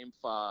after Game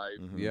 5.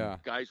 Mm-hmm. Yeah.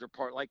 Guys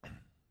are like,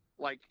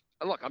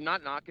 look, I'm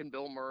not knocking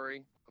Bill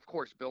Murray. Of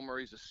course, Bill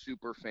Murray's a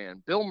super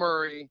fan. Bill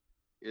Murray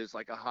is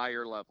like a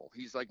higher level.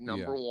 He's like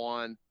number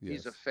one. Yes.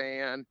 He's a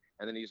fan,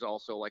 and then he's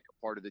also like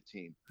a part of the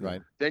team.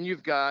 Right. Then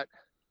you've got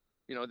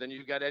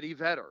Eddie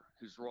Vedder,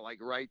 who's like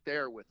right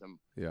there with him.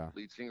 Yeah.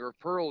 Lead singer of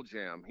Pearl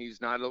Jam.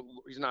 He's not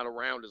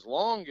around as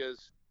long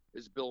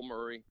as Bill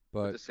Murray,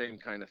 but the same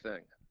kind of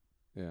thing.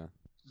 Yeah.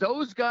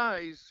 Those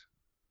guys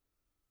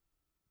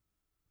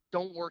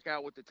don't work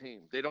out with the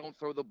team. They don't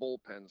throw the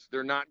bullpens.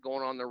 They're not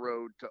going on the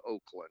road to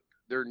Oakland.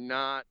 They're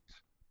not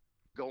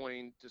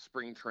going to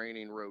spring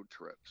training road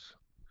trips.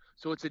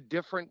 So it's a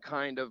different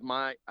kind of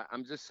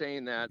I'm just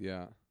saying that.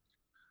 Yeah.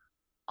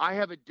 I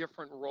have a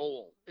different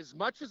role. As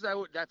much as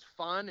that's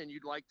fun and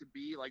you'd like to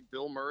be like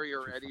Bill Murray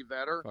or Eddie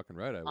Vedder, fucking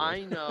right,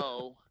 I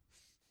know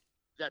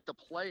that the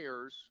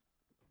players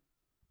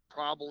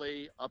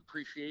probably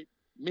appreciate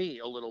me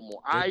a little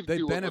more. They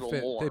do benefit, a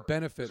little more. They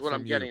benefit is what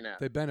from I'm you. getting at.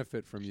 They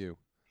benefit from you.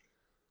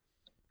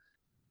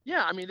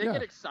 Yeah, I mean, they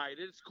get excited.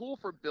 It's cool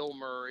for Bill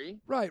Murray.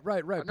 Right.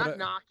 I'm not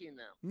knocking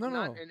them. No.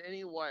 Not in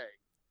any way.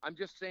 I'm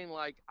just saying,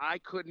 like, I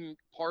couldn't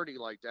party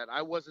like that.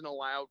 I wasn't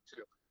allowed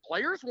to.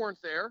 Players weren't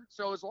there.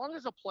 So as long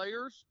as the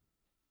players,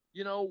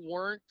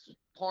 weren't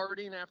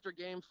partying after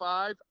Game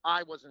 5,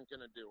 I wasn't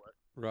going to do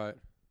it. Right.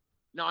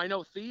 Now, I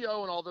know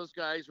Theo and all those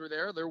guys were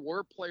there. There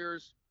were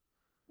players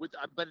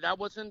but that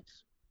wasn't,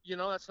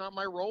 that's not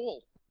my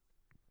role.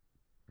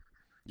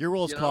 Your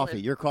role is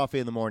coffee. You're coffee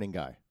in the morning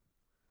guy.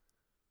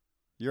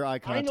 Your eye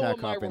contact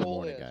coffee in the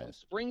morning guy.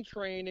 Spring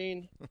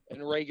training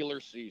and regular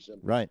season.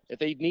 Right. If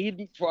they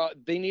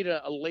need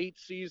a late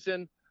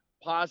season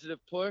positive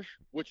push,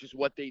 which is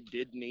what they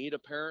did need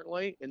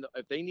apparently, and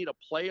if they need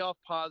a playoff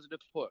positive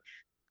push,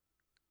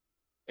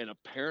 and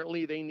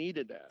apparently they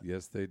needed that.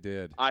 Yes, they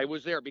did. I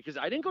was there because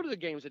I didn't go to the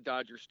games at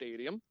Dodger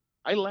Stadium.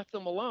 I left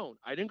them alone.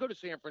 I didn't go to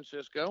San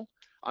Francisco.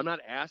 I'm not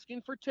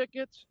asking for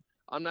tickets.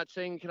 I'm not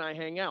saying, can I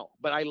hang out?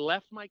 But I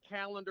left my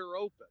calendar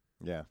open.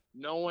 Yeah.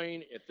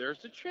 Knowing if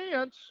there's a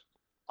chance,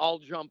 I'll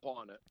jump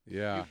on it.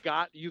 Yeah.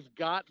 You've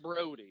got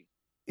Brody.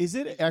 Is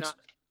it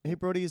Hey,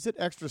 Brody, is it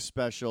extra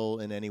special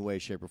in any way,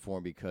 shape, or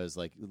form? Because,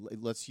 like,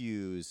 let's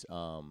use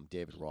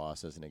David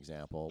Ross as an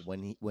example.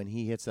 When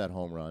he hits that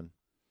home run,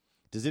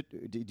 do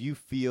you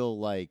feel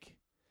like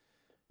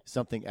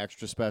something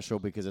extra special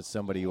because it's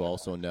somebody you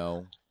also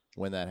know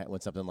when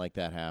something like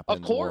that happens?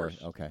 Of course.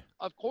 Okay.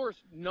 Of course,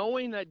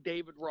 knowing that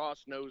David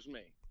Ross knows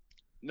me,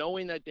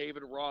 knowing that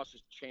David Ross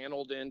is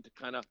channeled into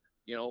kind of,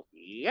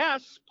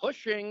 yes,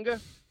 pushing,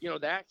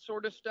 that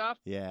sort of stuff.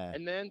 Yeah.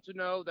 And then to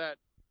know that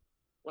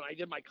when I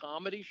did my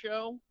comedy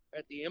show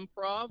at the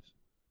Improv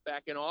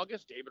back in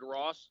August, David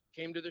Ross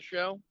came to the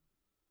show.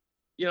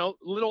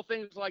 Little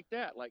things like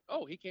that. Like,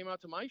 oh, he came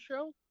out to my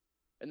show?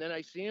 And then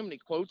I see him and he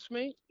quotes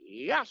me.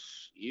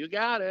 Yes, you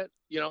got it.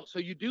 So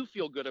you do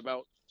feel good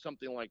about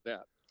something like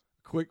that.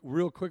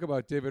 Real quick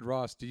about David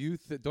Ross.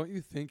 Don't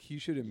you think he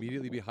should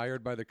immediately be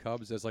hired by the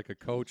Cubs as like a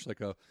coach,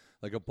 like a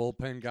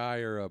bullpen guy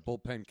or a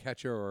bullpen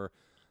catcher or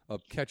a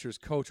catcher's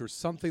coach or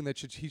something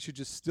he should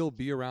just still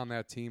be around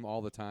that team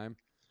all the time?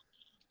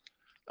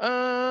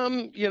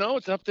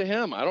 It's up to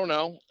him. I don't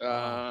know.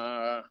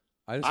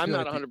 I'm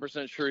not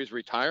 100% sure he's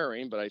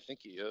retiring, but I think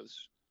he is.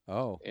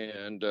 Oh.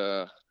 And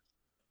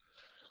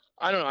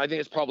I don't know. I think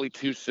it's probably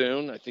too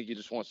soon. I think he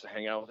just wants to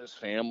hang out with his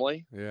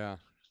family. Yeah.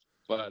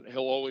 But he'll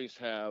always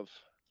have,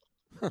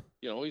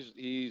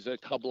 he's a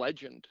Cub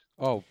legend.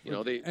 Oh,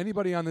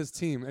 anybody on this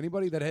team,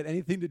 anybody that had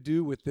anything to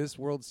do with this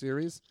World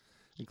Series,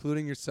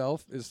 including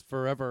yourself, is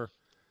forever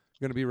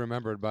going to be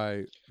remembered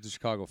by the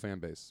Chicago fan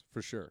base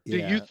for sure.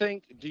 Yeah.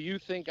 Do you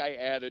think I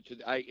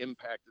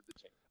impacted the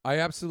team? I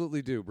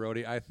absolutely do,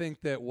 Brody. I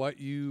think that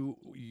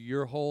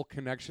your whole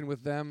connection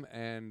with them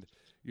and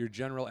your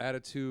general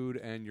attitude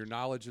and your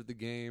knowledge of the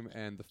game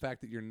and the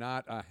fact that you're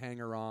not a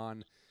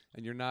hanger-on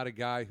and you're not a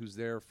guy who's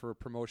there for a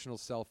promotional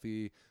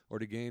selfie or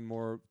to gain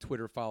more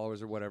Twitter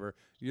followers or whatever.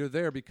 You're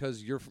there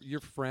because your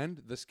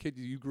friend, this kid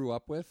you grew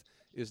up with,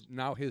 is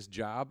now his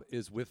job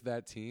is with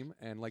that team.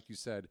 And like you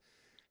said,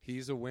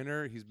 he's a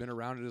winner. He's been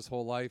around it his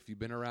whole life. You've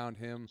been around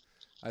him.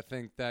 I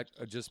think that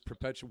just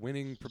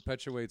winning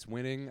perpetuates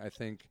winning. I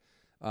think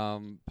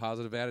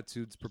positive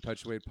attitudes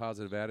perpetuate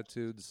positive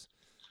attitudes.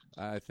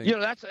 I think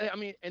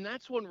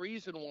that's one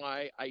reason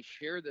why I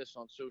share this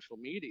on social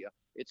media.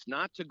 It's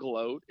not to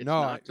gloat. It's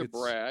not to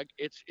brag.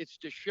 It's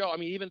to show. I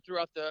mean, even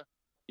throughout the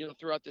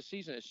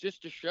season, it's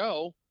just to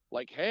show,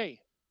 like, hey,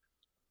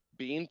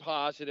 being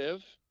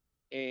positive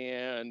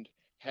and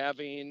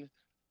having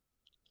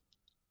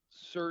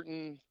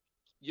certain,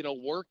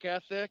 work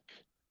ethic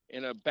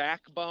and a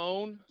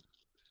backbone.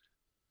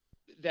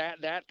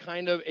 That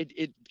kind of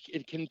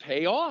it can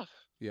pay off.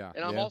 Yeah.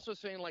 And I'm also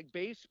saying, like,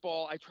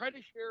 baseball. I try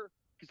to share.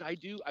 Because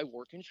I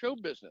work in show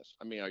business.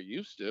 I mean, I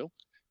used to.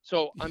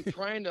 So I'm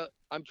trying to,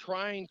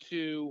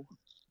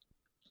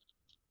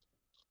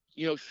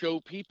 show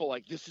people,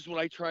 like, this is what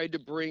I tried to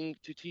bring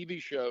to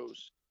TV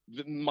shows.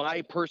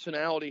 My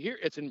personality here,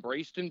 it's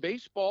embraced in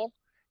baseball,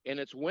 and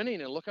it's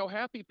winning, and look how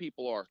happy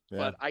people are. Yeah.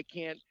 But I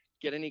can't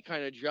get any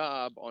kind of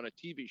job on a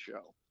TV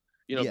show,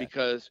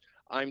 because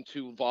I'm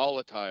too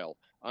volatile.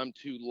 I'm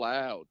too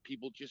loud.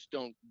 People just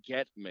don't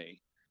get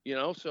me,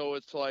 So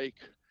it's like,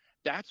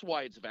 that's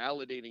why it's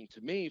validating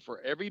to me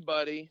for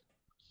everybody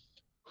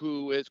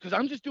who is, because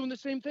I'm just doing the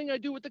same thing I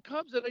do with the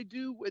Cubs that I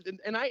do with,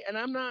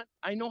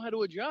 I know how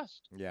to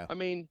adjust. Yeah. I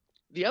mean,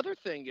 the other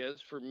thing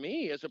is, for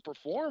me as a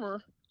performer,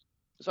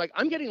 it's like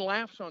I'm getting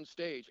laughs on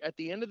stage. At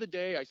the end of the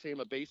day, I say I'm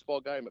a baseball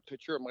guy, I'm a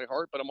pitcher in my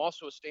heart, but I'm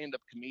also a stand-up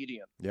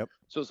comedian. Yep.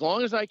 So as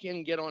long as I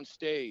can get on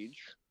stage,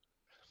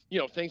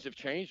 things have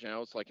changed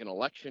now. It's like an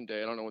election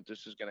day. I don't know what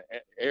this is going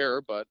to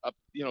air, but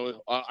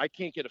I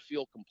can't get a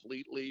feel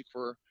completely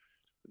for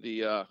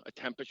a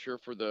temperature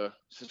for the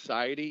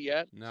society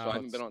yet. No, so I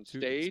haven't been on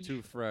stage. It's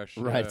too fresh.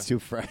 Right, Yeah. too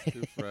fresh.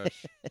 Too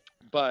fresh.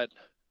 But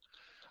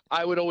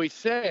I would always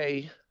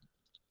say,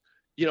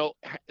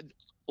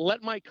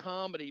 let my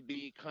comedy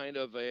be kind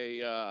of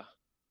a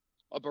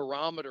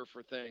barometer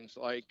for things.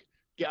 Like,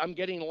 I'm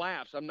getting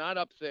laughs. I'm not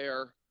up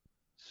there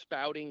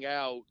spouting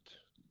out.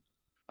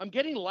 I'm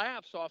getting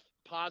laughs off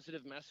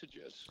positive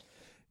messages.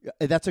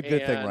 That's a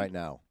good thing right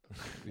now.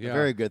 Yeah. A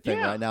very good thing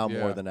right now, Yeah.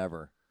 more than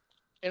ever.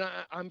 And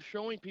I'm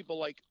showing people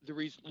like the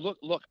reason.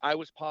 Look, I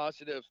was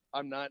positive.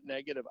 I'm not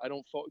negative. I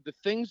don't. The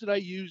things that I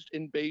used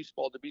in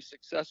baseball to be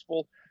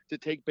successful, to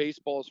take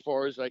baseball as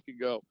far as I could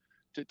go,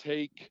 to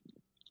take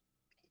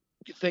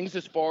things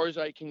as far as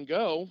I can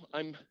go.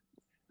 I'm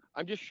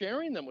just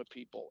sharing them with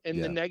people.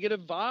 And the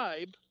negative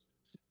vibe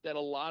that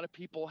a lot of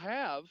people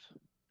have,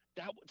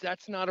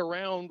 that's not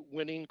around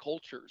winning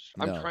cultures.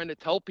 No. I'm trying to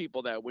tell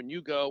people that when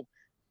you go,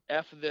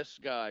 F this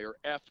guy, or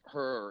F her,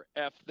 or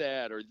F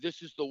that, or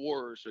this is the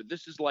worst, or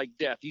this is like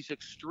death, these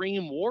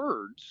extreme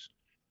words,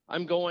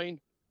 I'm going,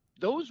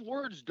 those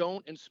words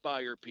don't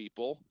inspire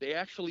people. They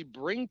actually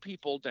bring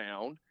people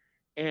down,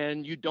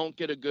 and you don't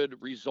get a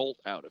good result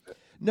out of it.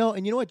 No,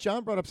 and you know what?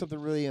 John brought up something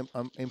really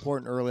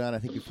important early on, I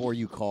think before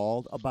you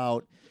called,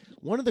 about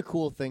one of the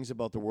cool things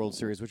about the World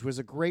Series, which was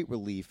a great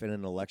relief in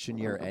an election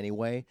year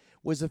anyway,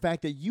 was the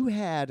fact that you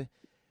had –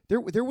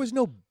 there was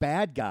no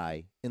bad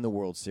guy in the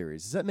World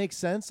Series. Does that make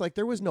sense? Like,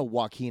 there was no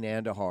Joaquin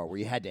Andújar where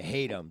you had to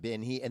hate him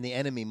and the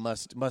enemy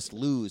must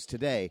lose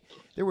today.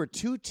 There were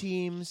two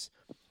teams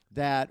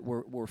that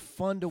were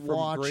fun to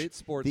watch. Great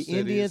sports the cities.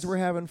 Indians were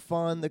having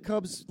fun. The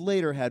Cubs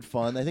later had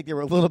fun. I think they were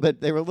a little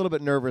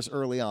bit nervous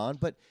early on,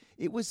 but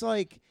it was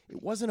like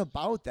it wasn't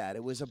about that.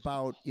 It was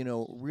about,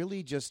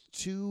 really just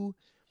two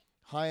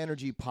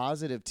high-energy,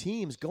 positive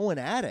teams going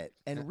at it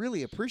and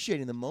really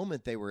appreciating the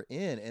moment they were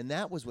in, and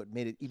that was what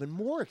made it even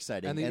more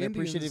exciting and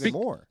appreciate it even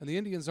more. And the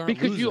Indians aren't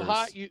because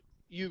losers.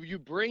 you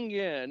bring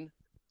in.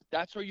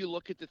 That's where you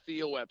look at the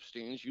Theo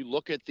Epsteins, you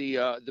look at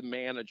the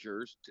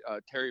managers,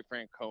 Terry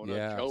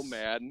Francona, Joe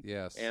Madden,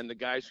 and the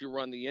guys who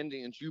run the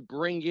Indians. You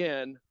bring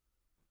in,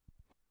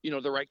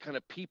 the right kind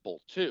of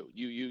people too.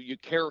 You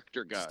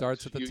character guys.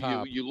 Starts at the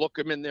top. You look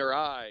them in their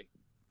eye.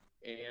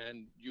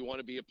 And you want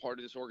to be a part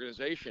of this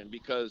organization,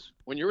 because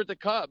when you're at the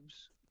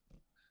Cubs,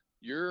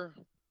 you're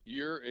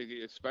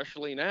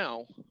especially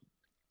now,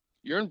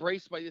 you're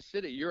embraced by the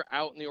city. You're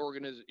out in the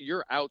organization.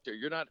 You're out there.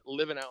 You're not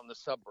living out in the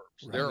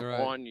suburbs. Right, They're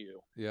on you.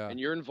 Yeah. And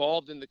you're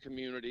involved in the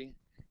community.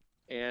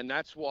 And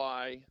that's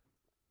why,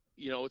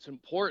 it's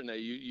important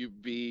that you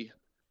be,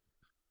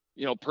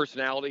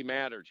 personality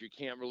matters. You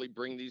can't really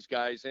bring these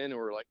guys in who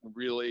are like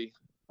really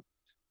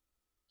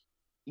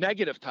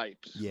negative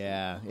types.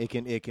 Yeah, it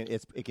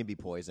can be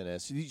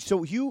poisonous.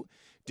 So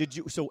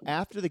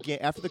after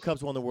the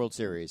Cubs won the World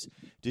Series,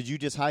 did you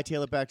just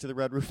hightail it back to the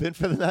Red Roof Inn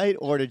for the night,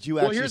 or did you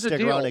actually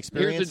stick around and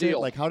experience it?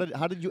 Like how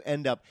did you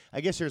end up? I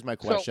guess here's my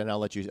question. I'll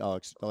let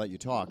you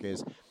talk.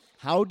 Is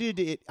how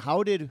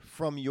did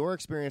from your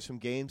experience from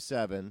Game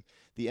 7,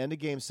 the end of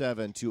Game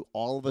 7, to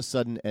all of a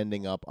sudden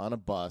ending up on a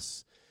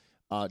bus?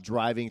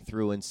 Driving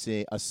through and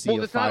seeing a sea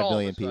of 5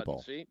 million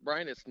people. See,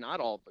 Brian, it's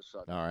not all of a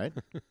sudden. All right.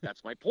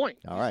 That's my point.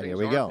 All right, here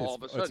we go. All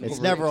of a sudden. It's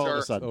never all of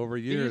a sudden. Over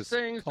years, these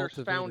things, there's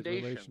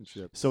foundations.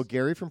 So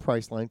Gary from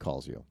Priceline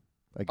calls you.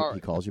 He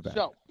calls you back.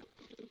 So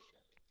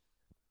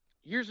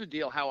here's the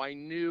deal, how I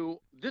knew.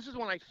 This is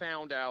when I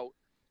found out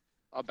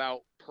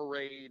about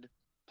parade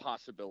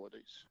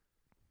possibilities.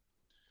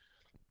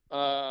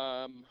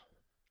 So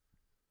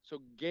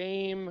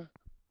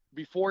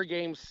before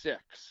Game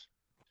 6.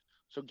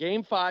 So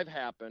Game 5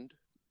 happened.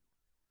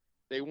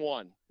 They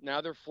won. Now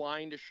they're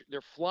flying to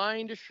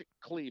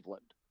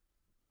Cleveland,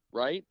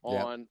 right?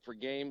 For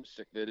Game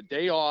 6. They had a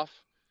day off.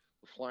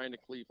 We're flying to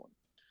Cleveland.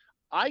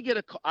 I get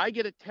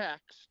a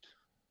text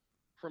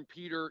from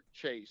Peter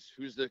Chase,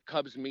 who's the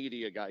Cubs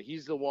media guy.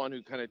 He's the one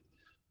who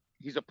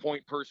he's a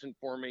point person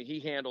for me.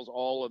 He handles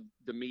all of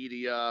the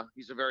media.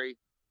 He's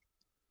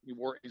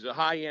a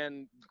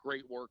high-end,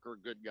 great worker,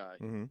 good guy.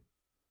 Mm-hmm.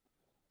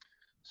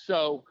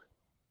 So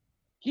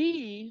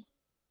he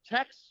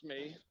texts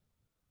me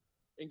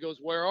and goes,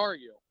 "Where are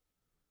you?"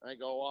 I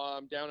go,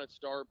 "I'm down at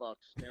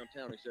Starbucks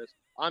downtown." He says,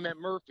 "I'm at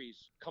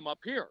Murphy's. Come up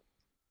here."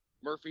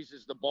 Murphy's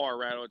is the bar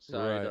right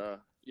outside,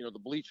 the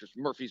bleachers,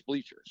 Murphy's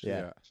bleachers.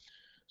 Yeah.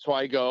 So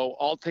I go,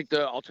 I'll take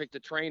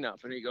the train up.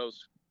 And he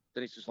goes,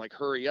 then he's just like,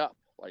 "Hurry up,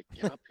 like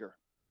get up here."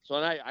 So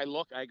then I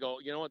look, I go,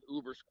 you know what?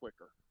 Uber's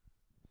quicker.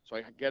 So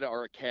I get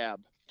a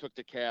cab, took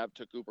the cab,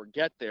 took Uber,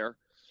 get there.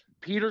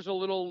 Peter's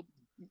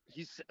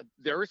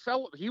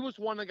he was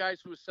one of the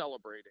guys who was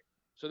celebrating.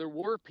 So there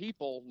were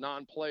people,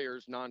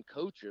 non-players,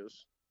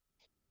 non-coaches,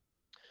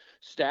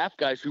 staff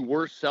guys who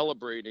were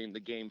celebrating the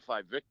Game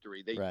 5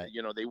 victory. They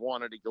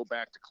wanted to go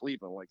back to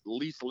Cleveland, like at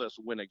least let's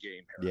win a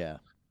game here. Yeah.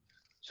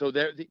 So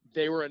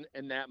they were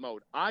in that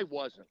mode. I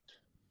wasn't.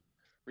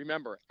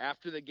 Remember,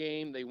 after the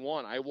game they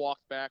won, I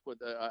walked back with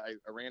I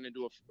ran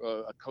into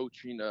a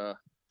coaching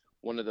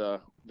one of the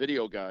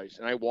video guys,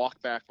 and I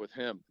walked back with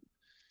him,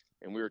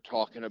 and we were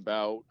talking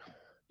about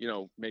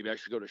maybe I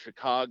should go to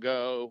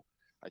Chicago.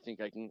 I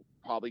think I can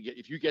probably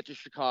if you get to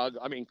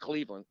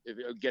Cleveland, if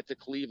you get to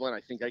Cleveland,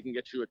 I think I can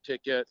get you a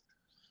ticket,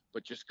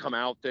 but just come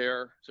out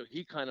there. So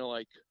he kind of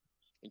like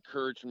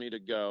encouraged me to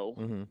go.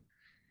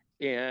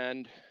 Mm-hmm.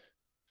 And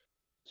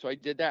so I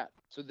did that.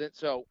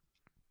 So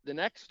the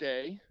next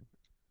day,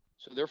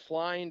 so they're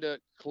flying to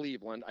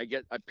Cleveland.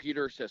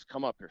 Peter says,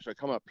 come up here. So I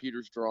come up,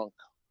 Peter's drunk.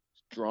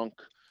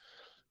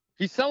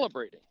 He's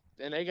celebrating.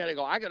 And they got to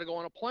go, I got to go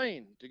on a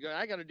plane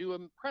I got to do a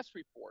press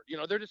report.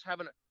 They're just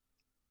having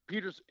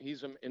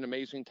he's an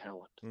amazing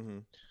talent. Mm-hmm.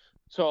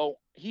 So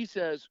he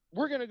says,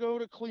 we're going to go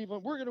to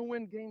Cleveland. We're going to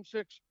win game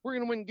 6. We're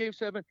going to win game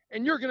 7.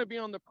 And you're going to be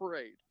on the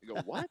parade. I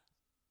go, what?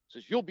 He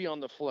says, you'll be on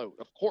the float.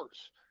 Of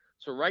course.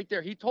 So right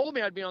there, he told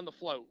me I'd be on the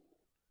float.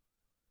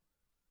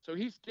 So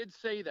he did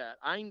say that.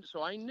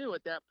 So I knew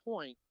at that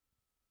point,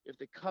 if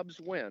the Cubs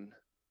win,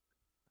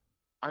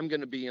 I'm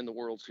going to be in the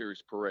World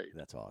Series parade.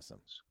 That's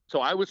awesome. So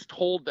I was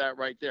told that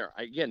right there.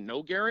 Again,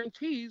 no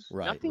guarantees.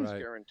 Right, Nothing's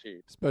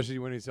guaranteed. Especially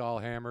when he's all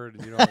hammered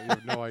and you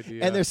have no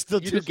idea. And there's still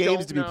 2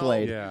 games to be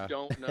played. Yeah. You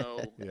don't know.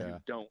 Yeah. You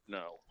don't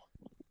know.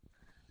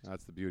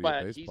 That's the beauty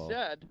but of baseball. He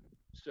said,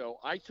 so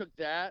I took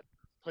that,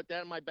 put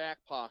that in my back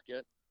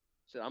pocket,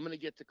 said, I'm going to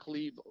get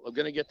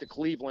to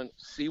Cleveland,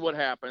 see what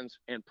happens,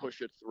 and push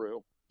it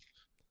through.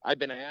 I've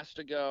been asked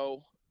to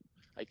go.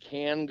 I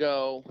can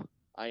go.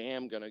 I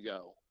am going to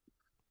go.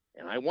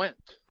 And I went.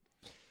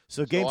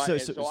 Sorry, go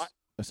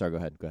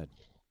ahead.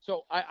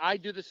 So I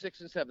do the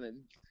 6 and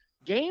 7.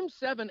 Game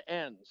 7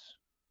 ends.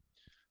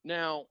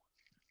 Now,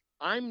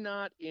 I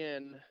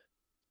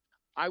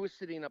was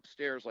sitting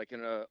upstairs like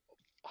in a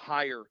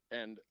higher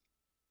end,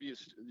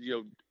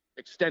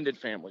 extended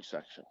family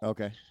section.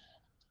 Okay.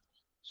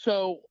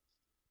 So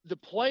the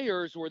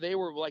players they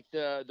were like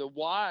the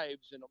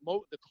wives and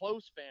the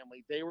close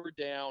family, they were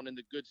down in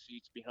the good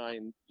seats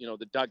behind,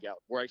 the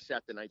dugout where I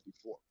sat the night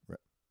before. Right.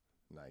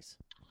 Nice.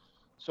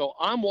 So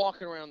I'm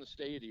walking around the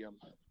stadium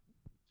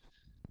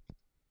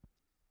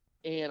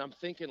and I'm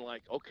thinking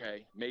like,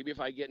 okay, maybe if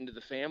I get into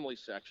the family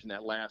section,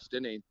 that last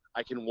inning,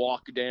 I can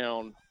walk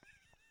down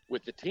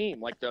with the team,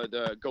 like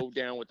the go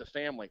down with the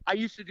family. I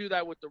used to do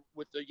that with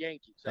the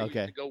Yankees. I used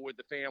to go where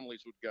the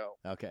families would go.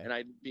 Okay. And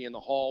I'd be in the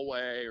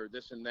hallway or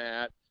this and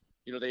that.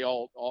 They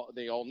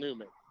all knew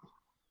me.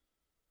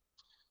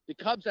 The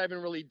Cubs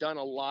haven't really done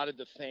a lot of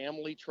the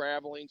family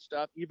traveling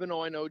stuff, even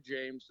though I know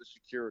James, the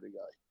security guy.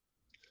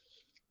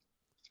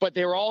 But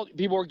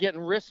people were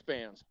getting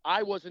wristbands.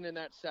 I wasn't in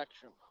that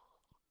section.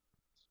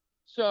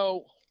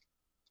 So,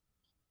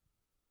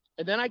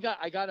 and then I got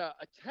a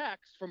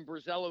text from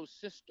Brazello's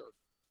sister.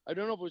 I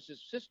don't know if it was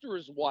his sister or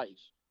his wife.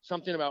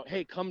 Something about,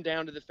 hey, come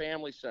down to the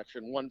family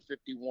section,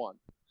 151.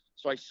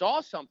 So I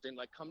saw something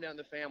like come down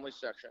to the family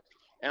section.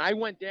 And I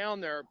went down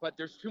there, but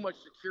there's too much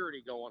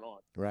security going on.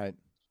 Right.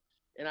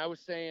 And I was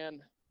saying,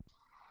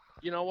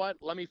 you know what?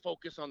 Let me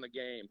focus on the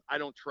game. I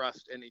don't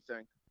trust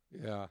anything.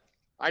 Yeah.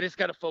 I just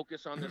got to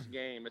focus on this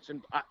game.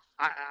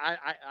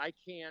 I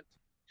can't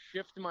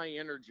shift my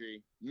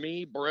energy.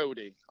 Me,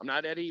 Brody. I'm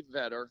not Eddie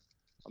Vedder.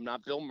 I'm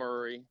not Bill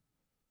Murray.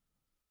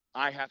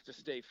 I have to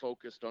stay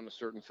focused on a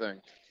certain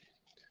thing.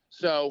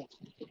 So,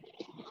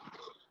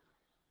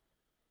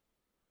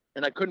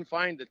 and I couldn't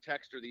find the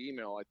text or the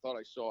email. I thought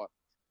I saw it.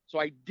 So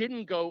I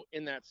didn't go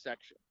in that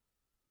section.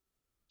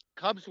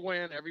 Cubs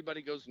win.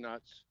 Everybody goes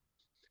nuts.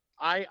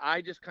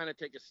 I just kind of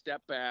take a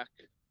step back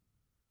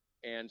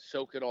and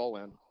soak it all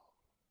in.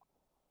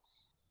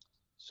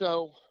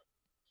 So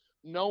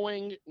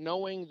knowing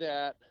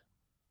that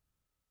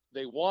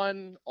they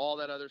won, all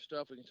that other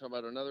stuff we can talk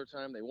about another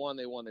time. They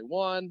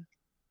won.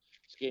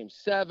 It's game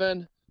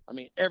 7. I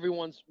mean,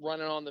 everyone's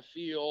running on the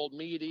field,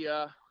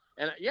 media.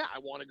 And yeah, I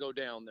want to go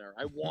down there.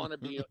 I want to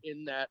be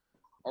in that,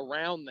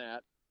 around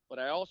that. But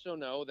I also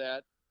know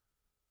that,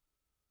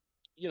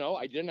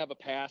 I didn't have a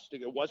pass to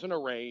go. It wasn't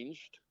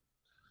arranged.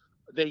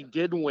 They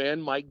did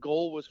win. My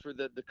goal was for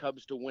the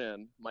Cubs to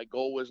win. My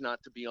goal was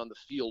not to be on the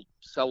field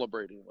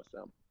celebrating with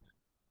them.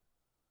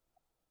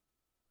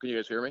 Can you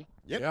guys hear me?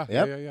 Yep.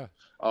 Yeah.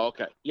 Oh,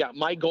 okay. Yeah,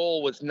 my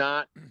goal was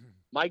to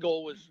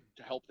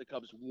help the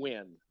Cubs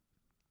win,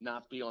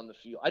 not be on the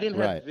field. I didn't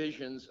have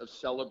visions of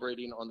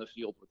celebrating on the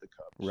field with the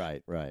Cubs.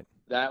 Right.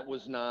 That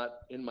was not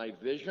in my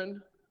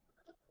vision,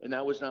 and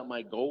that was not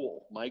my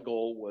goal. My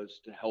goal was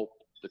to help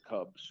the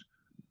Cubs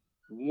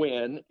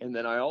win, and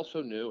then I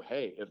also knew,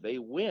 hey, if they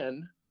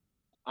win,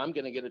 I'm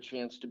going to get a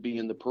chance to be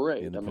in the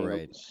parade.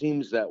 It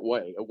seems that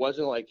way. It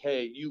wasn't like,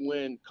 hey, you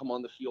win, come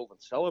on the field and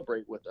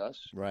celebrate with us.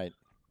 Right.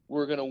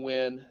 We're going to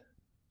win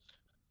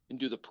and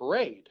do the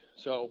parade.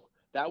 So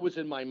that was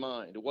in my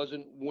mind. It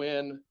wasn't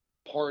win,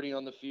 party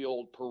on the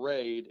field,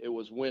 parade. It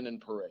was win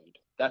and parade.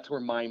 That's where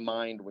my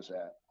mind was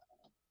at.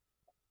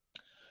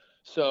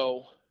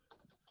 So,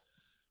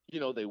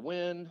 they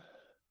win.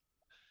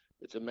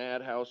 It's a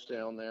madhouse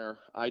down there.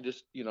 I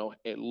just,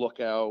 look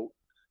out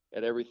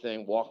at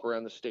everything, walk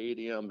around the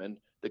stadium, and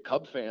the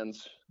Cub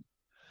fans,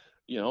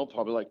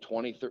 probably like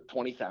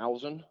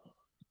 20,000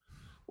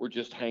 were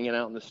just hanging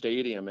out in the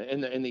stadium,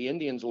 and the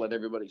Indians let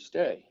everybody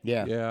stay.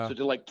 Yeah. So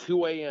to like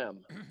 2 a.m.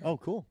 Oh,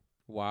 cool.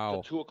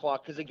 Wow. To 2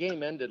 o'clock, because the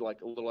game ended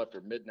like a little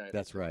after midnight.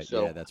 That's right.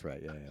 So yeah, that's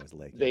right. Yeah, it was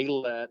late. they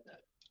let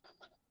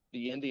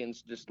the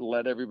Indians just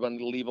let everybody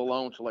leave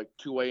alone till like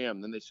 2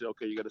 a.m. Then they said,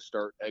 okay, you got to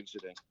start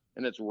exiting,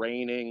 and it's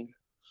raining,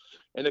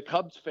 and the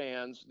Cubs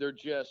fans, they're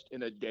just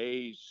in a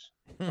daze.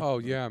 Oh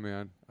yeah,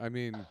 man. I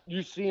mean,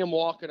 you see them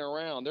walking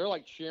around. They're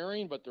like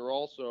cheering, but they're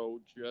also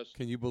just.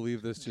 Can you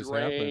believe this just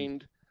drained.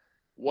 happened?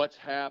 What's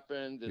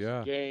happened?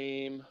 This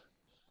game,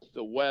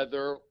 the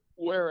weather.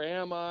 Where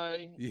am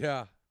I?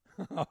 Yeah.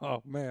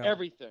 Oh man.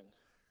 Everything.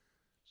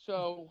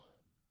 So,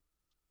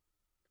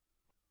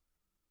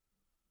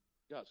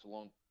 yeah, it's a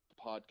long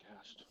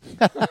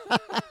podcast.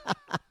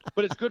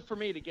 But it's good for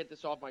me to get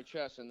this off my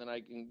chest, and then I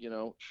can,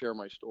 share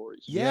my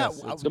stories. Yeah.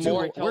 The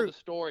more I tell the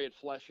story, it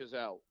fleshes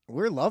out.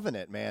 We're loving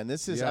it, man.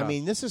 This is, I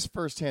mean, this is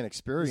firsthand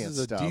experience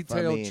stuff. This is a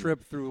detailed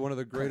trip through one of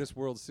the greatest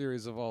World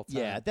Series of all time.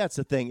 Yeah, that's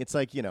the thing. It's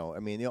like,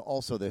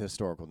 also the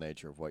historical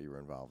nature of what you were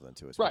involved in,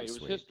 too. It's right, it was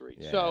sweet. history.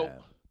 Yeah.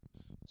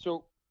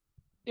 So,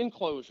 in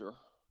closure.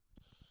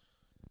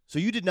 So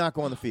you did not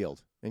go on the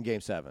field in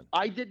Game 7?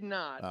 I did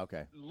not.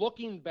 Okay.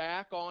 Looking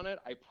back on it,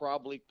 I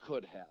probably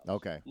could have.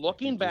 Okay.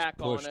 Looking back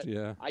pushed, on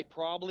it, I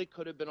probably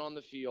could have been on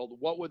the field.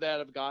 What would that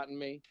have gotten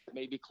me?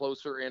 Maybe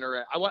closer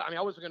I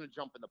wasn't going to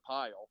jump in the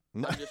pile.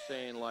 I'm just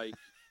saying,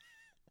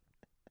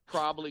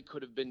 probably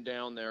could have been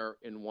down there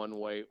in one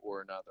way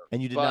or another.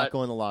 And you did not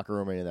go in the locker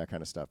room or any of that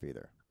kind of stuff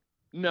either?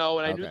 No,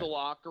 and I knew the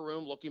locker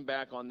room. Looking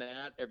back on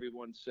that,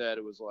 everyone said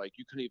it was like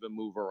you couldn't even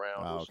move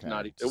around.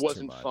 It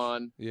wasn't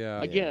fun.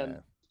 Yeah.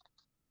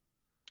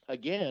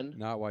 Again,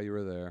 not while you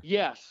were there.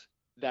 Yes,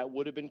 that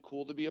would have been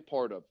cool to be a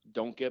part of.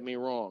 Don't get me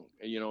wrong.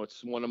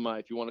 It's one of my,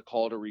 if you want to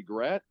call it a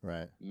regret,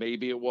 right?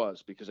 Maybe it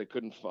was because I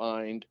couldn't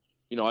find,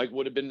 I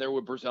would have been there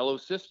with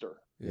Borzello's sister.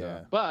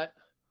 Yeah. But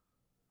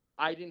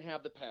I didn't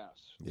have the pass.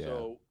 Yeah.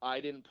 So I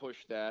didn't push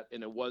that,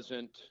 and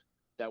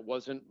that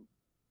wasn't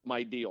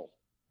my deal.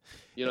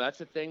 That's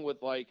the thing with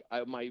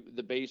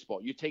the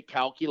baseball. You take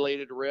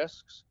calculated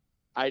risks.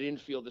 I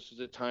didn't feel this was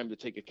a time to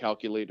take a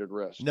calculated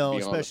risk. No,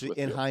 especially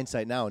in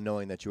hindsight now,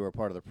 knowing that you were a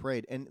part of the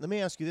parade. And let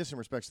me ask you this in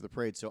respect to the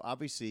parade. So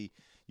obviously,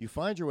 you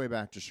find your way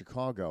back to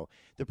Chicago.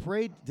 The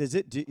parade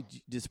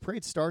does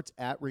parade starts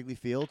at Wrigley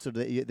Field, so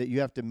that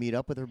you have to meet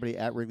up with everybody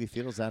at Wrigley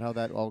Field? Is that how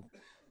that all?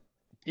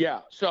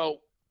 Yeah. So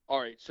all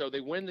right. So they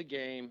win the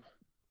game.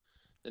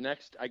 The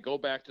next, I go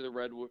back to the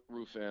Red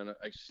Roof Inn.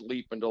 I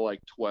sleep until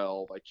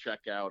 12. I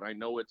check out. I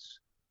know it's,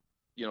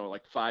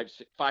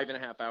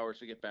 5.5 hours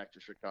to get back to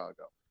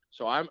Chicago.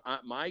 So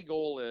my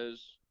goal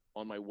is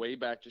on my way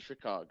back to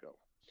Chicago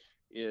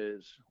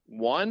is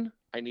 1,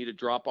 I need to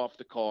drop off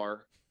the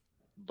car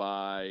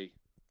by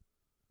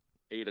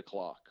 8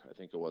 o'clock, I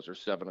think it was, or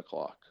 7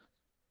 o'clock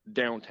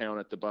downtown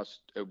at the bus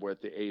with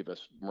the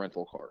Avis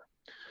rental car.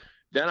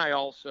 Then I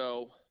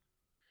also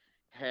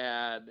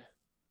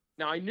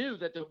now I knew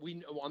that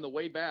on the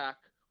way back,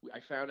 I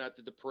found out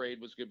that the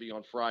parade was going to be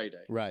on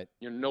Friday. Right.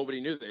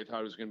 Nobody knew. They thought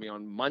it was going to be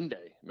on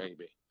Monday,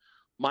 maybe.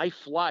 My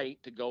flight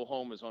to go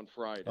home is on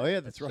Friday. Oh,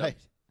 yeah, that's right.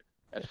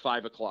 At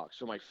 5 o'clock.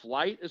 So my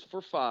flight is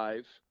for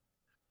 5,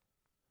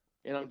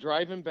 and I'm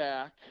driving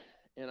back,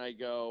 and I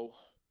go.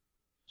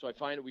 So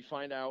we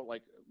find out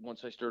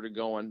once I started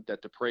going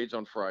that the parade's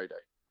on Friday.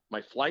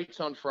 My flight's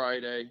on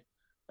Friday.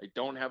 I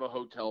don't have a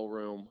hotel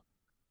room,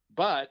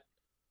 but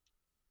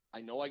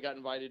I know I got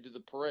invited to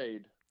the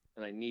parade,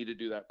 and I need to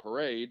do that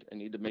parade. I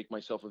need to make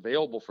myself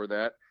available for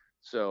that.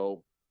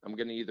 So I'm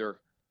going to either,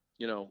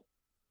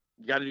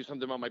 got to do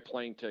something about my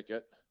plane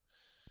ticket.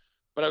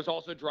 But I was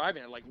also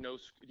driving. I had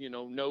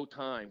no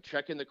time.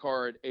 Check in the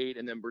car at 8,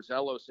 and then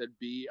Borzello said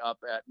be up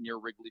at near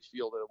Wrigley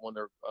Field at one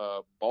of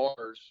their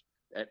bars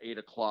at 8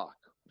 o'clock,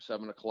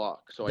 7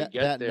 o'clock. So I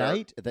get there. That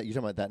night? You're talking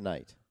about that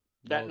night?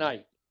 That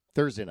night.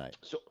 Thursday night.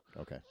 So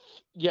okay.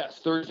 Yes,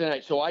 Thursday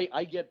night. So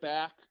I get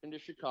back into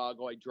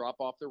Chicago. I drop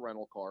off the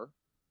rental car,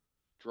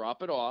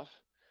 drop it off,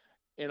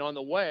 and on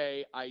the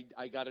way, I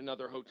got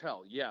another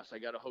hotel. Yes, I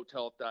got a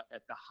hotel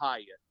at the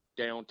Hyatt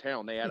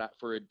downtown. They had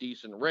for a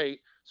decent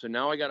rate. So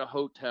now I got a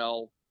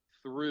hotel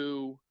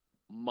through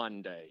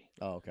Monday.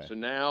 Oh, okay. So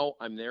now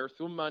I'm there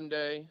through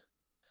Monday,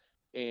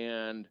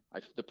 and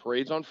the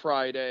parade's on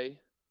Friday.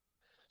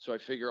 So I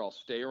figure I'll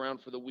stay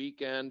around for the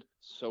weekend,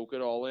 soak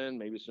it all in.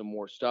 Maybe some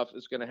more stuff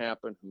is going to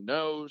happen. Who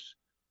knows?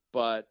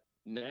 But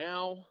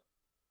now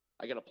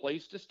I got a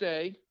place to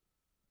stay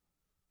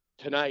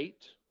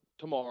tonight,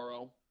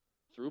 tomorrow,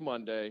 through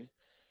Monday.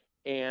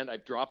 And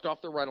I've dropped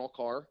off the rental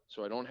car,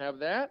 so I don't have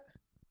that.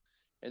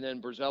 And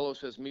then Borzello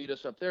says, meet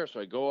us up there. So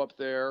I go up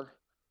there,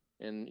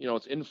 and,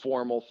 it's an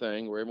informal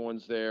thing where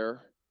everyone's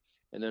there.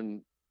 And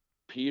then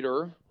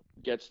Peter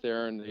gets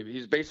there, and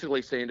he's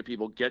basically saying to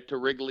people, get to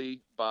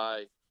Wrigley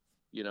by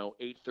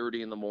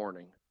 8:30 in the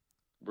morning.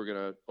 We're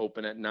going to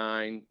open at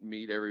 9,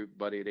 meet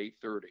everybody at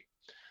 8:30.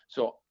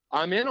 So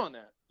I'm in on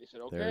that. They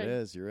said, okay. There it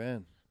is. You're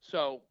in.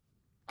 So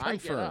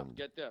Confirmed. I get up,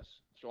 get this.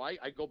 So I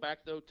go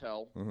back to the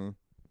hotel. Mm-hmm.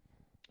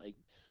 I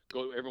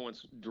go,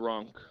 everyone's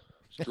drunk.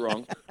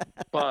 drunk,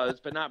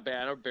 buzzed, but not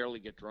bad. I barely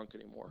get drunk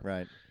anymore.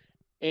 Right.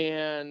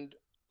 And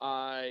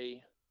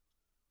I,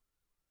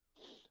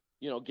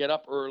 get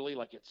up early,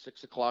 like at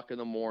 6 o'clock in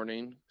the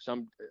morning.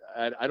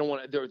 I don't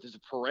want to. There's a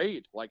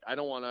parade. Like I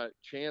don't want to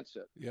chance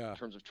it in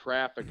terms of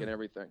traffic and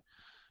everything.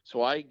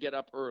 So I get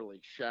up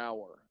early,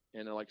 shower,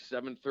 and at like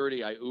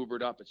 7:30, I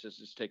Ubered up. It says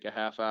just take a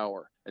half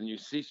hour, and you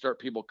start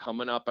people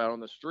coming up out on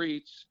the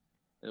streets,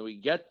 and we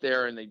get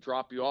there and they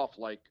drop you off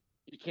like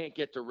you can't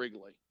get to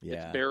Wrigley.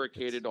 Yeah, it's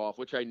barricaded off,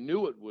 which I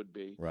knew it would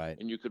be. Right.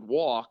 And you could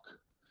walk.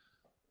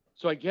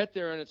 So I get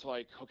there and it's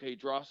like, okay, he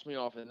drops me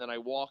off, and then I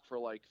walk for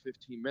like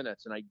 15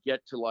 minutes, and I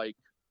get to like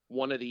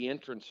one of the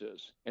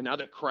entrances, and now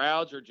the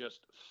crowds are just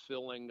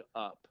filling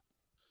up,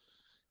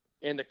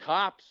 and the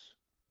cops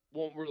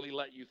won't really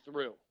let you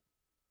through.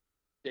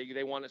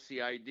 They want to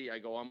see ID. I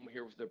go, I'm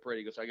here with the parade.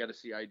 He goes, I got to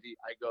see ID.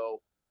 I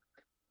go,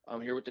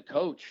 I'm here with the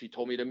coach. He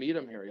told me to meet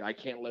him here. I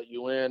can't let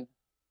you in.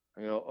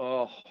 I go,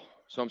 oh.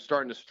 So I'm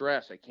starting to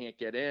stress. I can't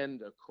get in.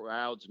 The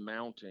crowd's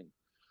mounting.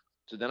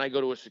 So then I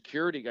go to a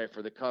security guy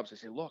for the Cubs. I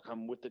say, look,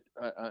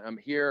 I'm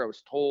here. I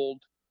was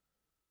told.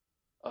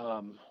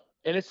 And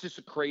it's just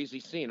a crazy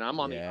scene.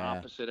 I'm on the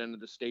opposite end of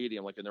the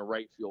stadium, like in the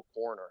right field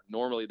corner.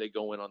 Normally they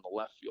go in on the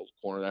left field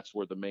corner. That's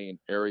where the main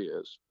area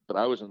is. But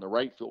I was in the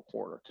right field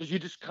corner because you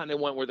just kind of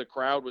went where the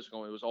crowd was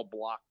going. It was all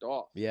blocked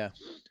off. Yeah.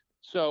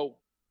 So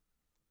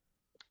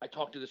I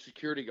talked to the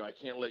security guy. I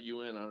can't let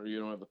you in. You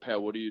don't have a pad.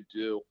 What do you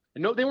do?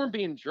 And no, they weren't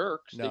being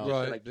jerks. No. They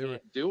just said, I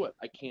can't do it.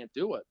 I can't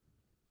do it.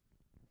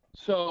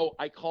 So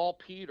I call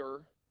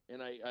Peter,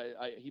 and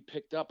he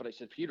picked up, and I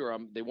said, Peter,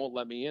 they won't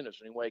let me in. Is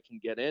there any way I can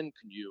get in?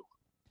 Can you,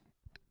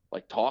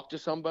 talk to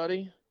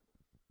somebody?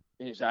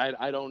 And he said,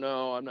 I don't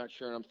know. I'm not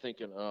sure. And I'm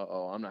thinking,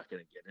 I'm not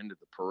going to get into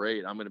the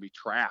parade. I'm going to be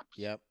trapped.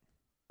 Yep.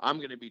 I'm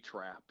going to be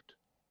trapped.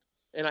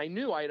 And I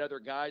knew I had other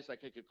guys I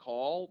could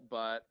call,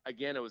 but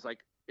again, it was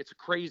like, it's a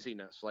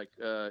craziness.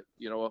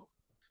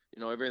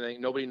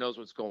 Everything, nobody knows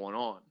what's going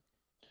on.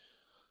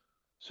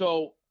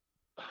 So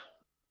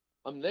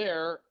I'm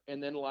there,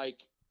 and then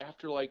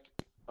after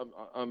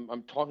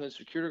I'm talking to the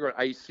security guard,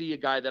 I see a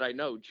guy that I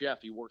know,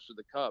 Jeff. He works for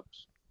the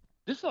Cubs.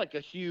 This is like a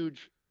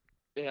huge,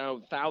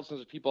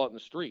 thousands of people out in the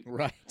street.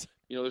 Right.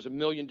 There's a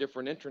million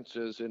different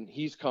entrances, and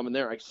he's coming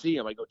there. I see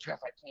him. I go, Jeff,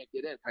 I can't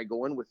get in. Can I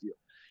go in with you?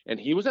 And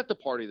he was at the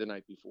party the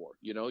night before.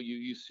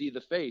 You see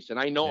the face, and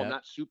I know him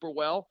not super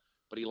well,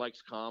 but he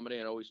likes comedy,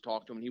 and I always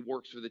talk to him. And he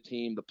works for the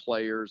team, the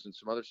players, and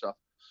some other stuff.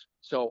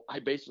 So I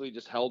basically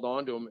just held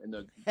on to him, and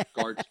the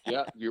guards,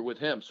 you're with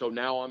him. So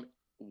now I'm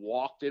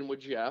walked in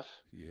with Jeff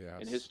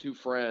and his two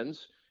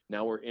friends.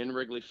 Now we're in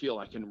Wrigley Field.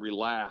 I can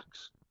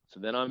relax. So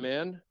then I'm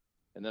in,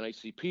 and then I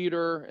see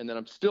Peter, and then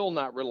I'm still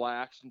not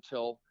relaxed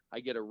until I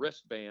get a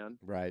wristband.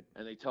 Right.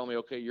 And they tell me,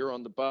 okay, you're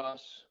on the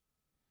bus.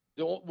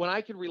 When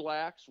I could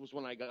relax was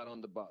when I got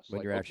on the bus.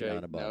 When you're actually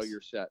on a bus. Now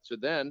you're set.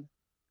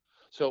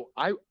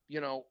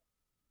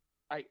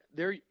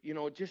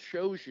 It just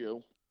shows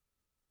you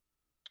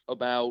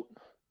about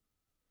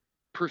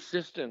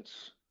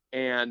persistence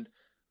and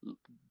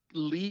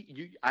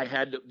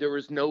there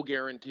was no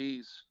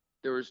guarantees.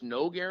 There was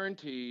no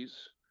guarantees.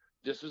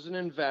 This is an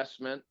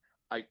investment.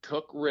 I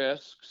took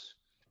risks,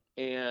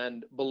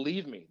 and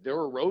believe me, there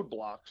were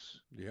roadblocks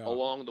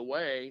along the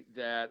way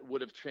that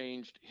would have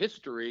changed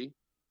history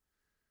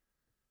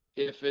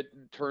if it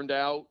turned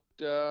out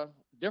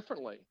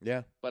differently.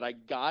 Yeah. But I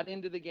got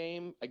into the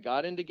game. I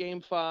got into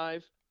Game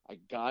 5. I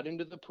got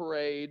into the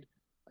parade.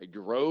 I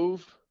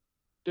drove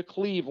to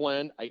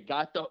Cleveland.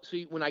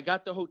 When I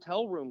got the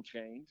hotel room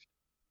changed,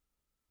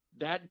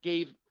 then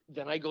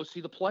I go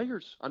see the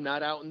players. I'm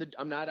not out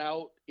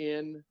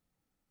in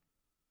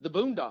the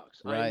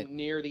boondocks. Right. I'm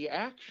near the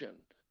action.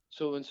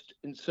 So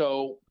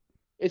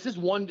it's just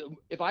one.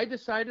 If I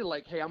decided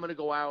hey, I'm going to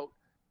go out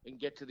and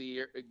get to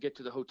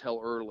the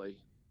hotel early,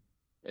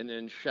 and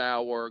then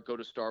shower, go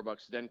to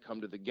Starbucks, then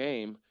come to the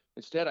game.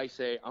 Instead, I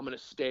say I'm going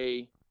to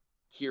stay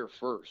here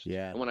first.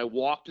 Yeah. And when I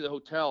walked to the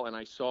hotel and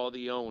I saw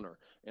the owner,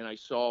 and I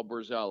saw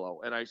Borzello,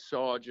 and I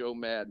saw Joe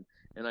Madden,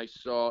 and I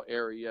saw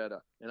Arrieta,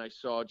 and I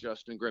saw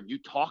Justin Grimm. You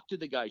talk to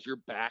the guys, you're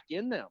back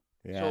in them.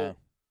 Yeah. So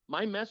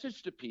my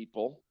message to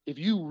people, if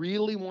you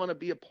really want to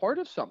be a part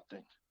of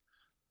something,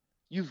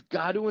 you've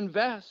got to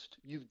invest.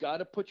 You've got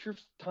to put your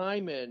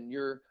time in.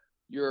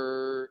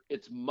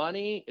 It's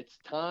money, it's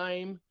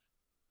time,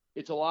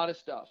 it's a lot of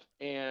stuff.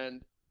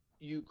 And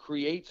you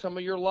create some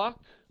of your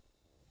luck,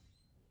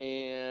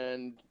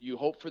 and you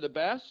hope for the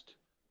best,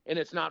 and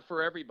it's not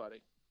for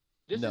everybody.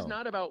 This is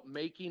not about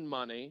making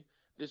money.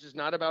 This is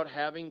not about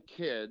having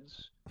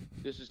kids.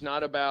 This is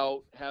not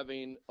about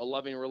having a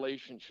loving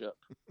relationship.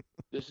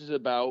 This is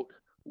about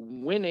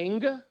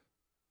winning,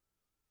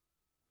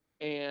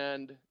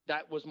 and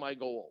that was my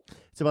goal.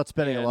 It's about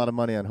spending a lot of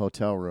money on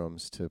hotel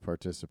rooms to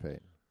participate.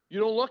 You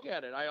don't look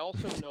at it. I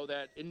also know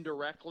that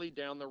indirectly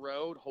down the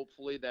road,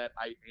 hopefully that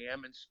I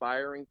am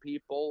inspiring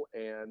people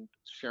and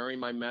sharing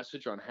my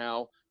message on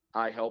how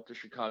I helped the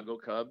Chicago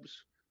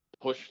Cubs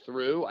push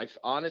through. I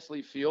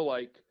honestly feel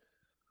like,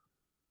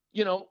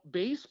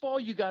 baseball,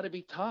 you got to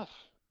be tough.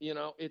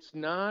 it's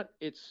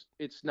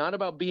not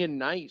about being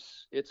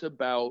nice. It's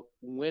about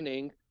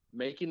winning,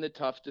 making the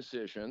tough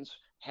decisions,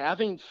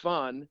 having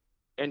fun,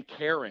 and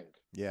caring.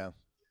 Yeah.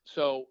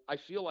 So I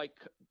feel like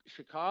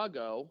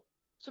Chicago,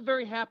 it's a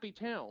very happy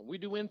town. We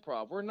do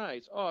improv. We're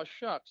nice. Oh,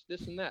 shucks,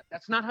 this and that.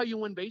 That's not how you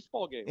win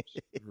baseball games.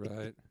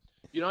 Right.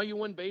 You know how you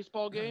win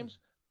baseball games?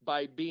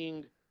 By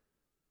being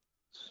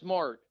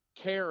smart,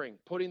 caring,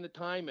 putting the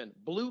time in,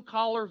 blue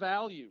collar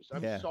values.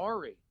 I'm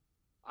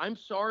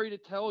sorry to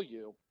tell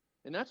you.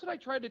 And that's what I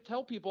tried to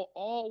tell people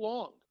all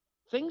along.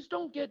 Things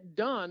don't get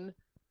done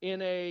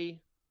in a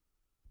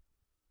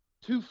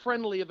too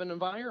friendly of an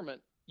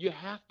environment. You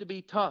have to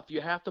be tough.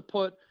 You have to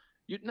put,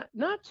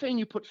 not saying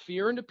you put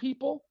fear into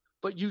people,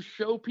 but you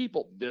show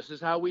people this is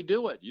how we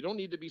do it. You don't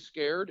need to be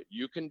scared.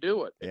 You can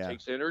do it. It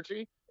takes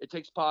energy. It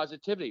takes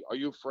positivity. Are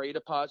you afraid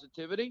of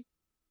positivity?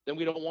 Then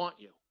we don't want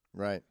you.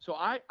 Right. So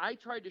I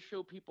tried to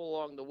show people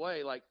along the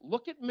way, like,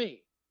 look at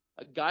me,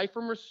 a guy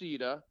from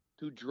Reseda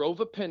who drove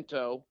a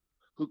Pinto,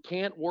 who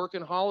can't work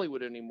in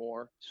Hollywood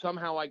anymore.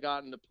 Somehow I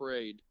got in the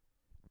parade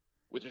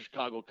with the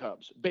Chicago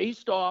Cubs.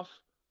 Based off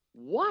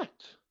what?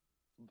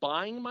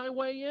 Buying my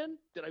way in?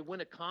 Did I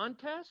win a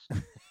contest?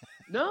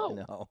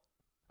 No.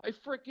 I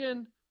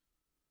freaking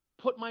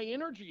put my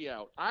energy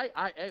out.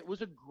 It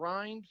was a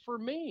grind for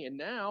me, and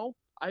now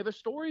I have a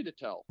story to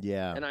tell.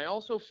 Yeah. And I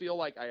also feel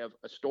like I have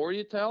a story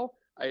to tell.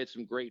 I had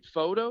some great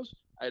photos.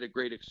 I had a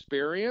great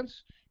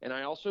experience. And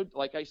I also,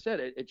 like I said,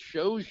 it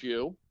shows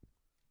you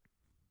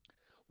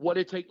what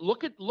it takes.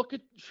 Look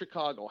at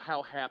Chicago,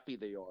 how happy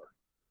they are.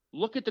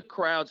 Look at the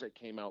crowds that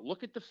came out.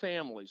 Look at the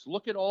families.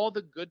 Look at all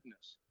the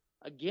goodness.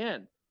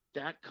 Again,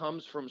 that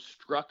comes from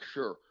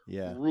structure,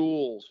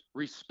 rules,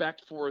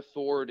 respect for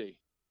authority.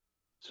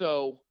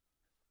 So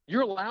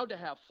you're allowed to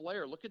have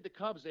flair. Look at the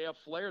Cubs. They have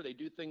flair. They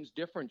do things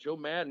different. Joe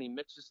Madden, he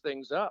mixes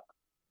things up.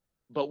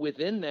 But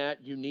within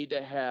that, you need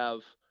to have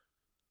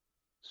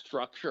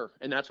structure.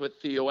 And that's what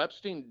Theo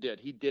Epstein did.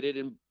 He did it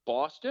in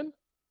Boston,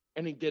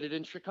 and he did it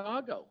in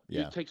Chicago.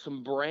 Yeah. You take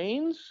some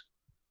brains,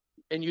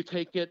 and you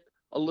take it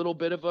a little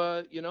bit of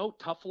a,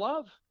 tough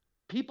love.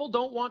 People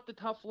don't want the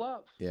tough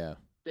love. Yeah.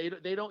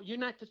 They don't. You're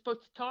not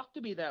supposed to talk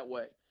to me that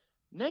way.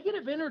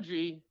 Negative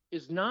energy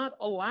is not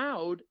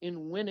allowed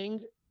in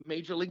winning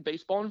Major League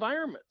Baseball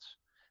environments.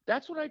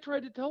 That's what I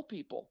tried to tell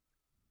people.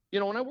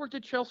 When I worked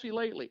at Chelsea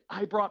lately,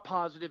 I brought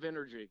positive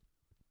energy.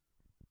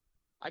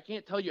 I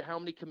can't tell you how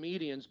many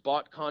comedians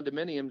bought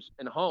condominiums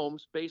and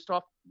homes based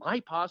off my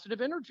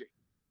positive energy.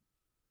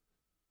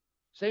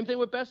 Same thing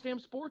with Best Damn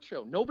Sports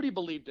Show. Nobody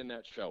believed in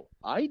that show.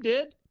 I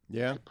did.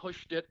 Yeah. I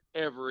pushed it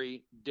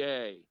every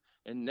day.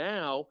 And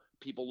now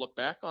people look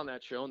back on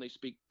that show and they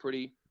speak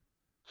pretty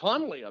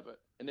fondly of it.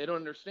 And they don't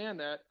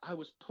understand that I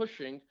was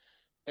pushing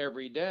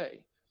every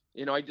day.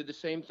 I did the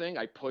same thing.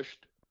 I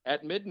pushed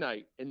at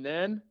midnight, and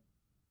then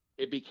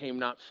it became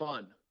not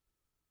fun.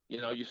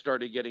 You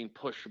started getting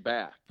pushed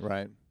back.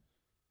 Right.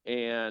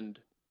 And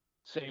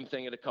same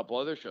thing at a couple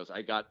other shows.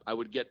 I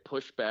would get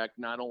pushback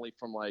not only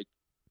from like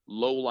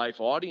low life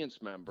audience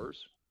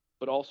members,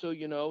 but also,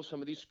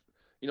 some of these,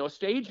 a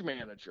stage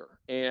manager,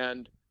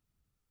 and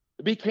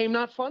it became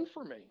not fun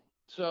for me.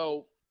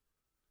 So.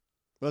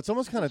 Well, it's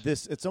almost kind of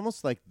this. It's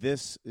almost like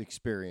this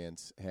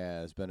experience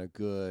has been a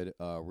good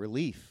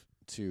relief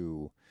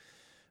to,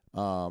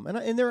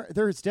 and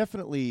there's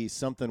definitely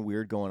something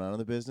weird going on in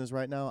the business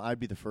right now. I'd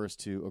be the first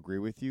to agree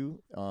with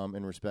you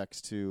in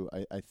respects to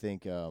I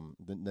think the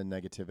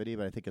negativity,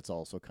 but I think it's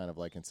also kind of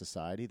like in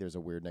society there's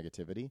a weird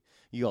negativity.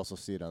 You also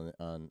see it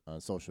on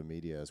social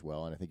media as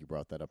well, and I think you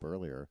brought that up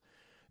earlier,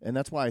 and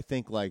that's why I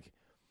think like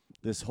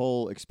this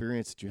whole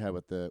experience that you had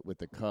with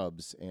the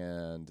Cubs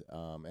and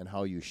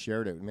how you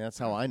shared it. I mean, that's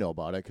how I know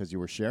about it, because you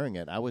were sharing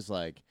it. I was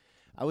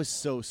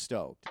so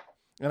stoked,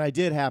 and I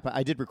did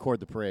record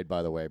the parade,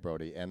 by the way,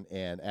 Brody.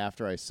 And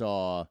after I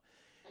saw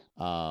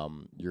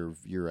your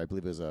I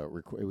believe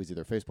it was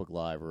either Facebook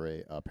Live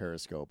or a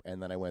Periscope, and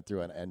then I went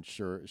through and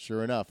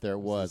sure enough there it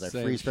was. I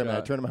freeze frame.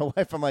 I turned to my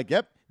wife. I'm like,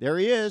 "Yep, there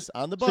he is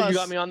on the bus." So you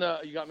got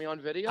me on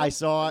video. I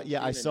saw it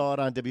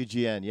on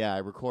WGN. Yeah, I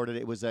recorded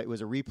it. It was a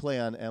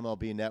replay on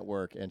MLB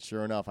Network, and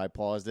sure enough, I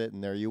paused it,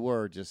 and there you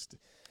were. Just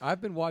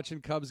I've been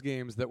watching Cubs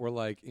games that were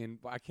like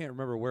I can't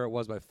remember where it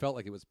was, but I felt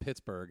like it was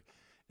Pittsburgh,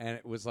 and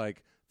it was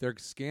like they're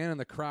scanning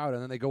the crowd,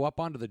 and then they go up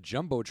onto the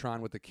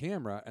Jumbotron with the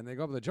camera, and they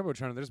go up to the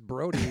Jumbotron, and there's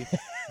Brody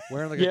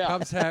wearing like a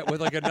Cubs hat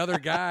with like another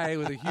guy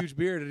with a huge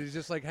beard, and he's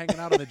just like hanging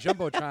out on the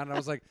Jumbotron. And I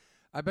was like,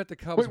 I bet the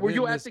Cubs were win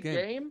you this at the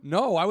game?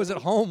 No, I was at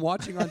home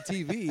watching on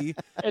TV.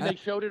 And they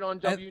showed it on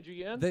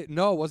WGN?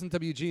 No, it wasn't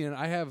WGN.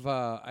 I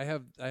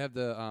have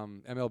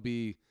the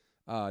MLB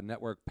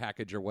network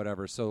package or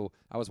whatever, so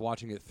I was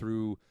watching it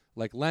through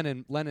like Len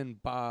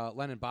and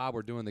Bob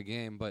were doing the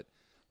game, but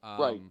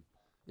right.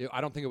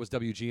 I don't think it was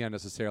WGN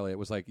necessarily. It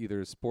was like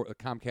either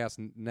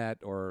Comcast Net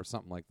or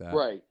something like that.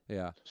 Right.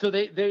 Yeah. So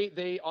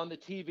they on the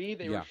TV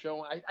they were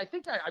showing.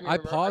 I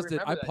paused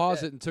it. I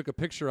paused it and took a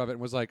picture of it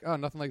and was like, oh,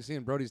 nothing like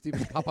seeing Brody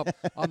Stevens pop up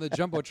on the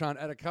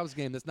Jumbotron at a Cubs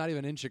game that's not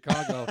even in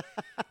Chicago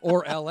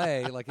or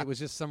L.A. Like it was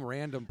just some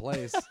random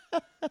place.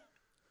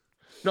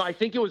 No, I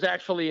think it was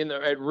actually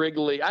at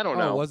Wrigley. I don't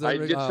know. Was it I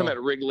did some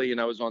at Wrigley, and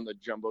I was on the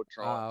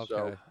Jumbotron. Okay.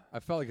 So I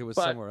felt like it was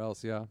somewhere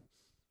else. Yeah.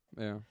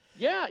 Yeah.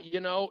 Yeah,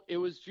 it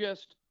was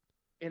just,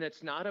 and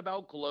it's not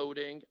about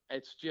gloating.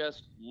 It's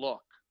just,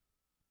 look,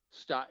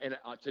 stop. And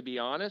to be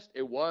honest,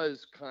 it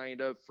was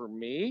kind of, for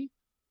me,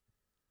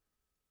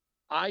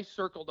 I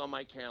circled on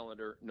my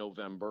calendar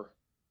November.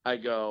 I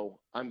go,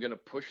 I'm going to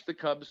push the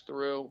Cubs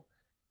through,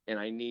 and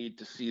I need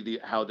to see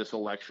how this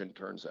election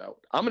turns out.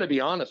 I'm going to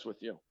be honest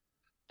with you.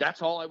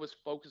 That's all I was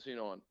focusing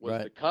on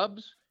was the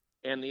Cubs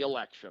and the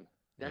election.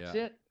 That's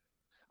it.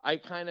 I'm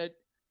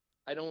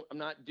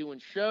not doing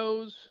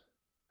shows.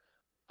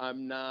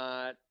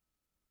 That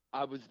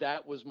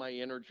was my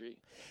energy.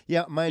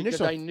 Yeah,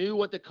 because I knew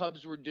what the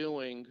Cubs were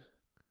doing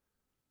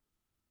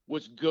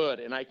was good,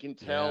 and I can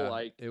tell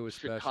it was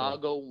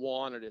Chicago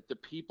wanted it. The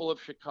people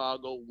of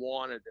Chicago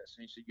wanted this,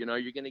 and he said,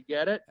 you're going to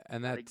get it,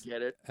 and that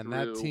get it, and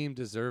that team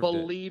deserved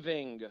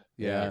believing,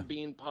 and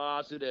being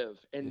positive,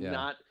 and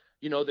not.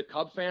 The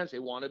Cub fans, they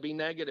want to be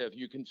negative.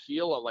 You can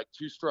feel it, like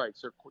 2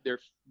 strikes.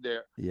 They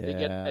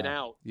get an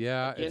out.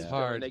 Yeah, it's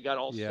hard. And they got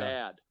all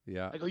sad.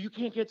 Yeah. I go, you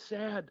can't get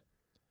sad.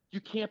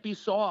 You can't be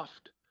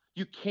soft.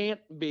 You can't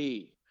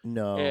be.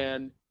 No.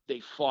 And they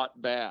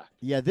fought back.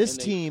 Yeah, this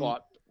team. I'm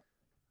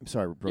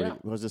sorry, Brody.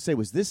 What I was going to say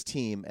was this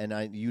team, and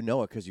it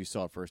because you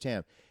saw it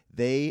firsthand.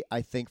 They,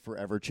 I think,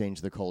 forever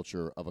changed the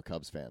culture of a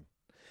Cubs fan.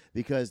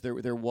 Because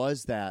there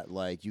was that,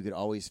 like, you could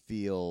always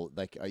feel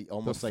like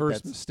almost the like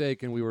first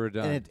mistake, and we were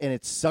done. And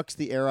it sucks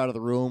the air out of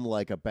the room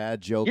like a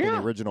bad joke in the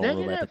original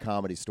room at the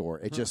Comedy Store.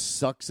 It just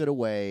sucks it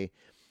away,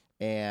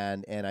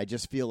 and I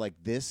just feel like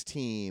this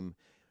team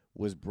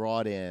was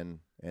brought in,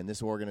 and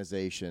this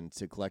organization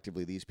to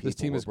collectively, these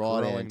people were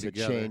brought in to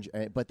change,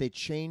 but they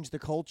changed the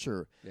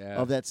culture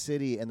of that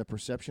city and the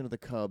perception of the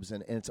Cubs,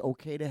 and it's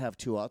okay to have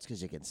 2 outs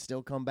because you can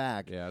still come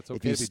back. Yeah, it's okay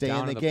if you to be stay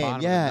down in the game.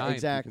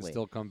 Exactly. You can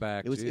still come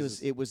back.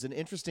 It was an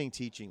interesting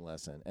teaching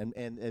lesson,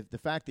 and the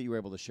fact that you were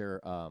able to share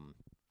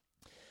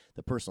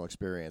the personal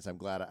experience, I'm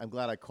glad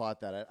I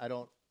caught that. I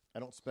don't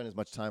spend as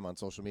much time on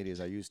social media as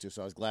I used to,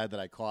 so I was glad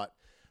that I caught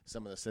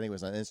some of this. I think it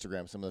was on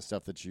Instagram, some of the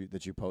stuff that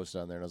you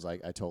posted on there, and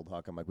I told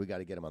Huck, I'm like, we got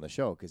to get him on the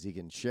show because he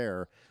can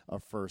share a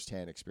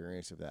firsthand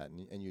experience of that,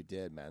 and you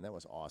did, man. That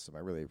was awesome. I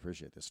really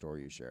appreciate the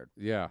story you shared.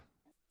 Yeah,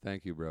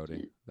 thank you,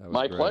 Brody. That was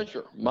my great.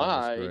 pleasure.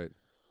 And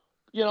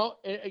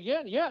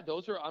again,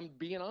 those are. I'm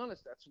being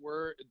honest. That's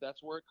where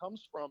it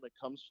comes from. It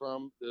comes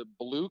from the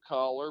blue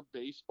collar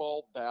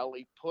baseball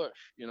valley push.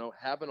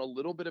 Having a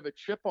little bit of a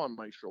chip on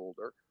my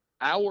shoulder,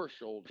 our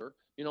shoulder.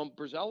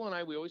 Brazello and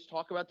I, we always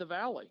talk about the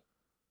valley.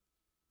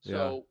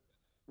 So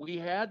we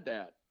had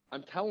that.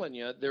 I'm telling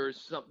you,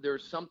 there's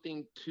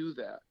something to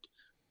that,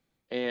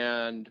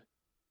 and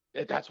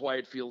that's why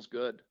it feels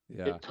good.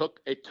 Yeah.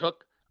 It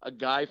took a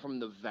guy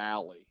from the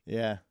valley.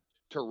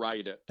 To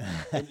write it,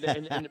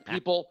 and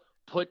people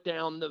put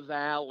down the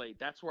valley.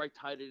 That's where I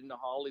tied it into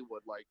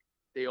Hollywood. Like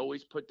they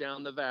always put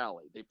down the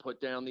valley. They put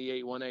down the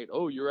 818.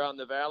 Oh, you're out in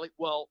the valley.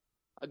 Well,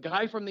 a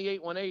guy from the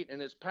 818 and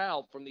his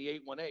pal from the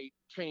 818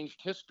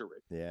 changed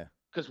history. Yeah.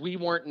 Because we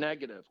weren't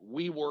negative.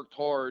 We worked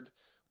hard.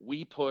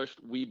 We pushed,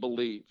 we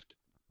believed.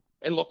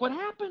 And look what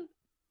happened.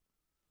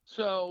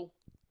 So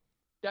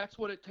that's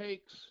what it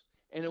takes.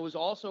 And it was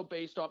also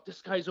based off, this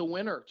guy's a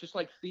winner. Just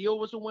like Theo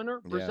was a winner,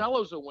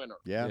 Brazello's a winner.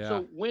 Yeah.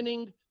 So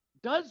winning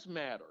does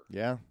matter.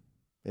 Yeah,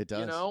 it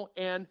does.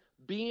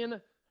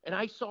 And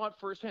I saw it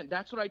firsthand.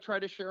 That's what I try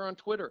to share on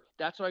Twitter.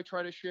 That's what I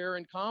try to share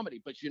in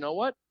comedy. But you know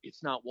what?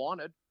 It's not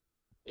wanted.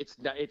 It's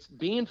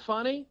being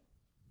funny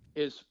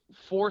is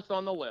 4th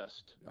on the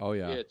list. Oh,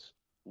 yeah. It's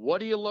what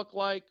do you look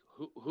like?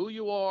 Who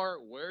you are,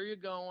 where you're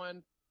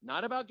going,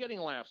 not about getting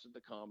laughs at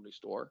the Comedy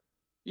Store.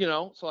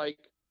 It's like,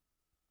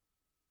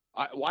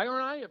 why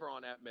aren't I ever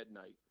on at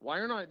midnight? Why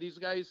aren't I? These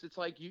guys, it's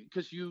like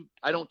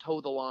I don't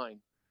toe the line.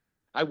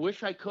 I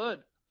wish I could,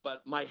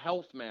 but my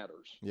health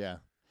matters. Yeah.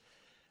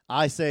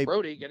 I say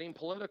Brody getting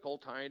political,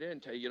 tying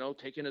into,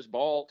 taking his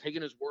World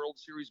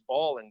Series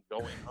ball and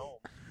going home.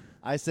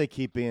 I say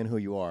keep being who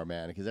you are,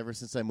 man, because ever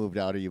since I moved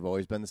out here, you've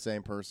always been the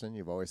same person.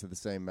 You've always had the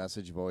same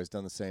message. You've always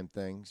done the same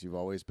things. You've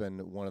always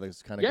been one of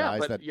those kind of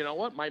guys that. You know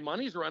what? My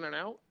money's running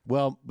out.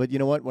 Well, but you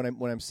know what? What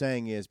I'm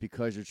saying is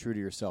because you're true to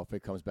yourself,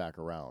 it comes back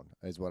around.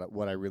 Is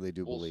what I really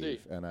do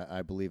believe, and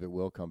I believe it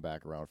will come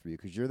back around for you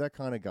because you're that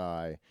kind of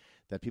guy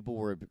that people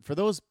were. For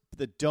those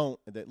that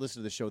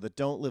listen to the show that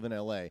don't live in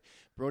L.A.,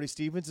 Brody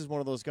Stevens is one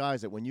of those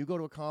guys that when you go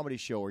to a comedy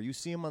show or you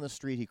see him on the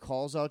street, he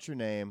calls out your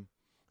name,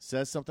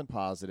 says something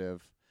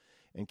positive,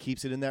 and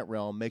keeps it in that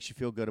realm, makes you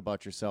feel good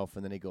about yourself,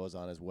 and then he goes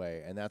on his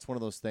way. And that's one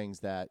of those things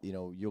that,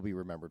 you'll be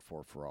remembered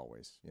for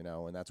always,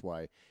 and that's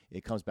why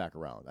it comes back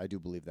around. I do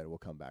believe that it will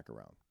come back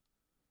around.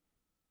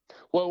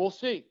 Well, we'll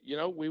see.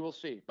 We will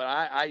see. But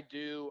I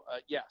do,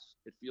 yes,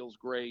 it feels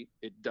great.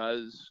 It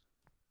does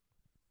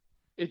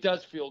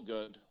feel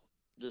good.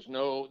 There's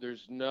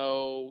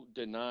no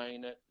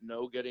denying it,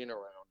 no getting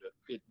around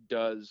it. It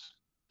does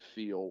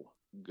feel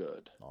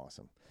good.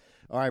 Awesome.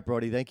 All right,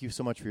 Brody, thank you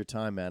so much for your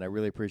time, man. I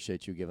really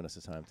appreciate you giving us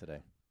the time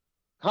today.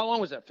 How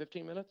long was that?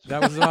 15 minutes?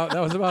 That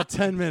was about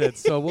 10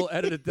 minutes. So we'll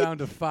edit it down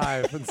to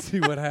 5 and see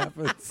what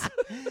happens.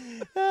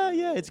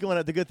 Yeah, it's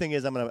going. The good thing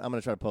is I'm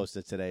gonna try to post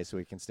it today so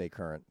we can stay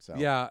current. So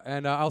yeah,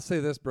 and I'll say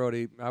this,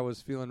 Brody. I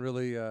was feeling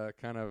really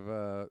kind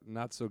of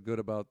not so good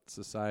about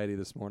society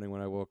this morning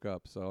when I woke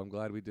up. So I'm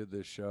glad we did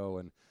this show,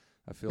 and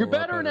I feel You're a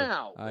lot better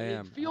now. I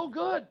am. Feel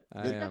good.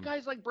 I You got am.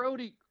 guys like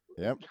Brody.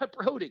 Yep. You got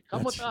Brody.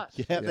 Come with us.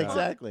 Yeah,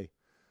 exactly.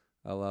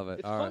 I love it.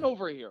 It's All fun right.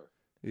 over here.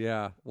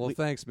 Yeah. Well,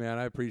 thanks, man.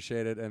 I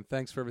appreciate it, and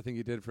thanks for everything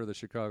you did for the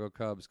Chicago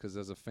Cubs. Because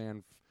as a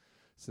fan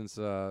since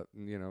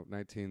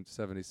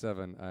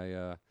 1977,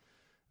 I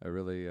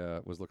really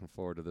was looking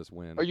forward to this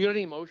win. Are you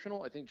getting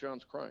emotional? I think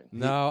John's crying.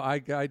 No,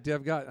 I've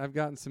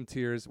gotten some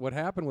tears. What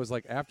happened was,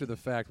 like, after the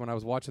fact, when I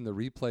was watching the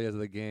replay of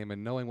the game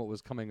and knowing what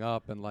was coming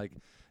up and like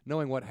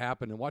knowing what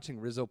happened and watching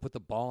Rizzo put the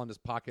ball in his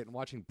pocket and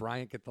watching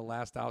Bryant get the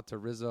last out to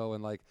Rizzo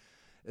and like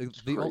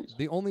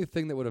the only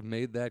thing that would have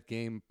made that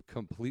game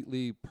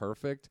completely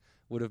perfect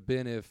would have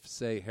been if,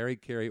 say, Harry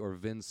Carey or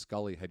Vin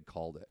Scully had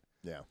called it.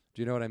 Yeah.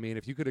 Do you know what I mean?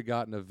 If you could have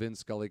gotten a Vin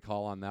Scully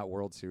call on that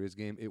World Series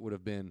game, it would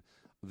have been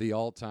the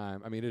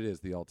all-time. I mean, it is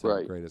the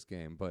all-time greatest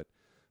game, but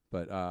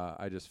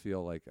I just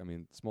feel like, I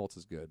mean, Smoltz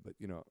is good, but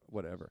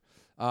whatever.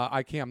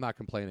 I'm not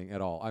complaining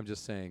at all. I'm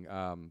just saying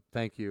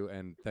thank you,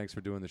 and thanks for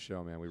doing the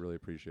show, man. We really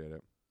appreciate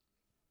it.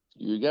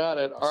 You got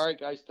it. All right,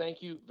 guys.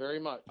 Thank you very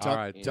much.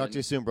 Talk to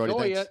you soon, Brody.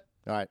 Enjoy Thanks. it.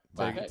 All right.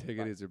 Bye. Take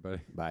it easy,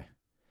 buddy. Bye.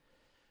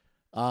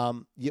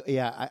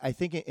 I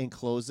think in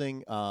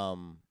closing, for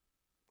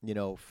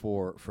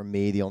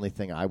me, the only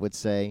thing I would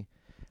say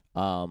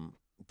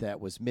that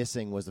was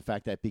missing was the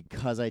fact that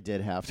because I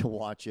did have to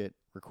watch it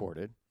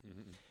recorded,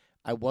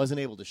 I wasn't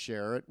able to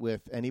share it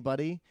with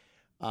anybody.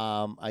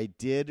 I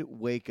did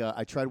wake up.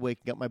 I tried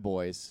waking up my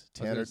boys.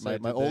 Tanner,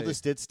 my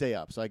oldest, did stay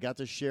up, so I got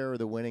to share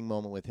the winning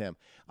moment with him.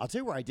 I'll tell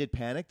you where I did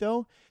panic,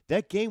 though.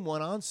 That game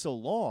went on so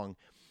long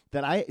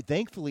that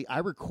thankfully I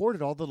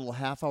recorded all the little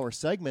half-hour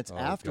segments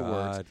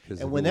afterwards. God,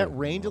 and when that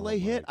rain delay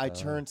hit, I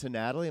turned to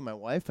Natalie and my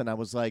wife, and I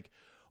was like,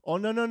 "Oh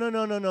no!"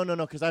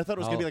 Because I thought it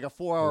was going to be like a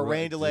 4-hour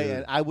rain delay,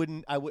 dude.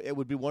 and it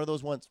would be one of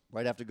those ones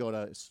where I'd have to go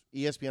to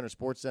ESPN or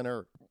SportsCenter,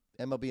 or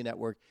MLB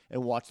Network,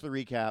 and watch the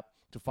recap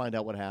to find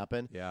out what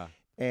happened. Yeah.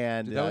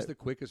 And Dude, that was the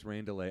quickest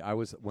rain delay.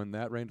 When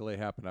that rain delay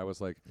happened, I was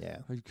like, Yeah.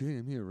 Are you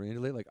kidding me? A rain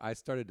delay? Like, I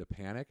started to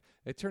panic.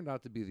 It turned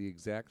out to be the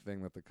exact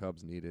thing that the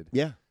Cubs needed.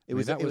 Yeah. It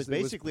was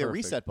basically a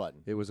perfect. reset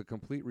button. It was a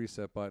complete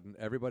reset button.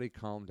 Everybody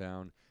calmed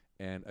down.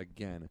 And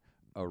again,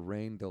 a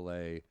rain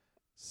delay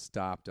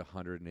stopped a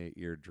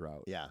 108-year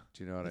drought. Yeah.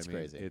 Do you know what That's I mean?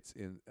 crazy. It's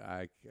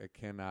I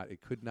cannot. It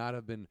could not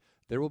have been.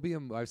 There will be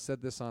I've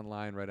said this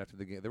online right after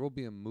the game. There will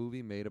be a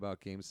movie made about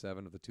Game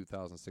 7 of the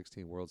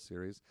 2016 World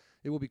Series.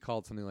 It will be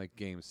called something like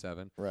Game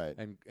 7. Right.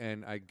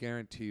 And I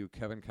guarantee you,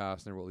 Kevin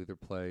Costner will either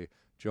play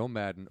Joe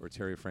Madden or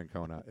Terry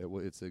Francona.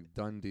 It's a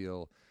done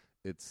deal.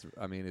 It's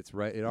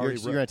right.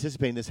 You're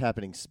anticipating this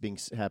happening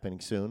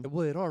soon.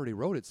 Well, it already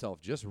wrote itself.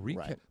 Just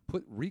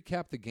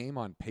recap the game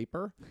on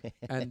paper,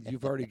 and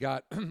you've already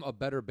got a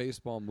better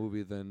baseball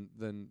movie than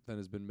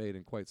has been made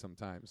in quite some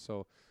time.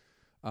 So,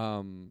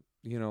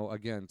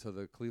 again, to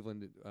the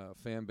Cleveland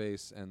fan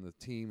base and the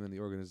team and the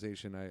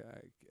organization, I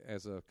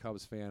as a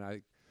Cubs fan,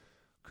 I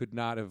could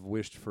not have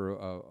wished for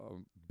a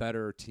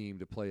better team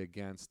to play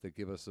against, to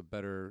give us a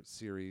better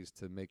series,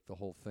 to make the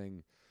whole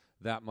thing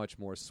that much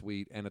more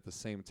sweet, and at the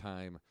same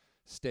time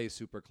stay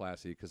super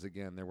classy, because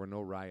again, there were no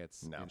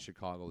riots in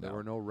Chicago. There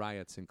were no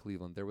riots in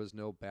Cleveland. There was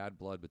no bad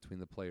blood between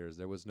the players.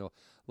 There was no,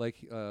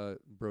 like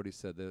Brody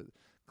said, the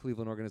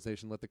Cleveland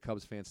organization let the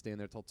Cubs fans stay in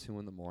there till 2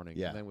 a.m.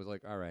 Yeah. And then was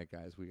like, all right,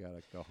 guys, we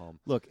gotta go home.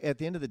 Look, at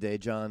the end of the day,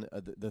 John,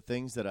 the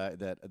things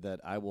that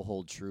I will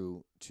hold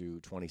true to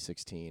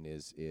 2016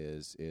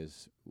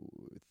 is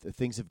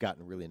things have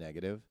gotten really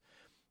negative.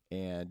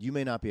 And you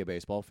may not be a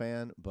baseball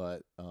fan,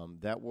 but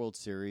that World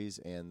Series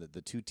and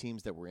the two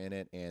teams that were in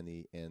it, and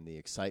the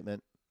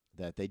excitement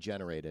that they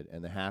generated,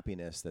 and the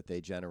happiness that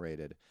they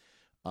generated,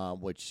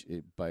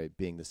 by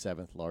being the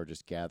 7th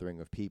largest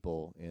gathering of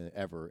people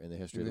ever in the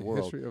history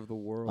of the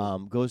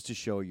world, goes to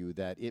show you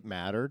that it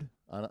mattered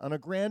on a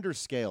grander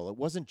scale. It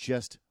wasn't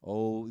just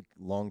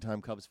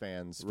longtime Cubs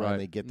fans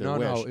finally get their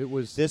wish.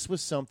 No, this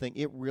was something.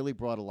 It really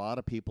brought a lot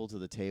of people to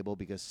the table,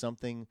 because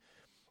something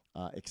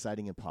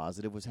exciting and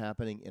positive was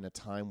happening in a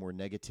time where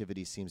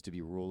negativity seems to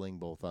be ruling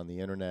both on the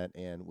internet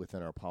and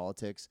within our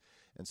politics.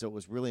 And so it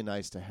was really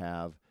nice to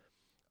have,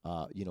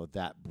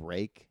 that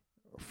break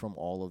from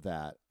all of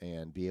that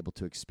and be able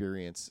to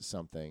experience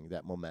something,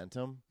 that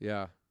momentum.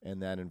 Yeah.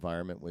 And that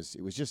environment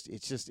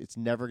it's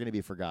never going to be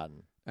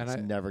forgotten. It's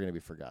never going to be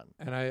forgotten.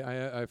 And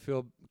I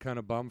feel kind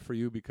of bummed for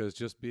you, because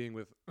just being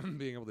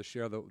able to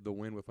share the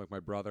win with like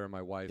my brother and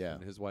my wife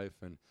and his wife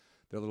and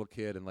their little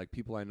kid, and like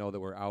people I know that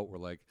were out were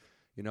like,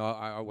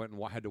 I went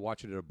and had to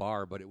watch it at a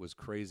bar, but it was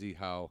crazy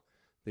how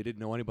they didn't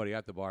know anybody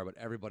at the bar, but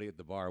everybody at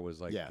the bar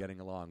was like Yeah. getting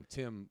along.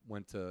 Tim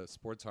went to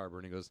Sports Harbor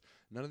and he goes,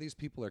 none of these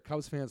people are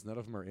Cubs fans, none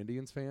of them are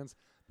Indians fans,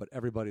 but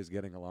everybody's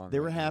getting along. They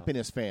were right now.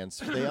 happiness fans.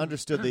 They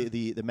understood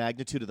the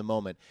magnitude of the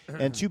moment.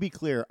 And to be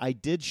clear, I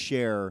did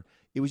share.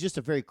 It was just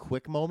a very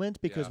quick moment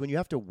because when you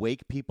have to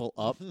wake people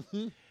up.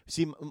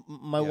 See,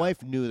 my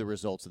wife knew the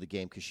results of the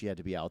game because she had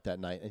to be out that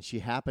night, and she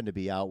happened to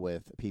be out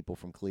with people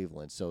from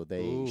Cleveland, so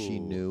she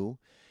knew.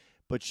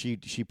 But she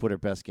put her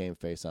best game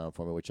face on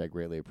for me, which I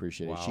greatly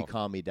appreciated. Wow. She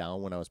calmed me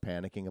down when I was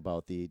panicking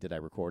about did I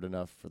record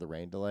enough for the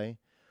rain delay.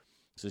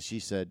 So she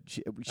said,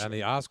 and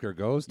the Oscar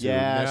goes to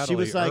Natalie she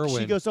was like, Irwin.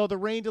 she goes, oh, the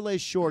rain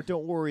delay's short.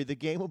 Don't worry, the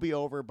game will be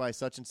over by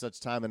such and such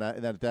time. And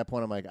then at that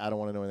point, I'm like, I don't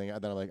want to know anything.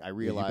 And then I'm like, I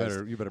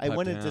realized you better I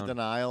went pipe into down.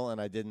 denial, and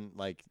I didn't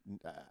like.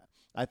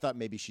 I thought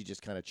maybe she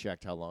just kind of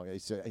checked how long.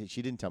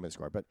 She didn't tell me the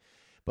score,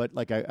 but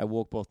like I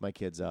woke both my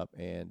kids up,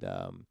 and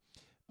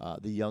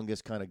the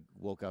youngest kind of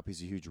woke up.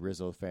 He's a huge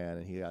Rizzo fan,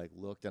 and he like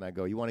looked, and I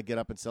go, "You want to get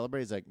up and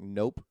celebrate?" He's like,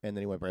 "Nope," and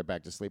then he went right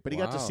back to sleep. But he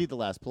got to see the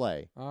last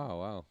play. Oh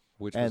wow!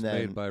 Which And was then-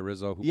 made by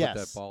Rizzo, who put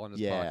that ball in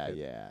his pocket.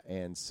 Yeah.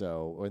 And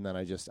so, and then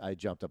I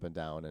jumped up and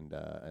down and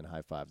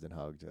high fived and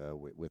hugged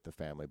with the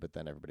family. But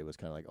then everybody was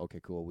kind of like, okay,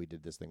 cool. We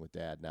did this thing with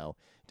Dad. Now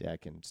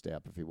Dad can stay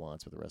up if he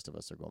wants, but the rest of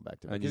us are going back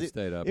to bed. And you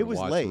stayed up it and was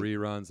watched late.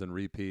 reruns and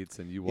repeats,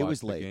 and you It watched was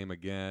the late. game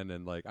again.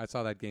 And like I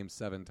saw that game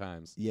 7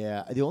 times.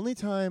 Yeah, the only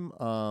time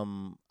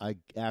I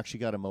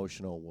actually got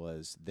emotional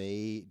was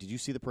did you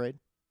see the parade?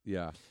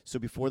 Yeah, So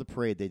before the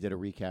parade, they did a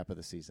recap of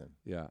the season.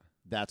 yeah.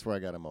 That's where I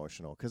got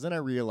emotional because then I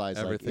realized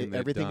Everything they've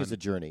everything is done. a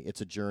journey.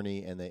 It's a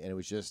journey, and it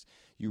was just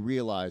you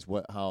realize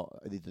how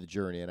the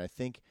journey. And I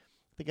think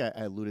I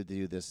alluded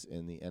to this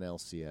in the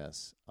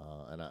NLCS,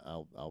 and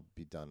I'll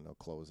be done. I'll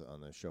close on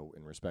the show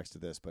in respects to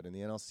this, but in the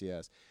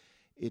NLCS,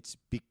 it's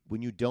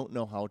when you don't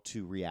know how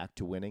to react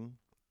to winning,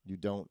 you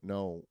don't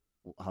know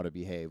how to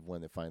behave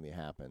when it finally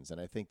happens.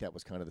 And I think that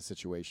was kind of the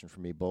situation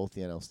for me, both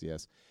the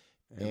NLCS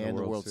and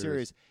the World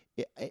Series.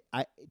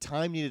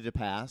 Time needed to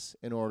pass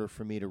in order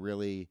for me to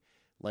really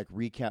like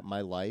recap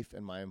my life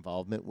and my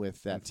involvement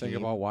with that And team. think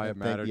about why it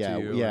mattered to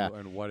you Yeah.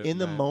 and what it In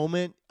the meant.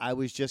 moment, I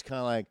was just kind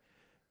of like,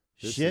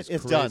 This shit, is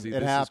it's crazy. done. This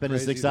It is happened.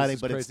 It's crazy. exciting, This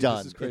is but it's crazy. done.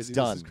 This is crazy. It's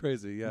done. This is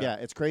crazy. Yeah. Yeah,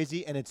 it's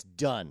crazy, and it's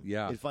done.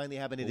 Yeah. It finally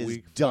happened. It we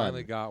is done.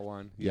 finally got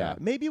one. Yeah.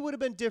 Maybe it would have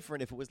been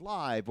different if it was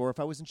live or if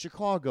I was in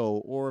Chicago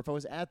or if I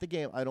was at the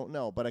game. I don't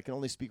know, but I can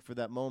only speak for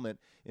that moment.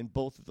 In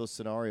both of those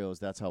scenarios,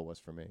 that's how it was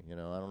for me. I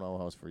don't know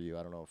how it was for you.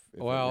 I don't know if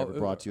it ever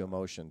brought you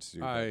emotions.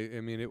 I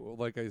mean,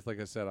 like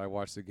I said, I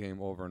watched the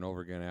game over and over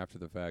again after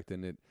the fact,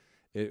 and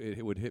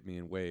it would hit me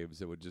in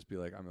waves. It would just be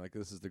like, I'm like,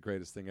 this is the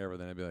greatest thing ever.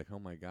 Then I'd be like, oh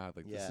my God,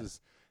 like this is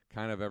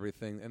kind of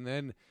everything. And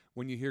then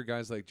when you hear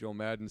guys like Joe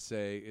Madden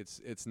say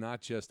it's not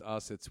just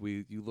us,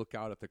 you look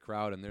out at the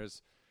crowd and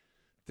there's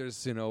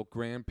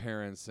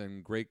grandparents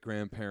and great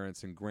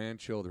grandparents and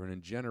grandchildren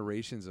and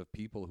generations of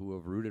people who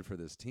have rooted for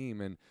this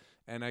team,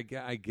 and I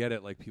get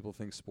it, like people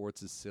think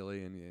sports is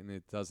silly and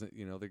it doesn't,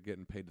 they're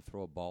getting paid to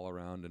throw a ball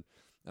around, and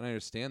I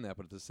understand that,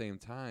 but at the same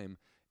time,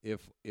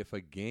 if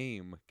a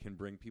game can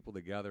bring people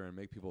together and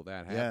make people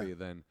that happy,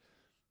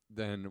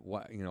 then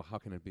what, how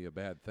can it be a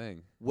bad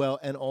thing? Well,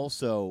 and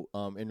also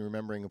in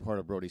remembering a part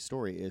of Brody's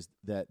story is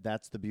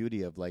that's the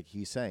beauty of, like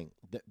he's saying,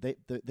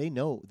 they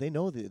know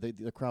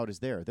the crowd is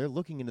there. They're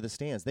looking into the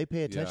stands. They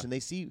pay attention. They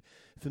see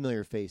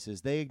familiar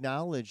faces. They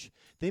acknowledge.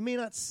 They may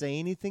not say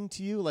anything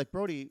to you. Like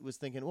Brody was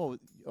thinking,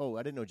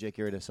 I didn't know Jake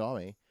Arrieta saw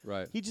me.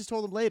 Right. He just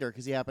told him later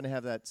because he happened to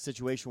have that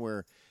situation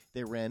where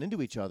they ran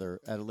into each other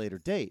at a later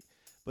date.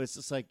 But it's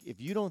just like,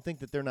 if you don't think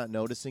that they're not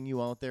noticing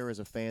you out there as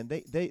a fan, they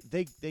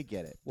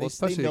get it. Well, they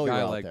especially know a guy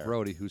you're out like there.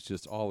 Brody, who's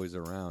just always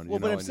around. Well,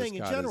 but I'm saying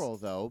in general,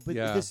 though. But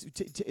Yeah.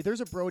 there's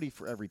a Brody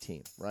for every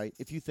team, right?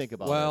 If you think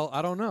about it. Well,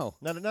 I don't know.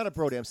 Not a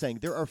Brody. I'm saying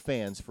there are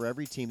fans for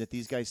every team that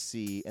these guys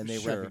see and they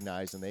Sure.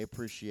 recognize and they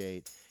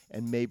appreciate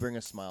and may bring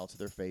a smile to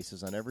their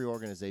faces. On every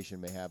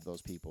organization may have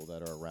those people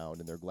that are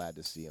around and they're glad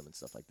to see them and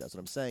stuff like that. So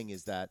what I'm saying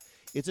is that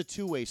it's a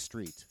two-way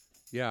street.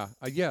 Yeah,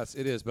 yes,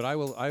 it is. But I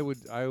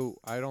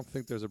don't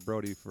think there's a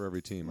Brody for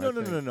every team.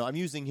 No. I'm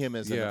using him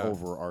as an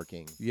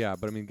overarching. Yeah,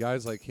 but I mean,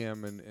 guys like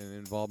him and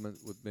involvement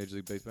with Major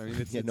League Baseball. I mean,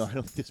 I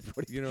don't think this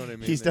Brody. You know what I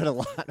mean? He's done a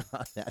lot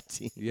on that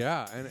team.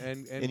 Yeah,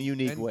 and in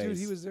unique ways. Dude,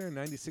 he was there in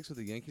 '96 with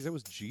the Yankees. That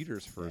was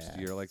Jeter's first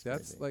year. Like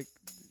that's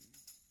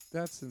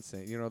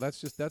insane.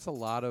 That's a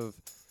lot of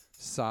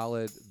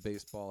solid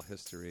baseball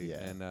history.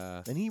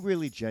 Yeah. And he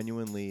really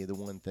genuinely, the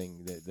one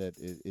thing that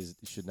is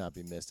should not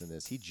be missed in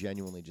this, he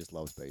genuinely just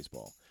loves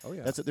baseball. Oh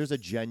yeah. There's a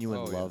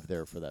genuine love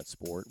there for that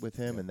sport with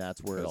him, and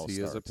that's where it all starts. Because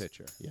he is a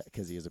pitcher. Yeah,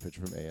 because he is a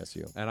pitcher from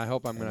ASU. And I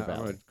hope I'm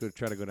gonna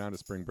try to go down to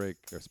spring break.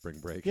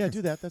 Yeah,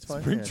 do that. That's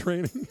fine. Spring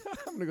training.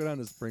 I'm gonna go down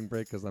to spring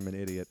break because I'm an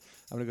idiot.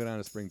 I'm gonna go down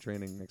to spring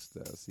training next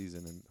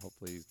season, and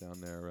hopefully he's down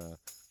there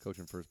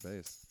coaching first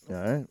base. All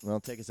right. Well,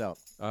 take us out.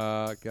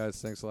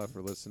 Guys, thanks a lot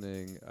for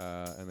listening.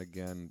 And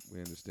again, we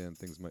understand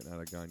things might not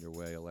have gone your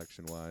way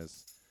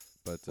election-wise,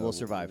 but we'll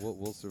survive.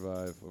 We'll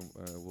survive.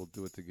 We'll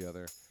do it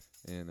together,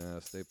 and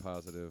stay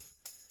positive.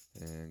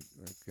 And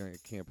I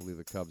can't believe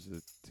the Cubs are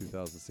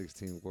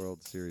 2016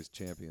 World Series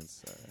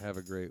champions. Have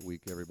a great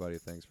week, everybody.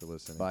 Thanks for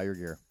listening. Buy your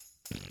gear.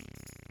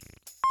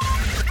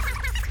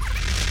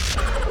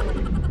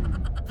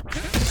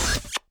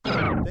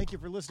 Thank you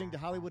for listening to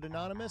Hollywood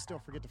Anonymous.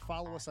 Don't forget to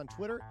follow us on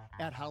Twitter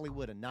at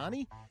Hollywood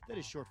Anani. That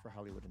is short for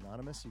Hollywood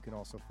Anonymous. You can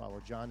also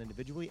follow John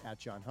individually at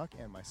John Huck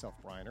and myself,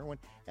 Brian Irwin,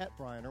 at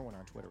Brian Irwin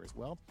on Twitter as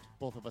well.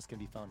 Both of us can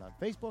be found on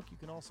Facebook. You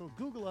can also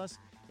Google us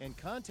and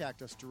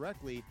contact us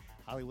directly,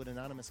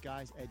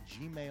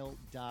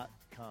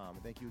 HollywoodAnonymousGuys@gmail.com.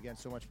 Thank you again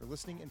so much for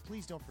listening, and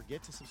please don't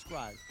forget to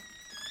subscribe